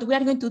what we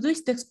are going to do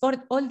is to export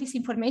all this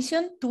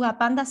information to a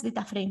pandas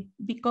data frame,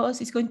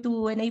 because it's going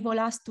to enable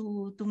us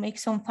to make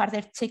some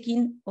further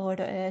checking or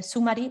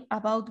summary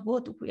about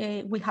what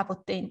we have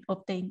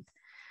obtained.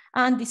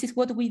 And this is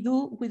what we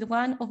do with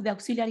one of the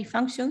auxiliary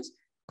functions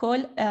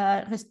called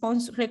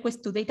response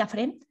request to data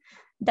frame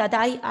that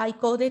I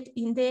coded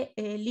in the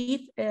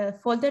lead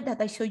folder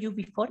that I showed you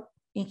before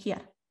in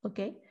here.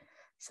 Okay,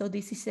 so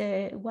this is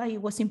why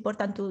it was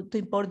important to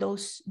import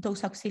those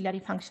auxiliary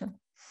functions.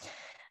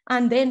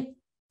 And then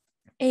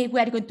we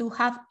are going to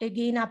have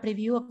again a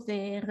preview of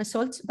the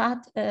results, but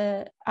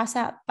as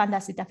a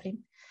pandas data frame.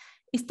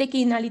 It's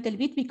taking a little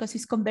bit because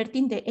it's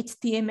converting the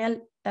HTML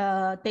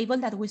table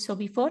that we saw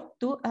before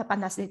to a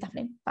pandas data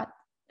frame, but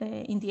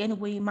in the end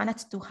we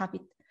managed to have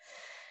it.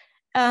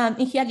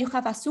 In here you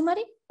have a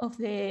summary of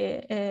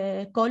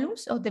the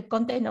columns, of the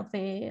content of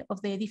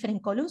the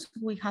different columns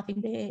we have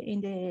in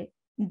the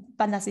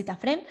pandas data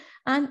frame,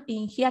 and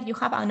in here you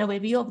have an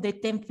overview of the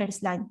 10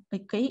 first line.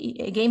 Okay,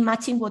 again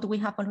matching what we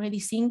have already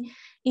seen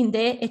in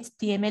the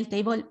HTML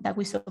table that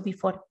we saw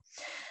before.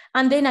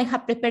 And then I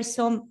have prepared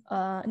some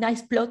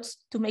nice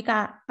plots to make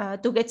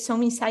to get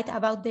some insight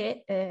about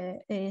the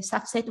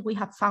subset we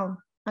have found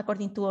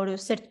according to our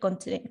search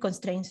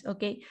constraints.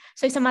 Okay,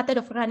 so it's a matter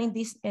of running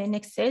these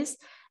next cells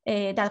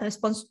that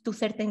responds to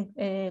certain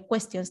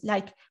questions,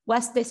 like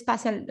what's the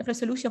spatial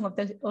resolution of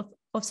the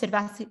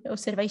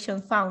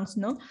observation found,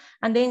 no?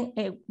 And then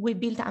we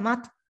built a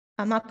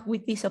map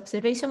with this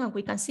observation, and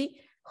we can see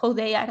how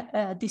they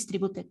are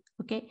distributed.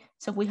 Okay,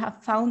 so we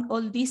have found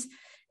all these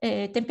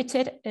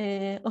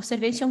temperature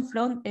observation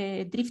from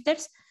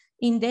drifters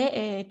in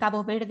the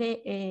Cabo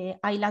Verde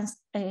Islands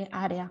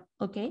area.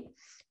 Okay,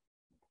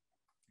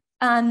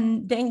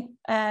 and then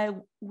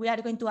we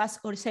are going to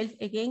ask ourselves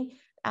again,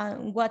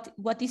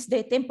 what is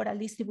the temporal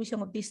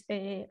distribution of these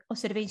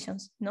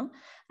observations, no?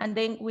 And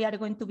then we are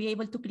going to be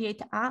able to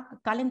create a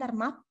calendar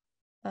map,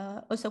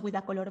 also with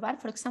a color bar,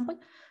 for example,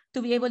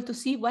 to be able to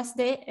see what's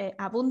the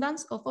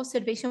abundance of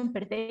observation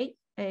per day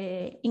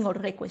in our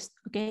request.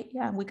 Okay,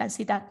 yeah, we can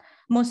see that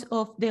most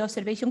of the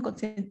observation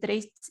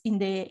concentrates in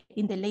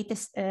the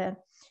latest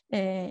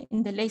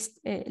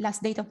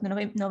last date of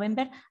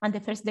November and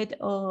the first date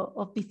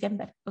of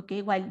December.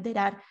 Okay, while there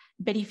are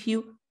very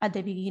few at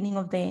the beginning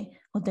of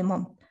the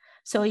month.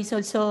 So it's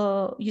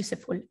also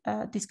useful,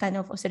 this kind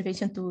of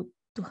observation to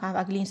have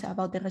a glimpse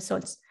about the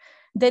results.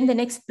 Then the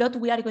next plot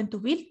we are going to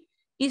build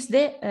is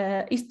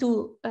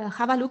to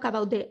have a look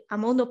about the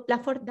amount of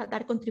platforms that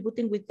are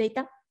contributing with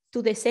data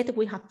to the set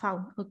we have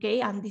found.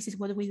 Okay, and this is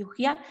what we do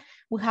here.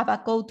 We have a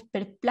code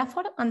per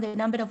platform and the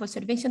number of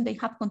observations they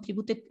have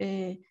contributed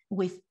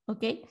with.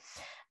 Okay,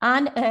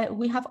 and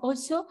we have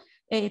also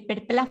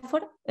per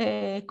platform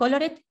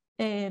colored.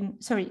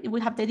 We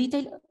have the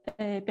detail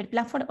per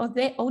platform of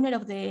the owner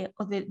of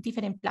the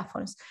different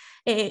platforms.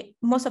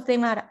 Most of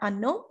them are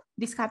unknown.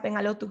 This happens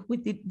a lot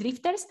with the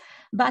drifters,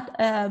 but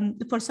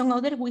for some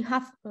other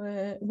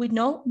we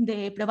know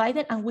the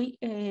provider, and we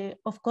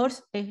of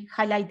course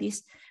highlight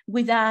this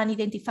with an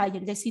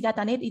identifier, the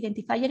CDataNet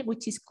identifier,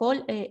 which is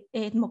called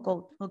EDMO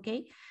code.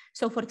 Okay,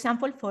 so for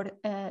example, for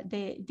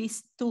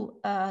these two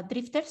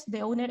drifters,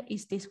 the owner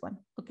is this one.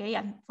 Okay,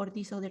 and for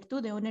these other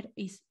two, the owner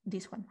is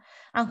this one.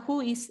 And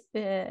who is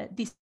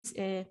this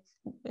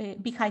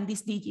behind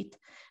this digit?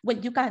 Well,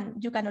 you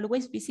can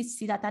always visit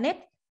CDataNet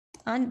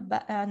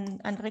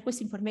and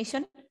request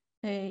information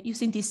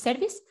using this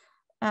service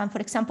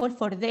For example,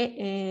 for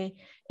the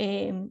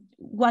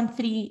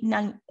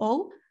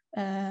 1390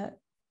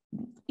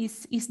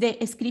 is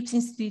the Scripps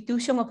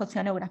Institution of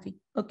Oceanography.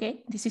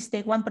 Okay, this is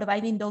the one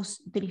providing those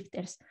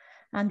drifters.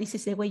 And this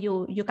is the way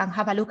you can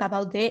have a look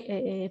about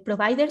the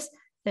providers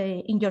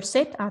in your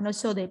set and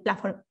also the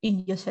platform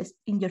in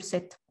your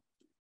set.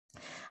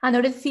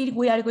 Another thing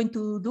we are going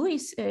to do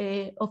is,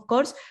 of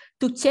course,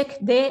 to check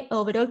the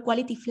overall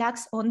quality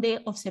flags on the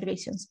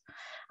observations.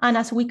 And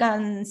as we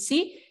can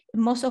see,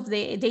 most of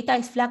the data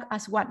is flagged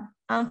as 1.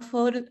 And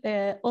for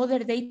other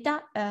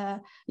data,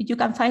 you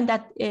can find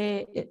that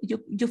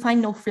you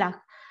find no flag.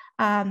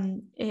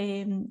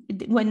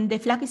 When the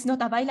flag is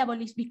not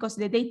available, it's because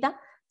the data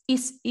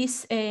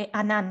is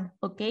a none,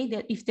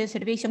 okay? If the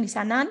observation is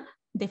a none,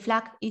 the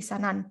flag is a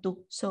none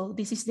too. So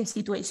this is the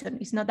situation.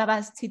 It's not a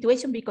bad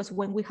situation because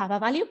when we have a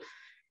value,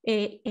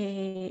 it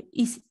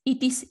is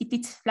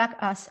flagged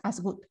as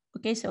good,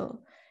 okay?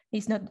 So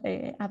it's not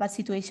a bad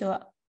situation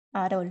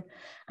at all.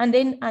 And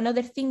then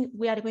another thing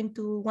we are going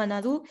to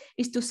wanna do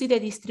is to see the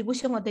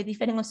distribution of the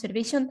different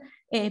observation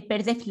per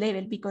depth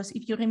level, because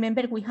if you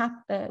remember, we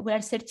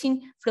are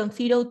searching from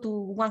 0 to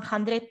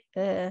 100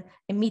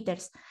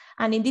 meters.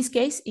 And in this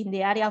case, in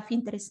the area of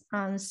interest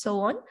and so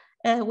on,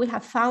 we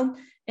have found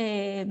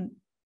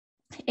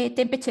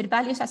temperature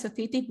values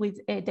associated with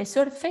the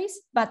surface,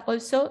 but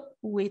also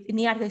with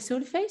near the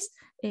surface,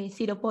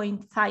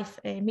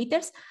 0.5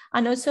 meters,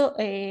 and also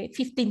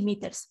 15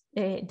 meters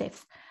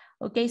depth.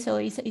 Okay, so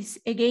it's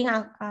again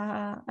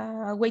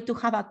a way to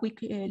have a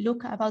quick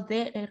look about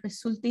the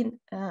resulting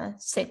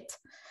set.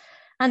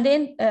 And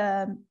then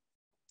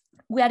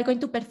we are going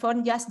to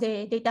perform just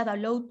the data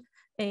download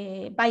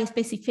by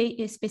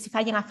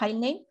specifying a file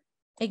name.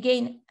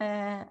 Again,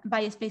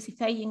 by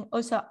specifying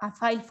also a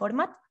file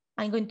format.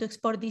 I'm going to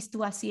export this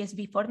to a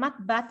CSV format,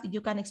 but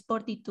you can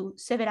export it to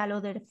several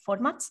other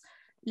formats,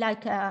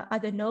 like, I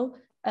don't know,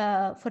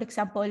 for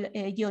example,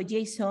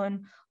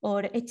 GeoJSON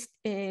or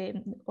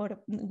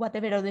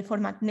whatever other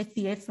format,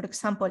 NetDF, for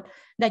example,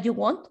 that you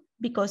want,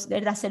 because the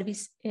data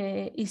service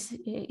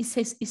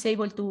is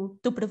able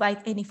to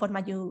provide any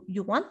format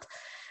you want.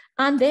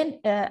 And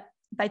then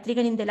by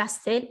triggering the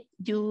last cell,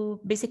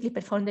 you basically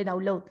perform the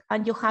download,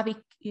 and you have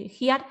it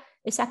here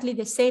exactly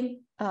the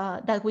same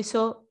that we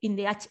saw in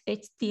the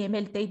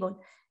HTML table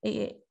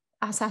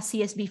as a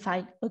CSV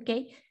file,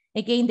 okay?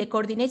 Again, the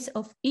coordinates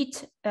of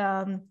each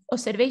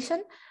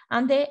observation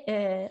and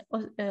the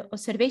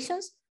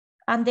observations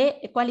and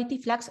the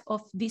quality flags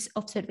of these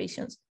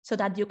observations so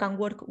that you can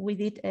work with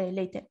it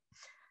later.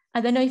 I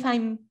don't know if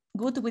I'm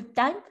good with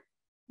time,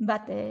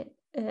 but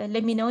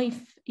let me know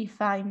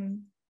if I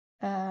am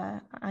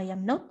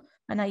not,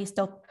 and I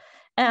stop.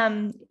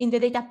 In the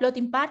data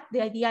plotting part,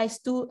 the idea is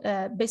to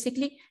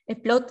basically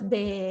plot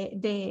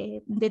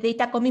the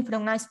data coming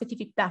from a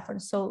specific platform.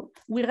 So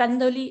we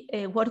randomly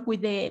work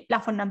with the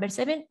platform number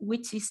 7,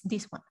 which is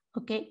this one,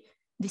 okay?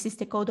 This is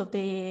the code of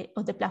the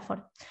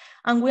platform.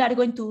 And we are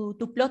going to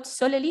plot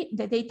solely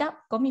the data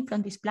coming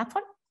from this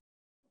platform,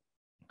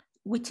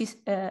 which is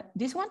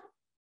this one.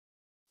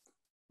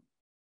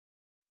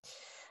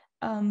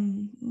 I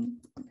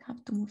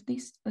have to move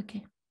this,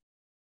 okay.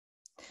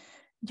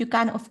 You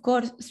can, of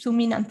course, zoom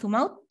in and zoom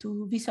out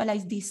to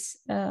visualize this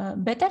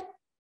better.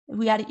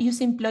 We are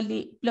using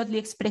Plotly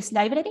Express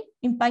library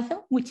in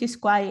Python, which is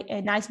quite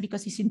nice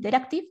because it's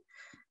interactive.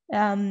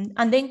 And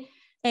then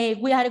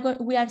we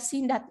are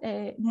seeing that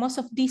most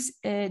of this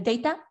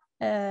data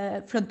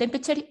from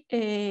temperature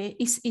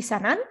is a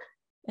none.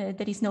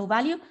 There is no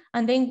value,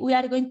 and then we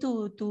are going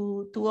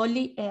to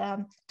only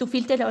to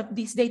filter of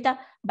this data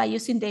by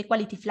using the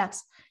quality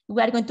flags.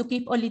 We are going to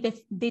keep only the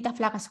data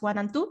flag as 1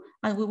 and 2,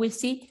 and we will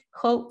see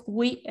how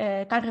we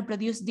can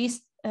reproduce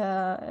this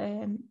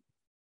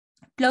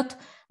plot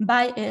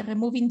by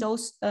removing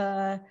those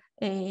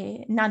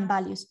none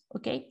values.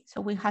 Okay,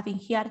 so we have in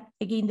here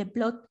again the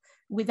plot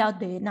without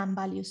the none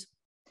values,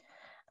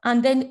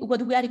 and then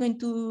what we are going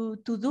to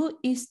do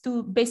is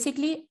to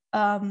basically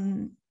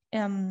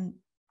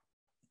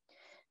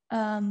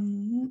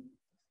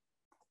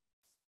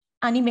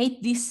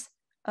animate this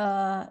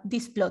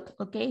plot.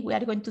 Okay, we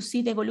are going to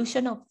see the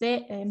evolution of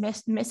the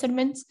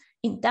measurements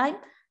in time,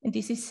 and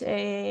this is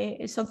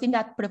something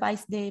that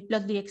provides the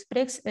Plotly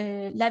Express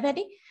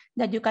library,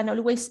 that you can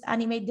always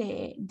animate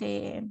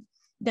the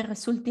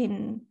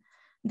resulting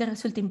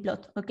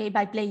plot. Okay,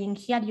 by playing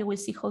here, you will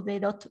see how the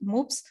dot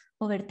moves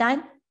over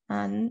time,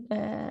 and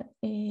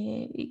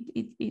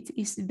it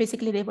is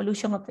basically the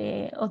evolution of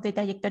the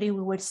trajectory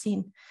we were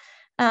seeing.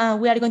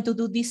 We are going to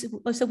do this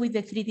also with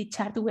the 3D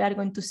chart we are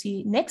going to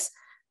see next,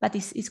 but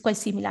it's quite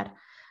similar.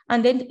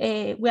 And then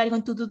we are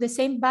going to do the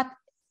same, but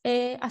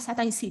as a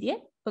time series,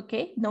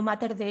 okay? No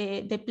matter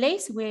the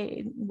place,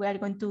 we are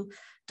going to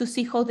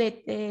see how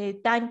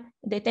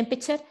the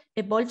temperature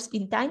evolves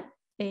in time.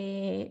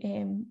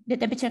 The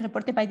temperature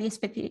reported by the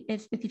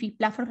specific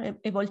platform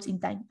evolves in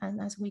time. And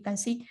as we can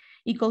see,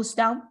 it goes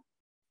down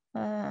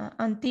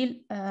until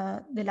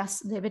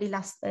the very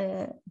last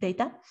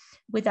data,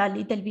 with a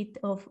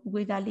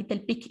little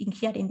peak in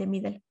here in the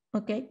middle.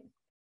 Okay,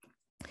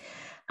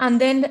 And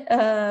then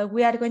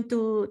we are going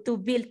to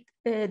build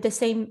the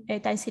same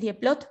time series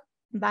plot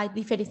by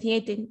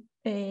differentiating,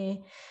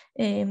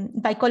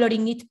 by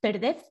coloring it per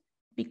depth,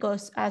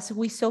 because as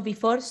we saw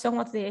before, some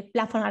of the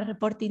platforms are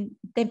reporting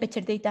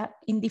temperature data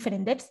in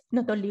different depths,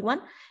 not only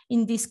one.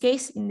 In this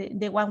case, in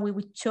the one we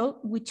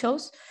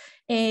chose,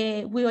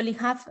 we only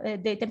have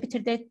the temperature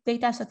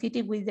data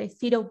associated with the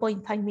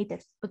 0.5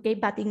 meters, okay?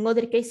 But in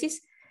other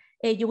cases,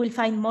 you will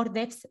find more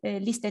depths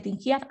listed in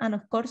here, and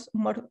of course,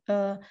 more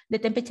the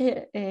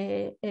temperature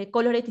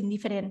colored in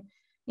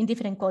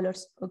different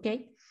colors,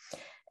 okay?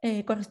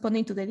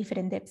 Corresponding to the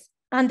different depths.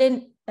 And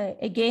then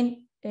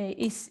again,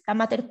 is a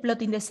matter of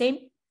plotting the same,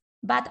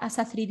 but as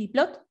a 3D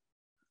plot,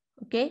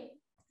 okay?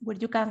 Where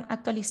you can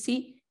actually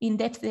see in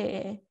depth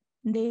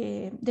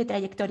the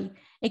trajectory.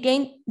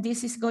 Again,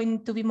 this is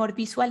going to be more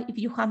visual if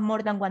you have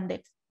more than one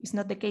depth. It's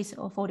not the case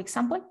of our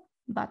example,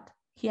 but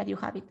here you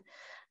have it.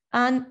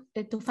 And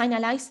to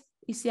finalize,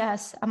 it's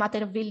just a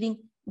matter of building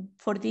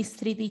for this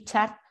 3D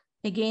chart,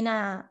 again,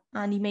 an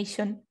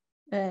animation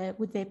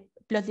with the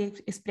Plot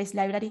Express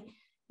library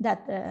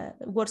that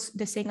works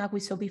the same as we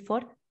saw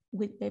before,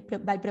 with,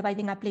 by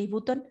providing a play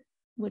button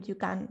where you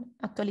can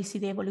actually see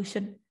the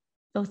evolution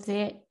of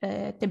the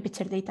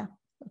temperature data,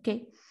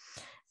 okay?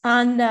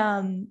 And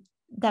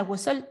that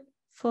was all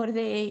for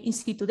the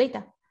in-situ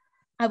data.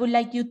 I would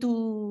like you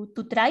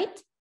to try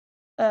it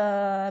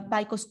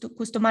by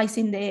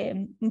customizing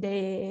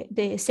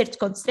the search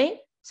constraint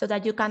so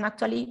that you can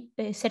actually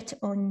search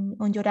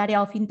on your area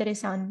of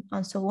interest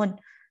and so on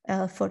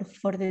for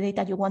the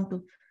data you want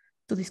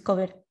to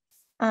discover.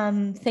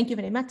 Thank you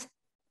very much.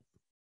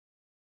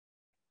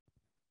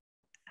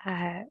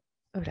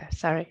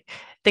 Sorry.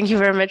 Thank you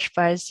very much,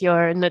 Paz.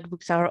 Your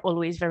notebooks are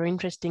always very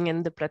interesting,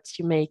 and the plots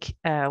you make,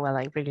 well,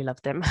 I really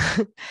love them.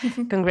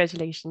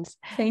 Congratulations.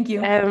 Thank you.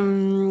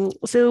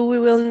 So we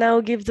will now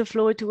give the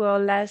floor to our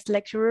last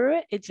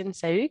lecturer, Etienne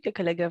Sahuc, a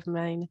colleague of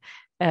mine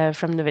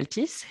from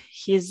Noveltis.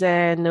 He's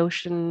an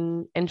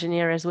ocean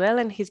engineer as well,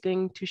 and he's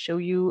going to show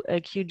you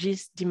a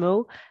QGIS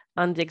demo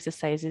on the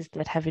exercises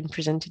that have been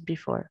presented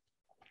before.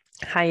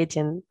 Hi,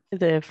 Etienne,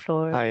 the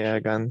floor. Hi,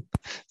 Ergane.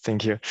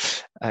 Thank you.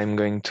 I'm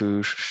going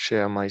to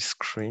share my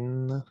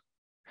screen.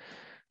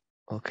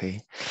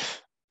 Okay,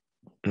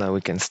 now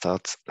we can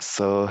start.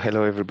 So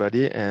hello,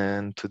 everybody.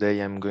 And today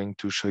I'm going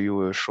to show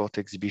you a short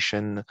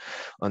exhibition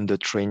on the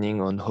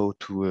training on how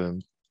to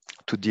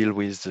deal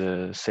with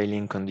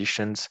sailing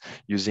conditions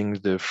using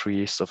the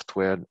free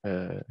software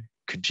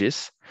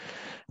QGIS.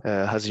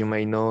 As you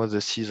may know,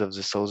 the seas of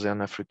the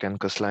Southern African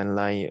coastline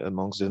lie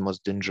amongst the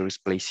most dangerous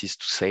places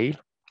to sail.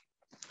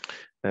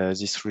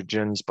 This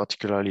region is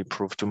particularly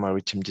prone to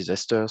maritime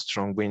disasters,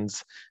 strong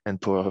winds,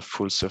 and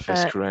powerful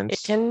surface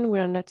currents. Etienne,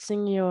 we're not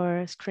seeing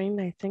your screen,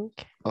 I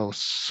think. Oh,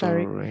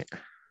 sorry.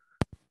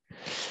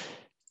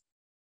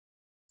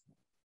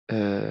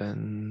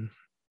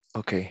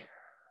 Okay.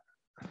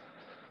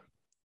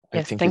 Yes,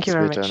 I think thank you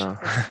very better much. now.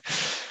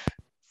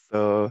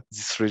 So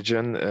this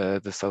region,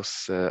 the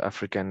South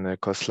African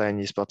coastline,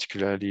 is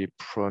particularly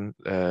prone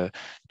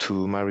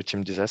to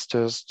maritime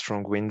disasters,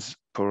 strong winds,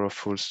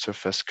 powerful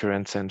surface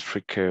currents, and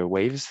freak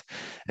waves.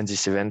 And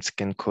these events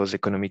can cause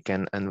economic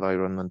and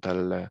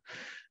environmental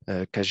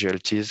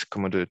casualties,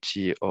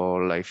 commodity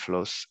or life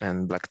loss,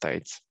 and black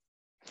tides.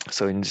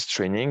 So in this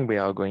training, we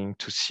are going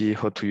to see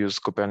how to use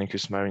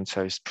Copernicus Marine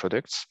Service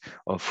products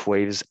of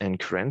waves and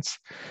currents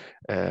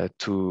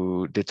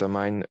to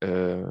determine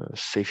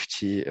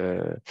safety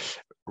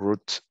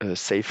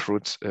safe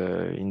routes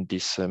in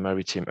this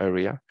maritime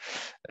area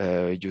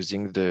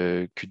using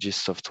the QGIS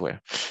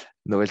software.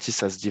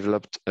 Noveltis has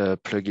developed a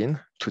plugin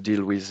to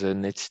deal with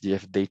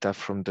NetCDF data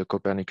from the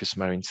Copernicus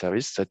Marine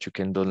Service that you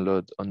can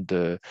download on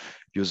the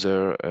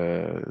user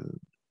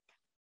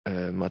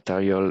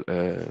material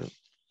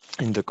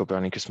in the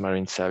Copernicus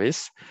Marine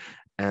Service.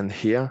 And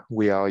here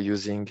we are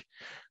using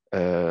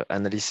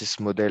analysis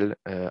model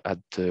at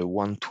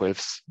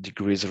 1/12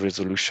 degrees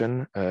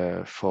resolution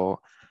for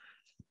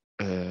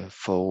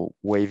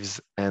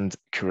waves and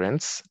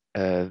currents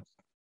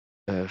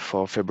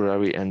for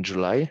February and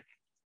July.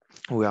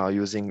 We are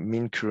using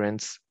mean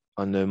currents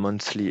on a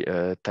monthly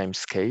time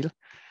scale,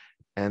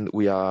 and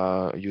we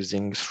are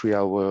using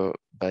 3-hour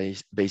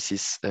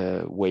basis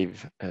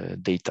wave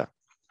data.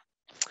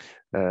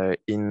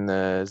 In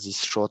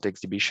this short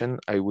exhibition,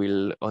 I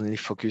will only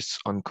focus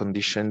on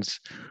conditions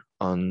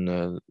on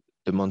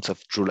the month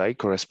of July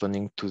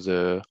corresponding to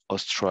the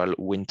austral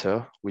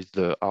winter with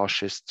the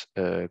harshest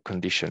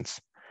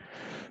conditions.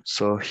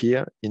 So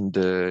here in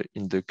the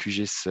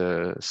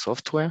QGIS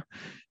software,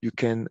 you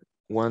can,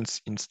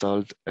 once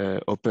installed,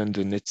 open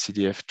the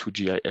NetCDF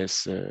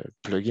 2GIS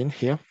plugin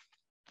here,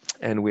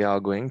 and we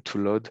are going to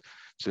load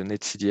the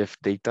NetCDF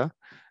data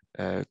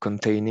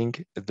containing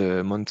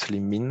the monthly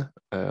mean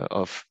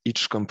of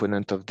each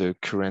component of the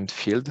current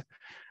field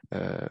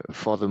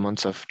for the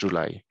month of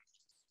July.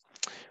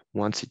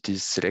 Once it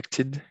is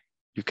selected,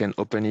 you can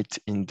open it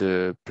in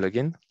the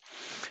plugin,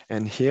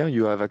 And here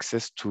you have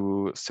access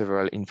to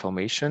several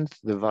information,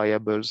 the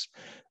variables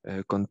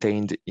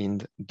contained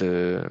in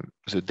the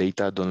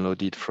data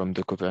downloaded from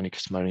the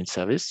Copernicus Marine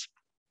Service,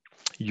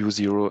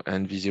 U0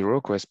 and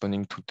V0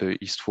 corresponding to the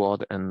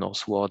eastward and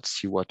northward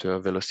seawater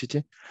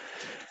velocity.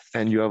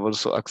 And you have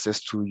also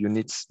access to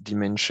units,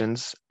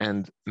 dimensions,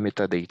 and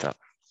metadata.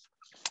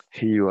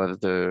 Here you have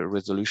the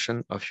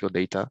resolution of your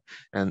data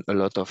and a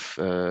lot of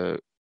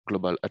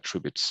global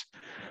attributes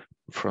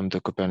from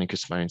the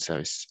Copernicus Marine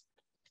Service.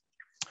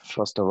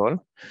 First of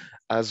all,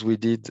 as we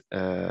did,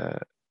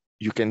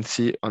 you can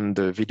see on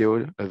the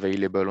video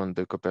available on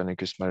the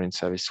Copernicus Marine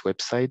Service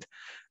website,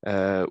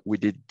 we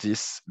did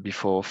this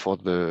before for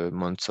the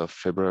month of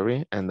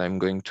February, and I'm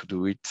going to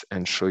do it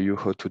and show you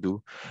how to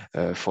do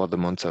for the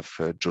month of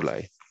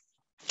July.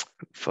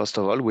 First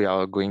of all, we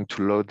are going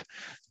to load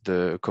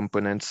the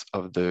components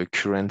of the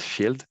current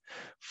field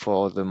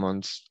for the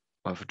month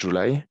of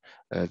July,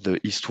 the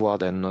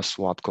eastward and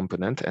northward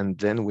component, and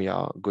then we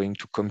are going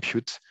to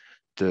compute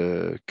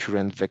the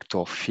current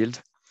vector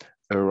field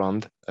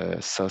around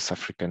South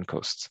African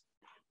coast.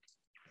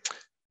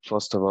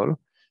 First of all,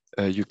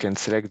 you can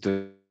select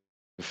the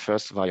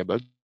first variable,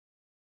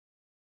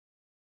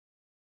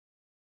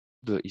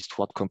 the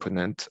eastward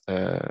component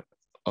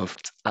of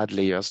add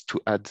layers to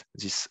add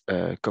this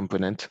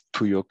component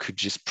to your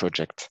QGIS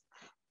project.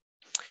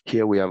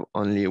 Here we have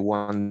only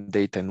one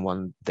date and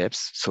one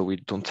depth, so we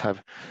don't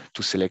have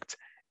to select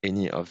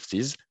any of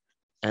these.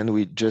 And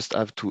we just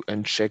have to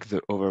uncheck the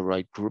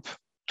override group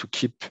to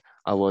keep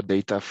our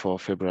data for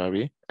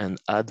February and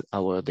add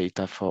our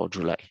data for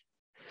July.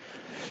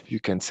 You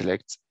can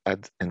select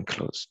add and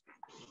close.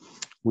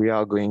 We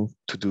are going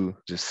to do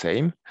the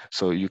same.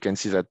 So you can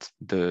see that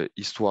the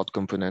eastward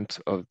component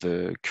of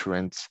the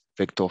current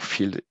vector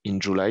field in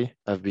July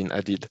have been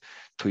added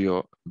to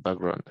your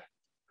background.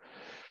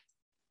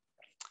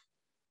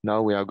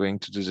 Now we are going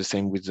to do the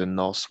same with the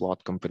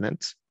northward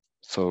component.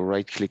 So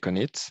right click on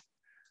it,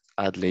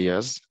 add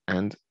layers,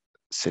 and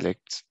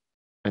select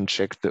and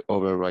check the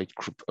override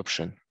group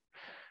option.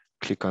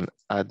 Click on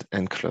add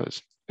and close.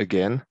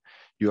 Again,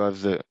 you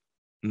have the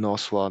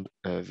northward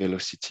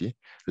velocity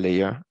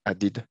layer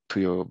added to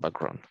your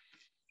background.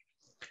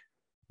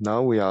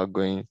 Now we are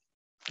going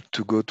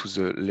to go to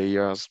the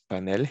layers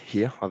panel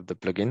here of the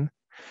plugin,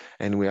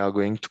 and we are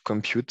going to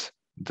compute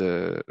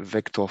the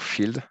vector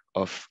field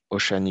of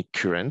oceanic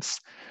currents,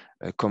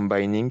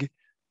 combining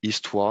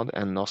eastward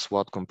and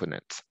northward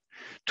components.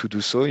 To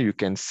do so, you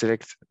can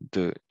select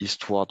the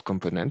eastward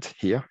component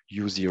here,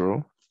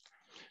 U0,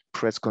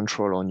 press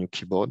Ctrl on your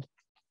keyboard,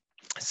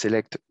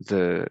 select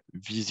the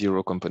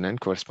V0 component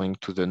corresponding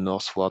to the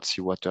northward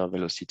seawater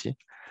velocity,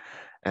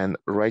 and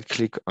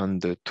right-click on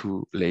the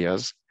two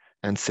layers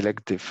and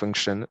select the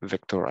function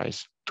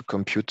vectorize to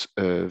compute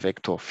a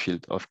vector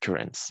field of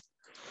currents.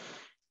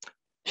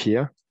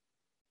 Here,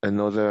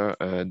 another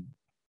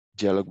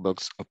dialog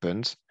box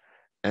opens,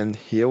 and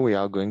here we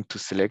are going to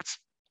select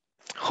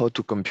how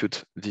to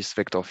compute this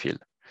vector field.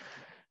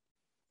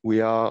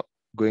 We are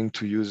going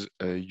to use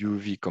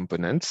UV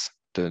components,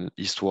 the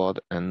eastward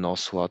and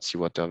northward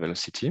seawater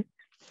velocity.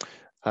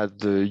 At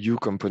the U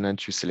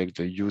component, you select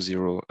the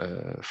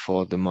U0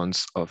 for the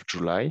month of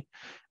July,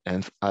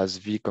 and as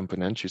V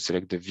component, you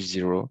select the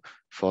V0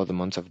 for the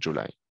month of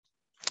July.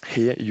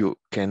 Here you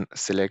can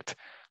select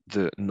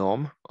the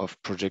norm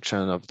of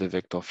projection of the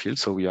vector field.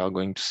 So we are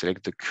going to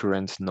select the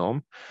current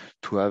norm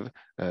to have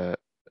a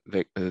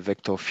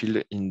vector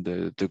field in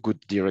the good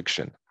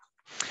direction.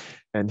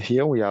 And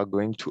here we are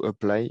going to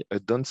apply a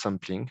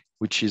downsampling,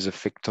 which is a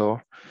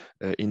factor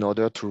in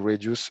order to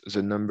reduce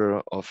the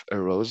number of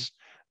arrows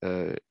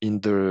in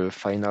the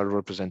final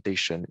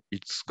representation.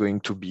 It's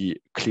going to be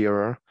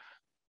clearer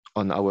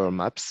on our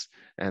maps,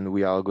 and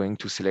we are going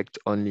to select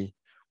only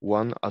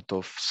 1 out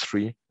of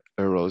 3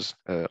 arrows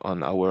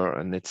on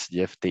our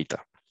NetCDF data.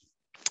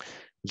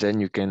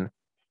 Then you can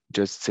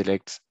just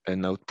select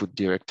an output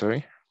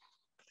directory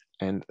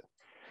and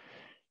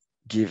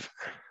give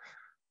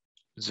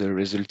the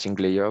resulting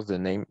layer the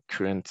name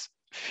current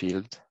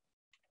field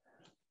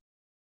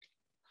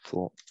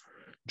for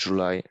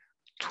July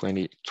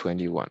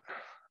 2021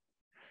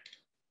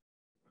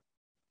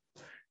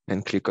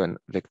 and click on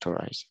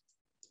vectorize.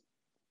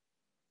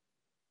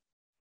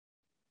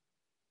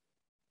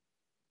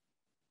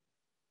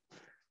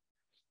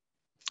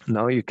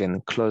 Now you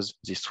can close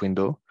this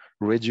window,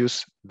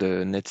 reduce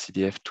the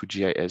NetCDF to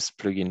GIS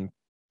plugin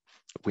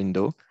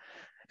window,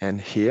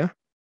 and here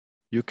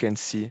you can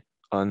see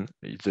on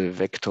the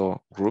vector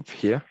group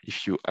here,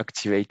 if you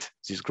activate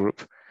this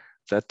group,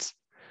 that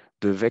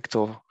the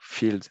vector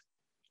field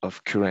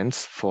of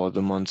currents for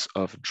the month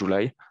of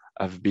July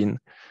have been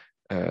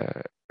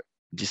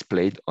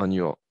displayed on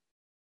your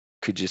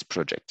QGIS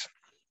project.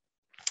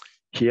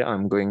 Here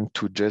I'm going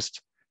to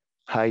just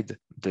hide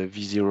the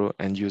V0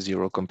 and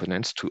U0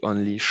 components to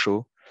only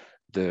show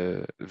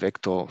the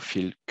vector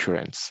field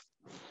currents.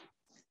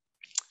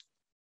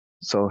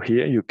 So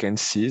here you can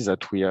see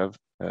that we have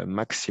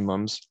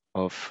maximums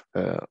of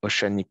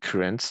oceanic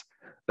currents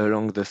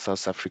along the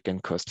South African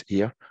coast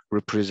here,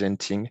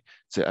 representing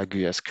the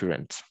Aguias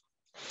current.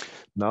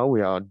 Now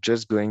we are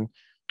just going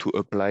to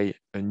apply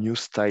a new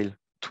style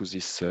to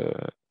this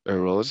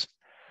arrows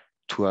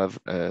to have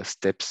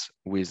steps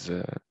with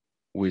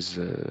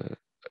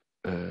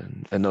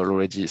an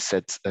already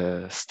set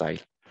style.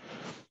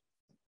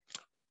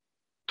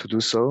 To do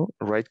so,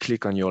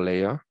 right-click on your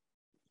layer,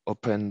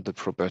 open the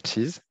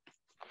properties.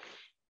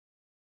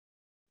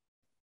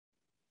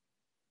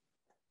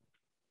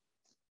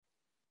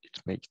 It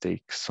may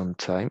take some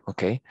time,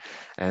 okay.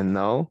 And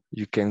now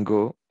you can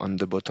go on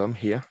the bottom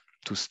here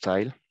to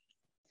style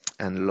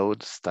and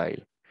load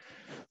style.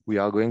 We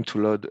are going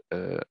to load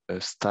a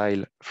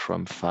style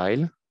from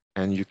file,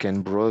 and you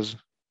can browse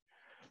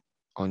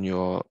on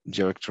your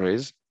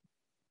directories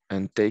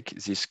and take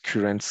this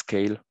current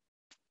scale.qml,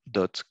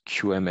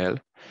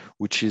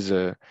 which is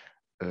a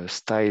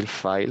style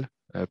file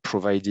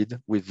provided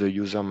with the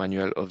user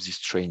manual of this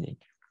training.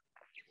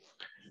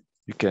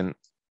 You can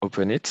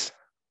open it,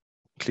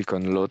 click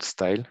on load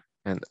style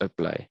and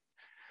apply.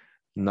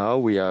 Now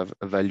we have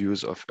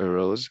values of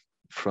arrows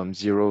from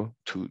 0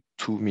 to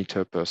 2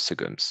 meters per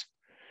second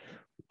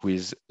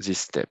with these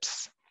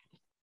steps.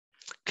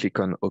 Click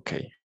on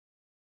OK.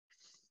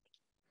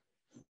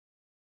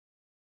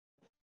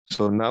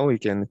 So now we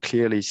can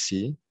clearly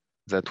see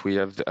that we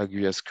have the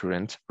Aguias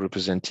current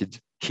represented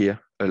here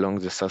along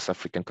the South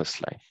African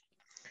coastline.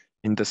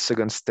 In the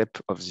second step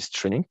of this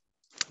training,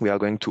 we are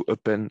going to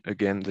open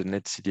again the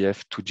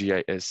NetCDF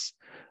QGIS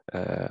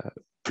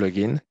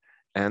plugin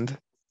and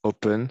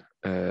open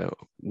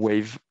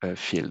wave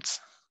fields.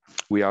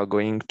 We are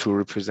going to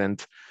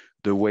represent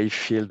the wave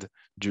field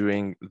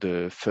during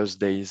the first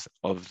days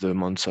of the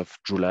month of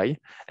July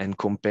and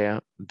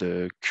compare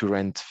the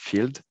current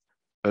field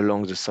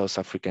along the South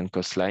African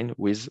coastline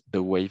with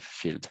the wave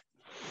field.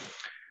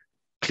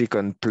 Click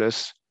on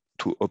plus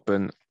to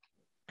open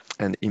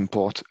and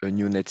import a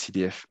new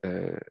NetCDF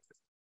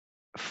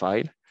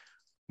file.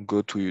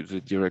 Go to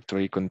the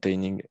directory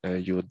containing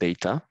your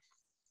data.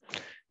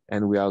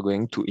 And we are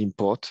going to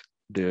import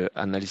the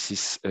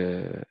analysis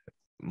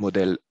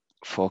model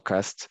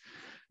forecast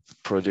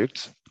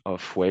product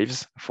of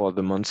waves for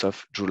the month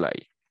of July.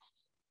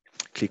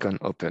 Click on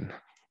open.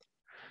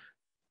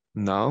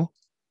 Now,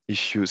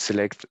 if you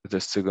select the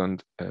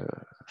second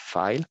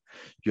file,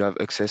 you have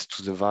access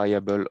to the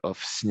variable of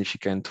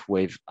significant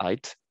wave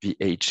height,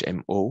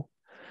 VHMO,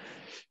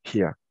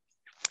 here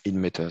in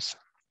meters,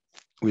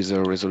 with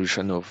a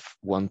resolution of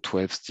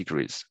 1/12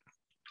 degrees.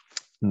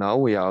 Now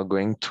we are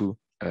going to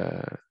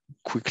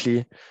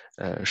quickly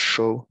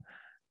show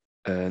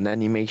an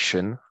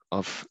animation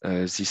of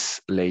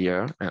this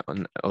layer,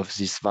 of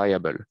this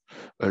variable,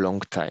 a long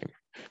time.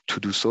 To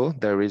do so,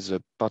 there is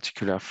a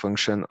particular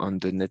function on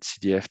the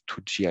NetCDF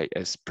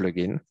QGIS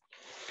plugin,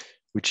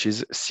 which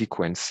is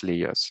sequence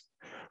layers.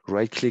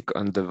 Right-click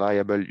on the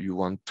variable you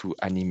want to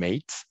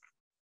animate,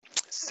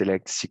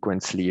 select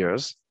sequence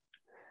layers,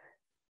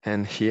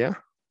 and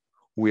here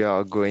we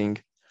are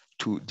going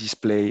to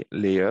display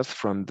layers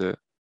from the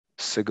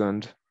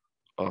 2nd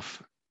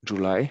of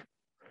July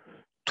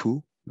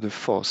to the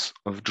 4th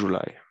of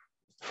July,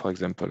 for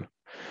example.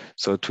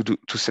 So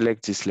to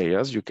select these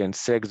layers, you can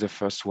select the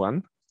first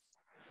one,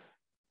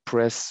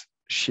 press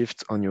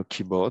Shift on your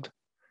keyboard,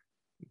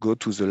 go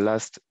to the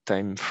last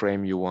time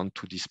frame you want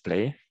to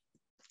display,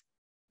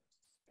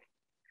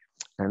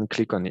 and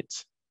click on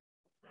it.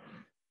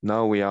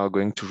 Now we are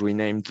going to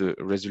rename the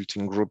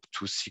resulting group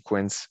to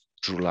sequence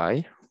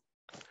July,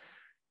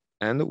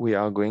 and we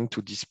are going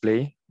to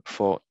display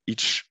for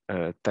each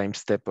time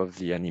step of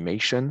the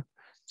animation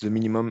the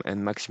minimum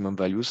and maximum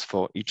values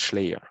for each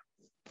layer.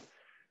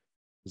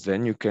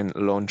 Then you can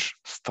launch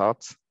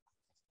Start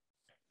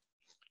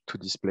to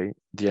display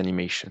the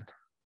animation.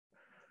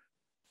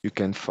 You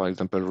can, for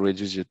example,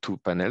 reduce the 2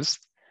 panels,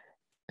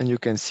 and you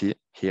can see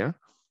here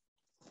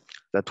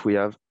that we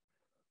have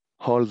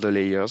all the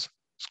layers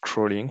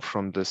scrolling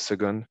from the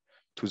 2nd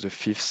to the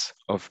 5th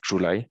of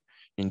July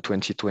in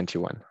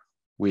 2021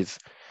 with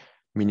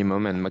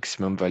minimum and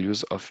maximum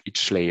values of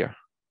each layer.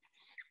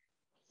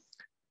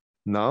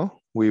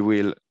 Now we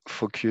will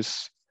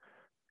focus.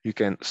 You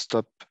can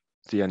stop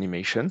the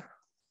animation,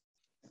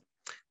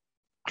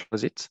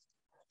 close it,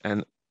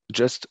 and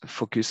just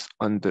focus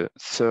on the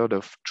 3rd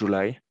of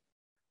July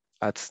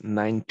at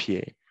 9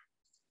 p.m.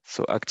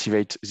 So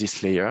activate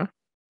this layer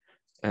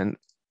and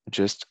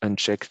just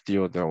uncheck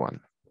the other one.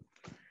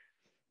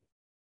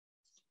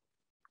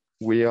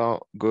 We are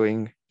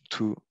going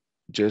to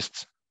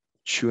just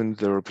tune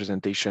the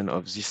representation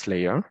of this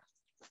layer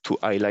to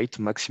highlight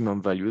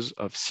maximum values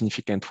of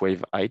significant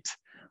wave height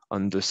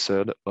on the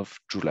 3rd of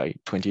July,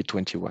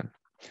 2021.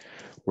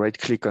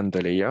 Right-click on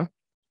the layer,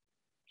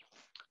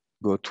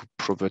 go to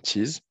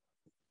Properties,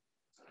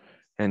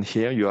 and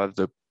here you have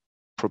the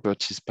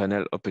Properties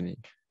panel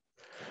opening.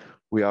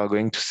 We are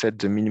going to set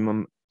the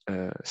minimum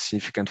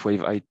significant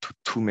wave height to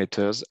 2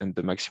 meters and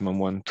the maximum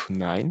one to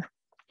 9.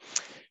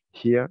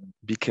 Here,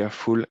 be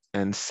careful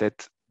and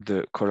set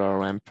the color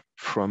ramp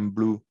from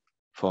blue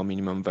for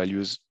minimum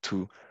values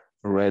to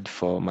red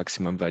for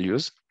maximum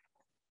values.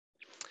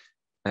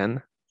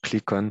 and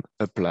click on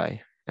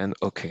apply and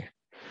OK.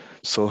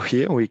 So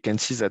here we can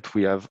see that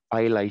we have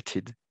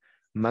highlighted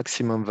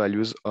maximum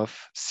values of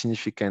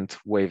significant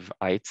wave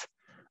height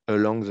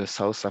along the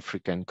South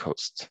African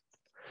coast.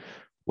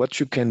 What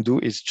you can do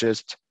is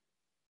just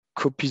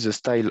copy the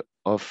style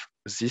of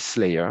this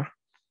layer,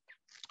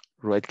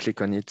 right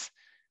click on it,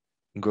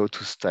 go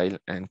to style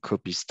and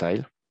copy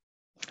style,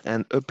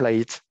 and apply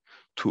it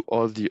to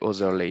all the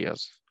other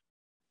layers.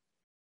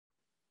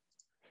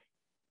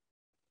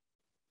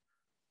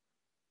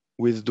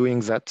 With doing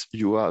that,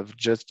 you have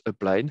just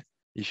applied,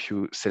 if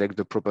you select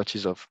the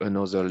properties of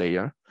another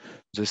layer,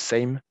 the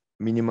same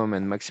minimum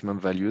and maximum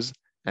values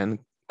and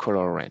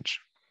color range.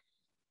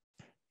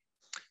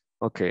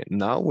 Okay,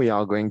 now we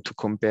are going to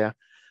compare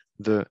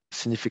the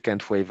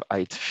significant wave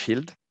height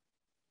field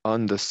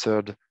on the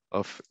 3rd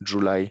of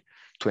July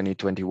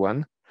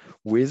 2021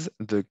 with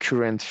the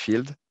current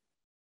field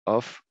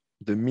of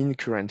the mean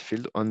current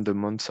field on the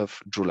month of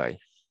July.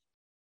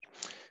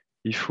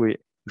 If we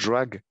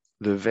drag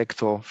the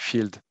vector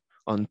field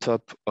on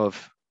top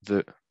of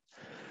the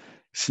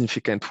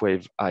significant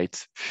wave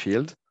height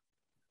field,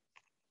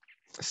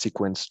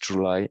 sequence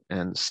July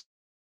and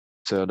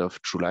 3rd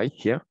of July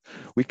here,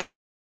 we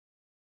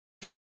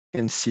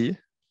can see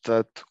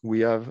that we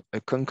have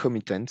a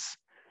concomitance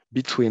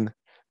between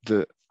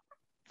the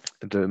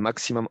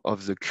maximum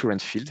of the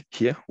current field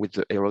here with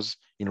the arrows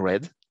in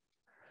red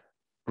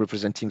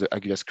representing the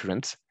aqueous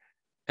current,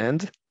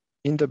 and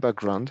in the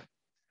background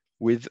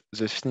with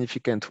the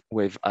significant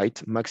wave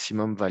height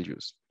maximum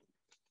values.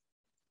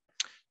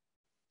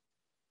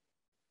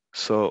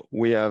 So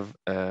we have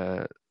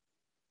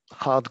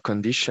hard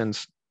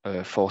conditions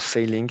for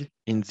sailing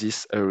in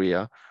this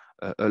area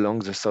along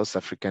the South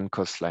African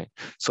coastline.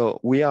 So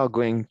we are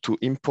going to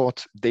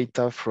import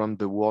data from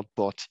the World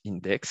Port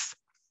Index,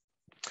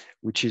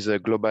 which is a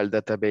global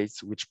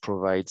database which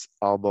provides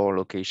harbor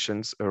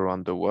locations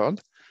around the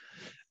world.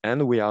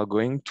 And we are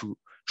going to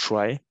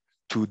try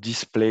to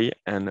display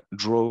and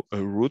draw a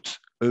route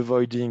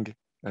avoiding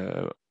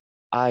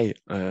high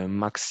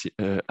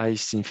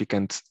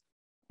significant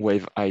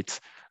wave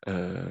height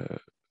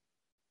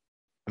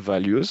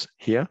values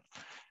here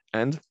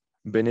and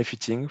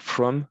benefiting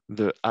from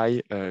the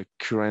high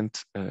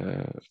current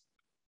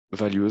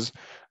values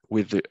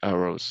with the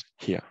arrows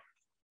here.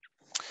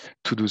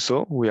 To do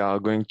so, we are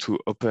going to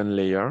open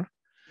layer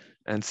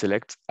and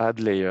select add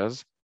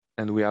layers,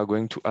 and we are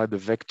going to add a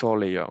vector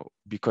layer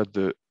because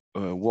the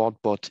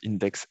World Port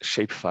Index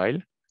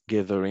shapefile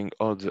gathering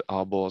all the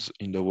harbors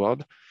in the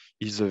world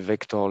is a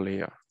vector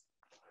layer.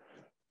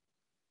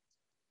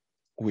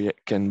 We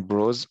can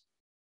browse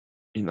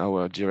in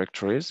our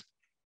directories,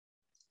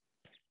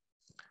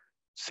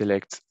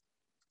 select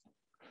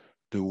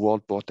the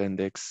World Port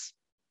Index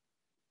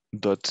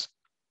dot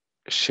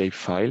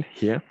shapefile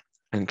here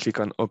and click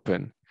on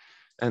open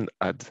and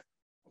add.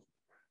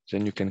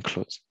 Then you can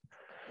close.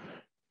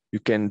 You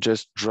can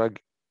just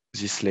drag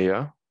this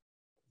layer,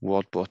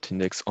 World Port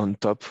Index, on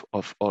top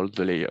of all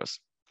the layers.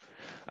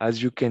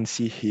 As you can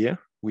see here,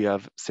 we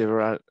have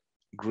several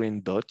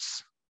green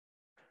dots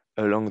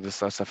along the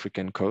South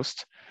African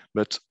coast,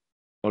 but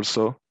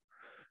also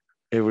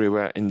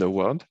everywhere in the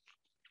world.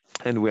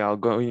 And we are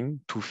going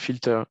to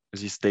filter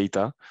this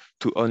data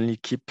to only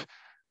keep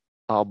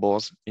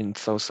harbors in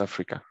South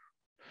Africa.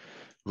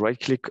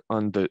 Right-click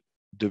on the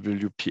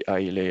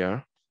WPI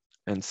layer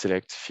and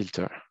select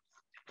filter.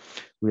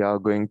 We are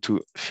going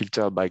to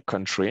filter by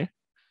country,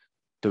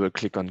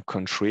 double-click on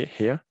country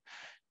here,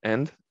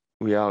 and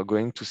we are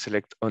going to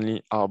select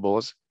only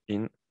harbors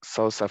in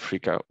South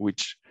Africa,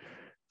 which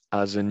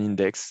has an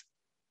index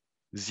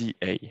ZA.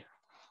 You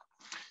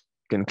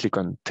can click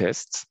on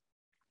test,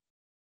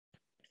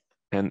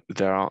 and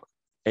there are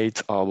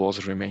 8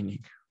 harbors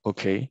remaining.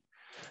 Okay,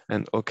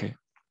 and okay.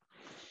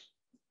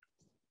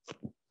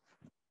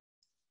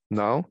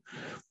 Now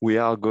we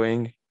are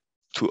going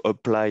to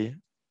apply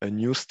a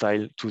new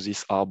style to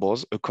these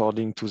harbors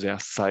according to their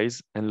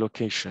size and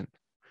location.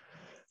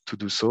 To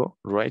do so,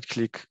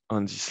 right-click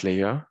on this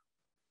layer,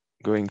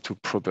 going to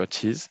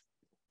properties,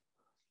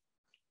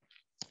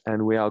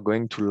 and we are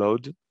going to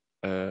load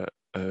a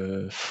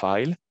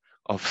file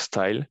of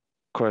style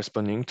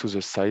corresponding to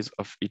the size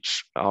of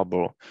each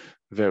harbor,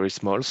 very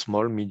small,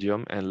 small,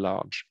 medium, and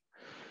large.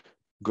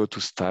 Go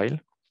to style,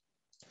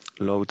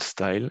 load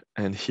style,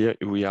 and here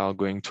we are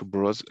going to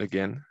browse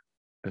again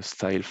a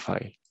style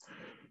file.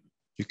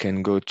 You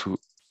can go to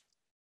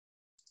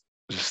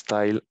the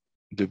style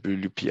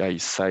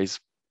WPI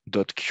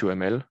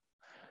size.qml,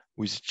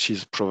 which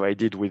is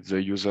provided with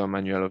the user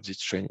manual of this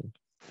training.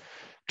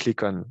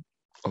 Click on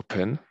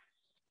open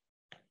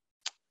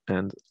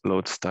and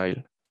load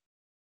style.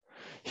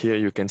 Here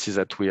you can see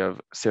that we have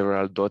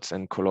several dots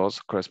and colors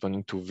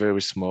corresponding to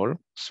very small,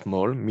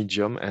 small,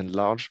 medium, and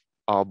large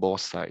harbor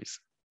size.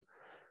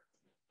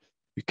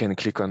 You can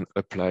click on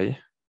apply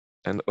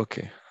and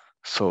okay.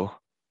 So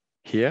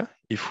here,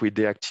 if we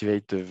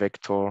deactivate the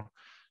vector,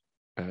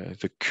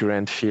 the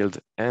current field,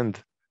 and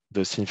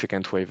the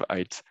significant wave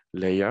height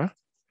layer,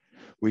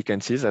 we can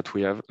see that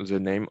we have the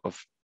name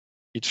of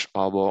each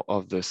harbor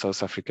of the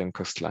South African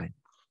coastline.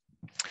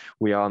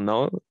 We are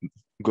now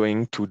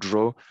going to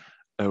draw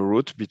a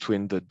route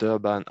between the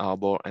Durban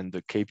harbor and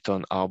the Cape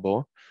Town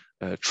harbor,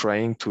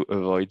 trying to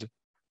avoid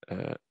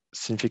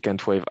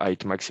significant wave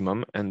height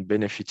maximum and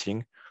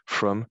benefiting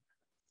from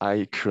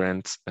high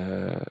current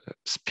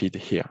speed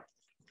here.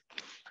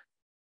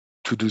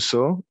 To do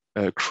so,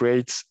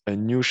 create a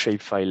new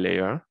shapefile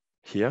layer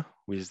here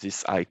with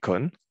this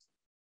icon.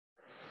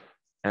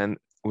 And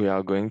we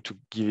are going to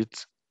give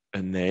it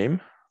a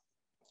name.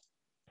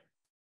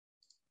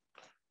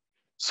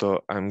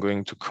 So I'm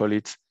going to call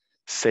it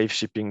Safe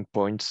Shipping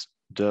Points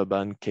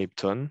Durban Cape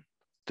Town,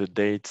 the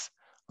date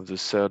of the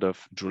 3rd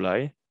of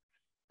July,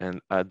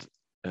 and add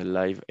a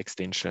live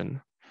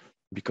extension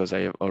because I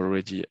have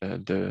already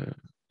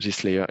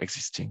this layer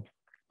existing.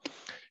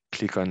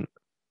 Click on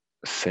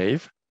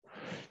Save.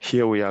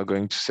 Here we are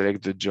going to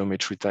select the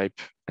geometry type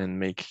and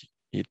make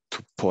it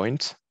to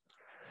point.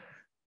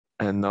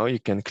 And now you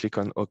can click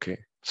on OK.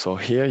 So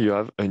here you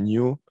have a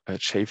new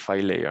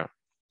shapefile layer.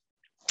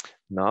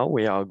 Now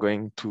we are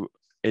going to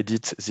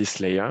edit this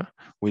layer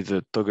with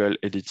the toggle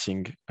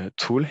editing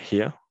tool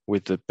here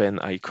with the pen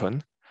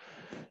icon.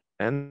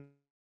 And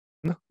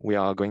we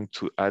are going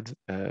to add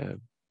a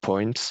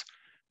points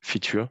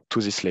feature to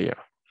this layer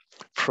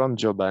from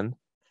Durban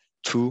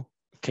to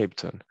Cape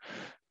Town.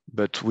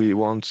 But we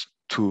want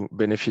to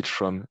benefit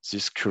from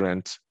this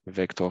current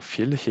vector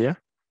field here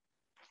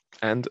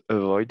and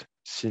avoid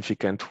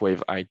significant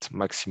wave height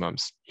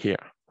maximums here.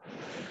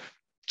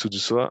 To do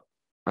so,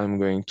 I'm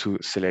going to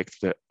select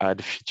the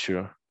add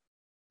feature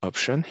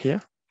option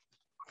here.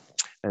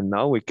 And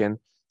now we can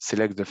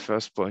select the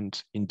first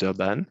point in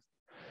Durban.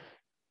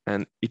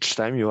 And each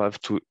time you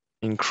have to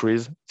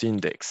increase the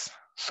index.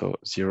 So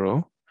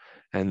 0.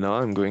 And now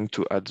I'm going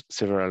to add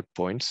several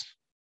points.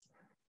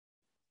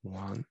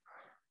 1,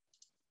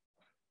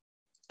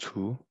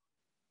 2,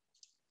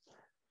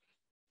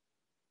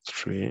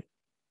 3.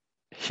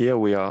 Here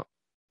we are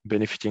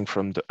benefiting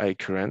from the high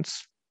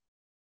currents.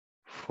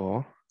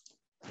 4.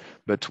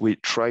 But we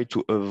try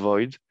to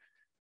avoid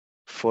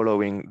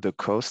following the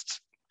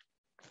coast,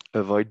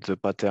 avoid the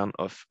pattern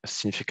of a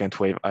significant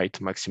wave height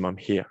maximum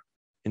here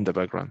in the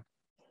background.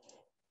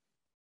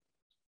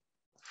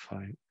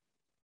 5,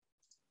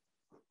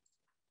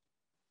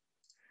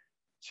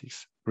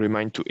 6.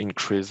 Remind to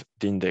increase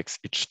the index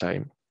each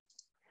time.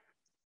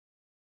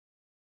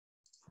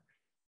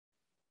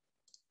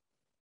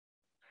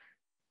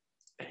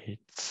 8,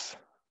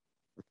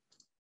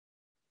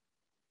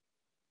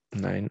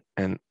 9,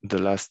 and the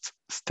last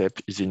step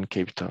is in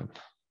Cape Town.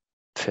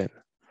 10.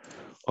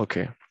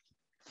 Okay.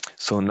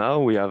 So now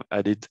we have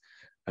added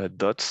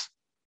dots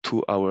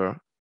to our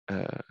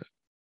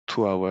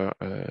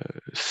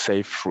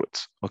safe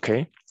route.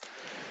 Okay.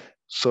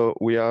 So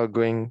we are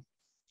going.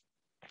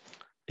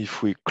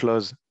 If we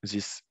close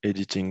this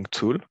editing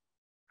tool,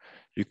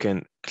 you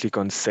can click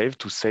on Save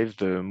to save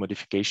the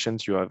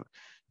modifications you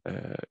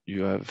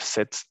have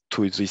set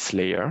to this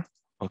layer.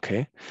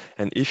 Okay.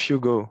 And if you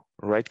go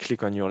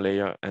right-click on your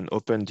layer and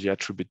open the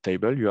attribute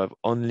table, you have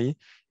only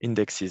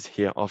indexes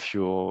here of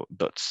your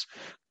dots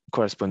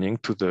corresponding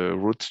to the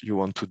route you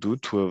want to do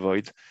to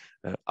avoid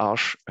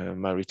harsh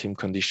maritime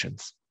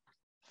conditions.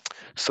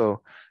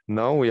 So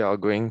now we are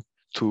going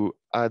to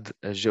add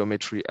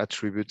geometry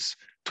attributes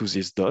to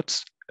these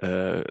dots,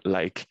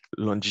 like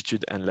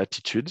longitude and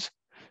latitude,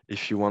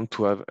 if you want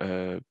to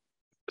have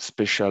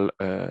special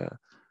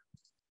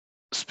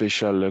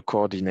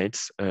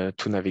coordinates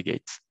to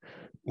navigate.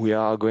 We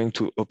are going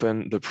to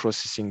open the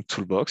processing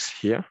toolbox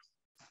here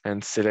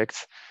and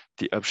select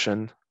the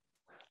option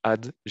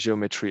Add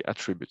Geometry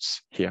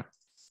Attributes here.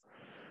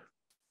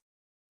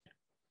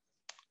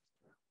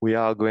 We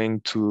are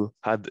going to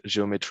add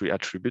geometry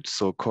attributes,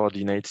 so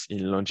coordinates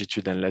in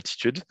longitude and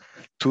latitude,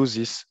 to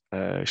this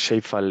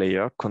shapefile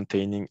layer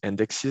containing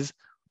indexes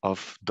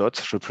of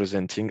dots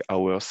representing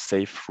our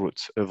safe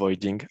route,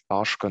 avoiding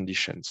harsh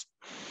conditions.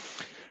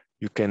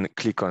 You can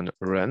click on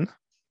Run,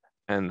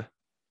 and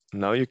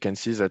now you can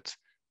see that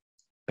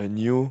a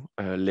new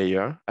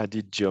layer,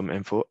 Added Geom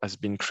Info, has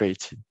been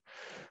created.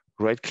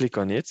 Right-click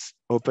on it,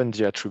 open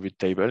the attribute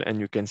table, and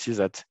you can see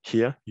that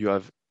here you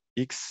have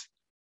X,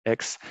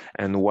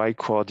 and Y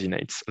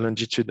coordinates,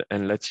 longitude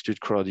and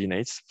latitude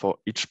coordinates for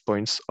each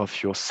point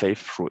of your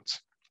safe route.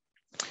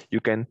 You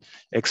can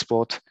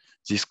export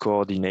these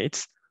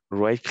coordinates,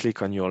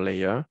 right-click on your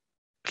layer,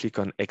 click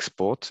on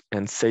Export,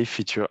 and Save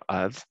Feature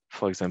As.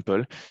 For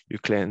example, you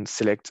can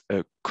select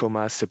a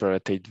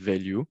comma-separated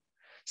value,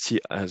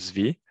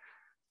 CSV,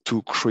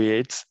 to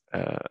create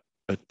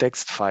a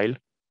text file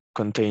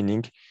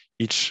containing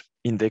each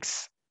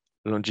index,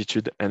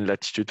 longitude, and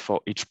latitude for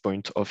each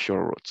point of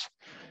your route.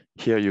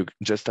 Here you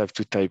just have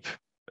to type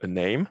a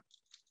name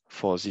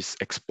for this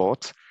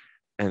export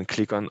and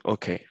click on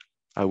OK.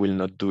 I will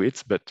not do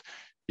it, but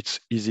it's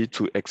easy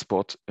to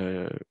export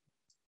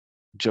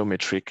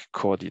geometric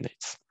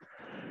coordinates.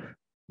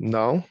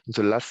 Now,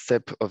 the last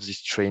step of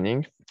this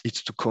training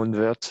is to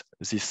convert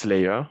this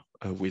layer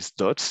with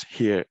dots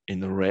here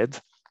in red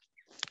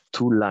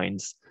to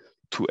lines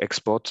to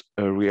export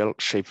a real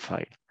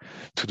shapefile.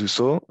 To do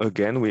so,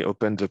 again, we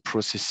open the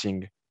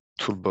processing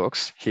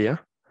toolbox here,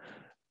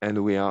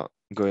 and we are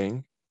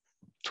going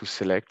to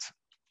select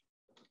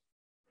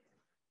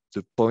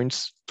the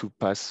points to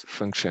pass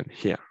function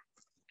here.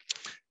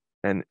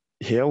 And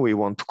here we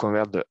want to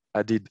convert the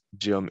added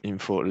geom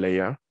info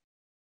layer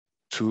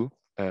to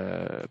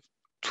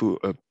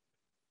a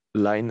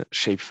line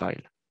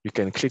shapefile. You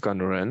can click on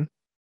run,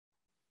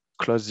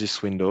 close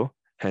this window,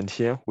 and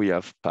here we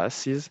have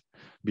passes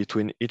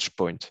between each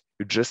point.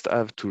 You just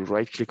have to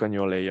right click on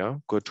your layer,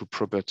 go to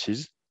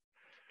properties,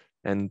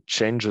 and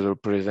change the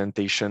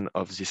representation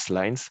of these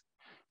lines.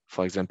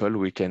 For example,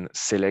 we can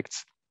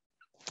select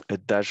a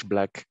dash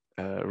black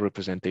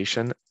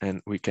representation,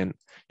 and we can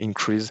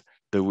increase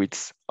the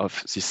width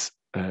of these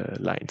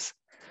lines.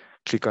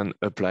 Click on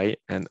apply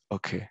and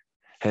OK.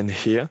 And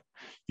here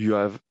you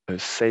have a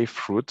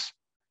safe route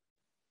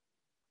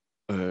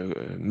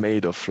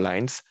made of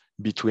lines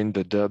between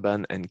the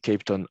Durban and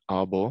Cape Town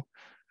Harbour,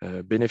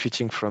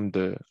 benefiting from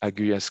the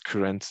Aguias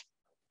current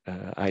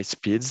high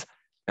speeds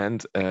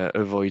and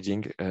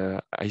avoiding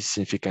high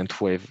significant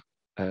wave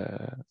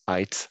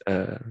height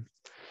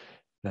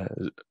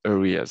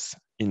areas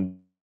in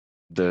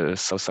the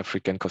South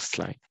African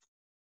coastline.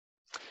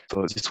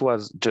 So this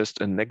was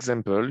just an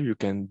example. You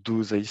can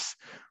do this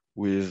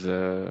with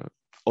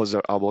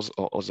other harbors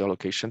or other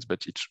locations,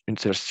 but it's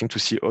interesting to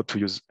see how to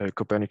use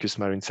Copernicus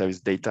Marine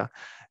Service data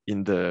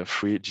in the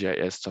free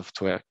GIS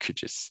software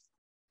QGIS.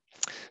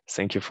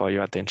 Thank you for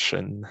your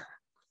attention.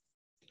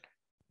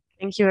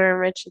 Thank you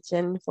very much,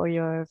 Etienne, for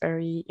your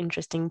very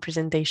interesting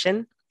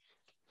presentation.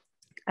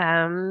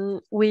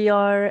 We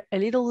are a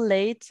little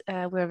late.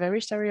 We're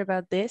very sorry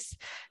about this.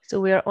 So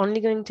we are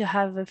only going to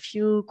have a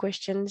few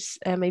questions,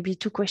 maybe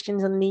 2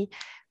 questions only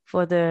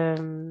for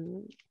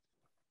the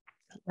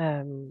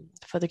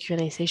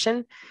Q&A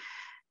session.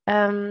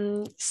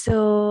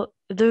 So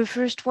the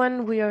first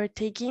one we are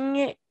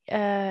taking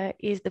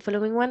is the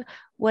following one.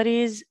 What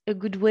is a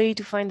good way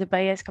to find the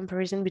bias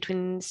comparison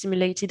between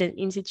simulated and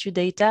in situ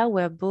data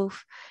where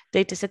both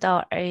datasets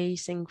are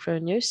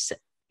asynchronous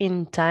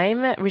in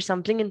time,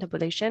 resampling,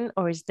 interpolation,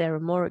 or is there a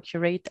more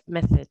accurate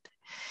method?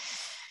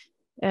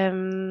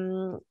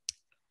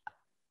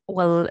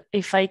 Well,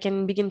 if I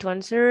can begin to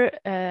answer,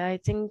 I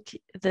think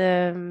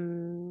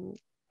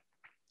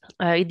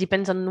it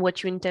depends on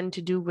what you intend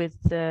to do with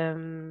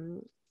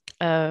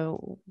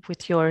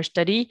your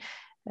study.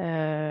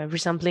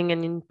 Resampling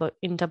and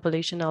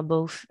interpolation are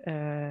both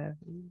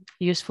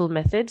useful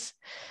methods.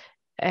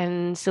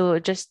 And so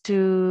just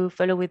to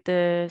follow with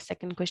the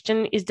second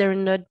question, is there a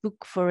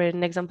notebook for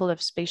an example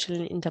of spatial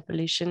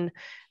interpolation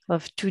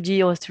of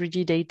 2D or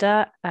 3D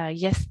data?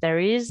 Yes, there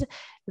is.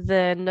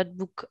 The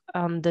notebook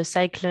on the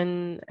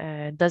Cyclone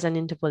does an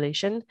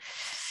interpolation,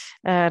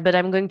 but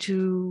I'm going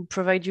to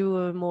provide you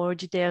a more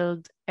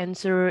detailed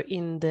answer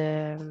in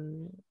the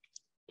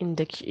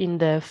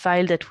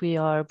file that we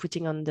are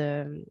putting on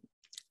the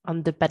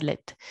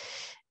Padlet.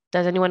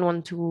 Does anyone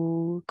want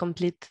to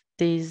complete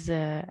this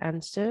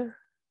answer?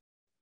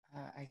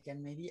 I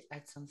can maybe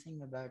add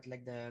something about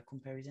like the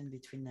comparison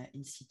between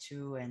in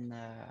situ and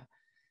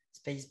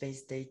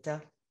space-based data.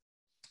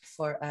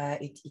 For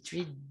it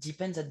really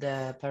depends on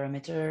the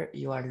parameter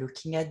you are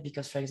looking at,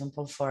 because for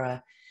example,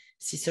 for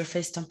sea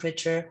surface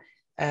temperature,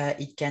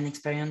 it can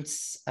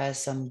experience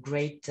some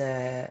great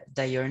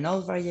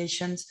diurnal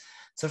variations.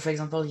 So for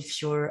example,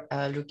 if you're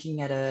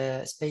looking at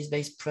a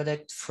space-based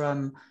product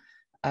from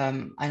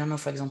I don't know,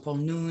 for example,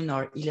 noon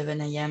or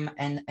 11 a.m.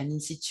 and an in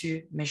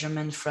situ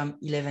measurement from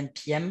 11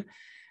 p.m.,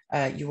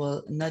 you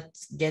will not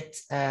get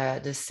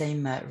the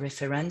same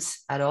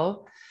reference at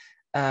all.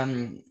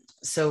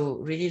 So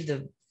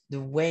really the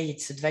way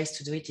it's advised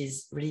to do it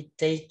is really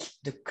take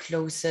the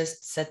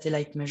closest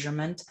satellite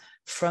measurement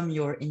from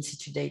your in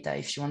situ data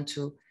if you want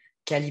to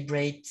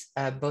calibrate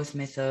both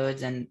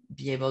methods and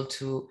be able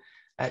to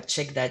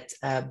check that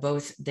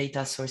both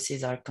data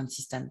sources are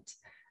consistent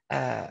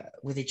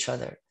with each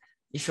other.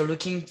 If you're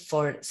looking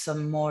for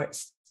some more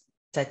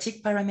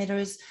static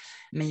parameters,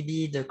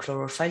 maybe the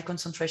chlorophyll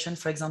concentration,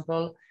 for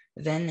example,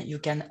 then you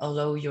can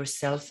allow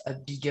yourself a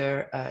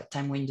bigger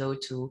time window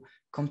to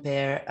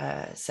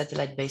compare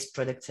satellite-based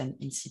products and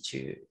in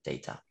situ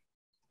data.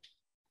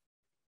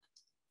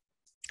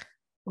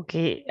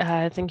 Okay,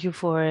 thank you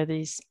for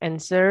this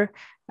answer.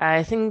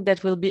 I think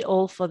that will be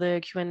all for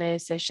the Q&A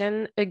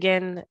session.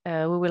 Again,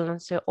 we will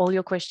answer all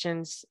your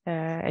questions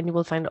and you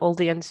will find all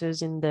the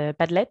answers in the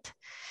Padlet.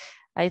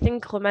 I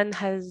think Romane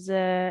has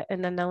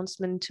an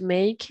announcement to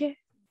make. I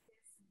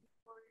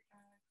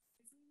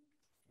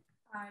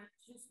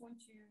just want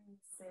to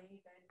say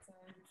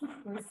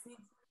that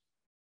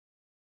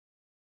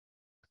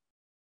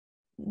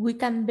we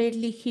can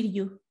barely hear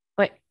you.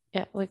 Wait,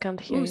 yeah, we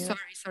can't hear you.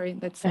 Sorry,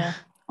 that's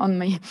on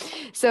me.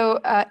 So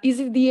is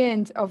it the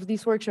end of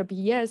this workshop?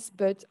 Yes,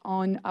 but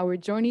on our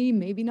journey,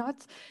 maybe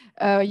not.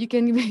 You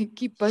can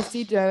keep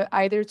posted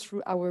either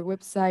through our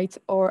website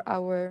or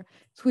our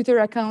Twitter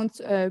account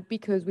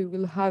because we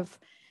will have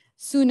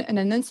soon an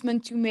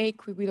announcement to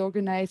make. We will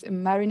organize a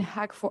marine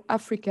hack for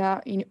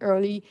Africa in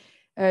early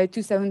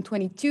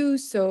 2022.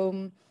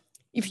 So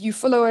if you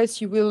follow us,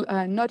 you will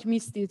not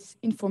miss this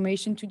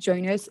information to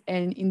join us.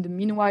 And in the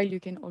meanwhile, you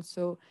can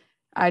also,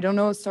 I don't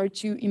know, start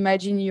to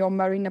imagine your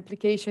marine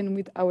application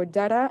with our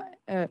data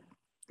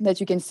that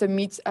you can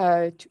submit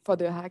for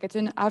the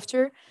hackathon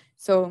after.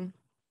 So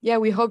yeah,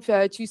 we hope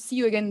to see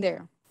you again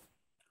there.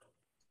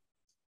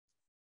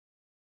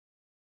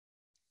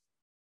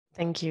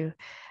 Thank you.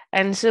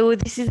 And so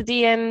this is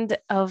the end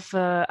of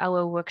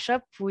our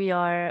workshop. We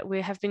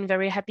have been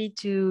very happy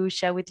to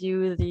share with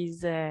you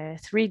these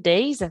 3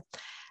 days.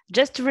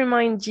 Just to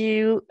remind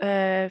you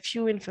a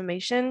few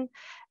information,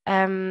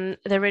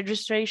 the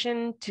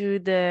registration to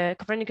the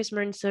Copernicus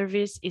Marine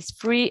Service is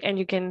free, and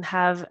you can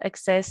have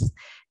access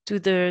to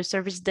the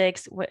service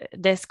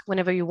desk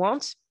whenever you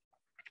want.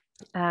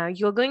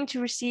 You're going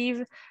to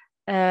receive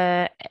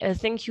a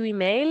thank you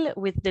email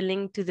with the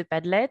link to the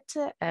Padlet.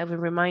 I will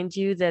remind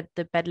you that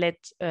the Padlet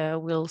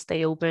will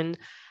stay open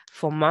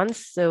for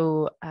months,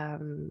 so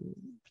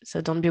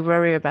don't be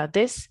worried about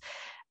this.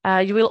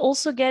 You will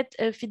also get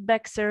a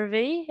feedback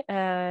survey.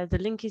 The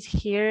link is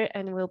here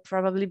and will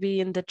probably be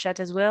in the chat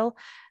as well.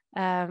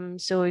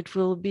 So it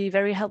will be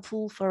very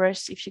helpful for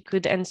us if you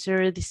could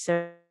answer this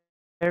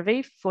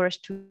survey for us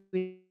to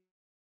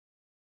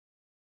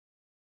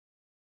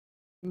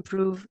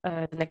improve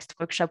the next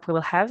workshop we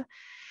will have.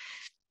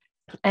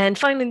 And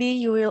finally,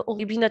 you will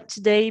maybe not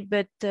today,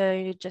 but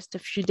just a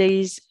few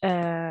days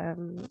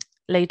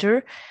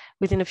later,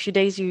 within a few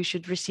days, you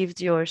should receive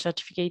your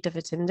certificate of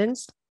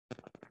attendance.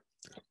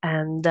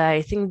 And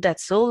I think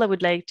that's all. I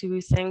would like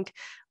to thank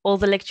all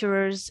the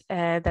lecturers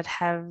that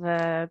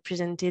have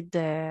presented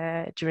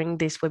during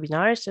this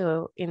webinar.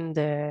 So in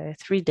the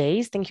 3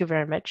 days, thank you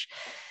very much.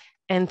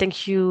 And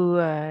thank you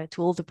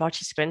to all the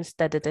participants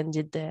that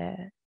attended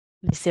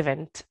this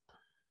event.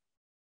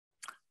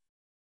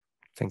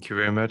 Thank you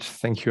very much.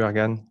 Thank you,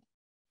 Ergane.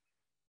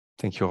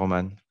 Thank you,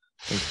 Romane.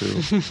 Thank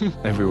you,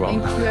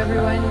 everyone. Thank you,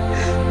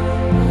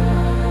 everyone.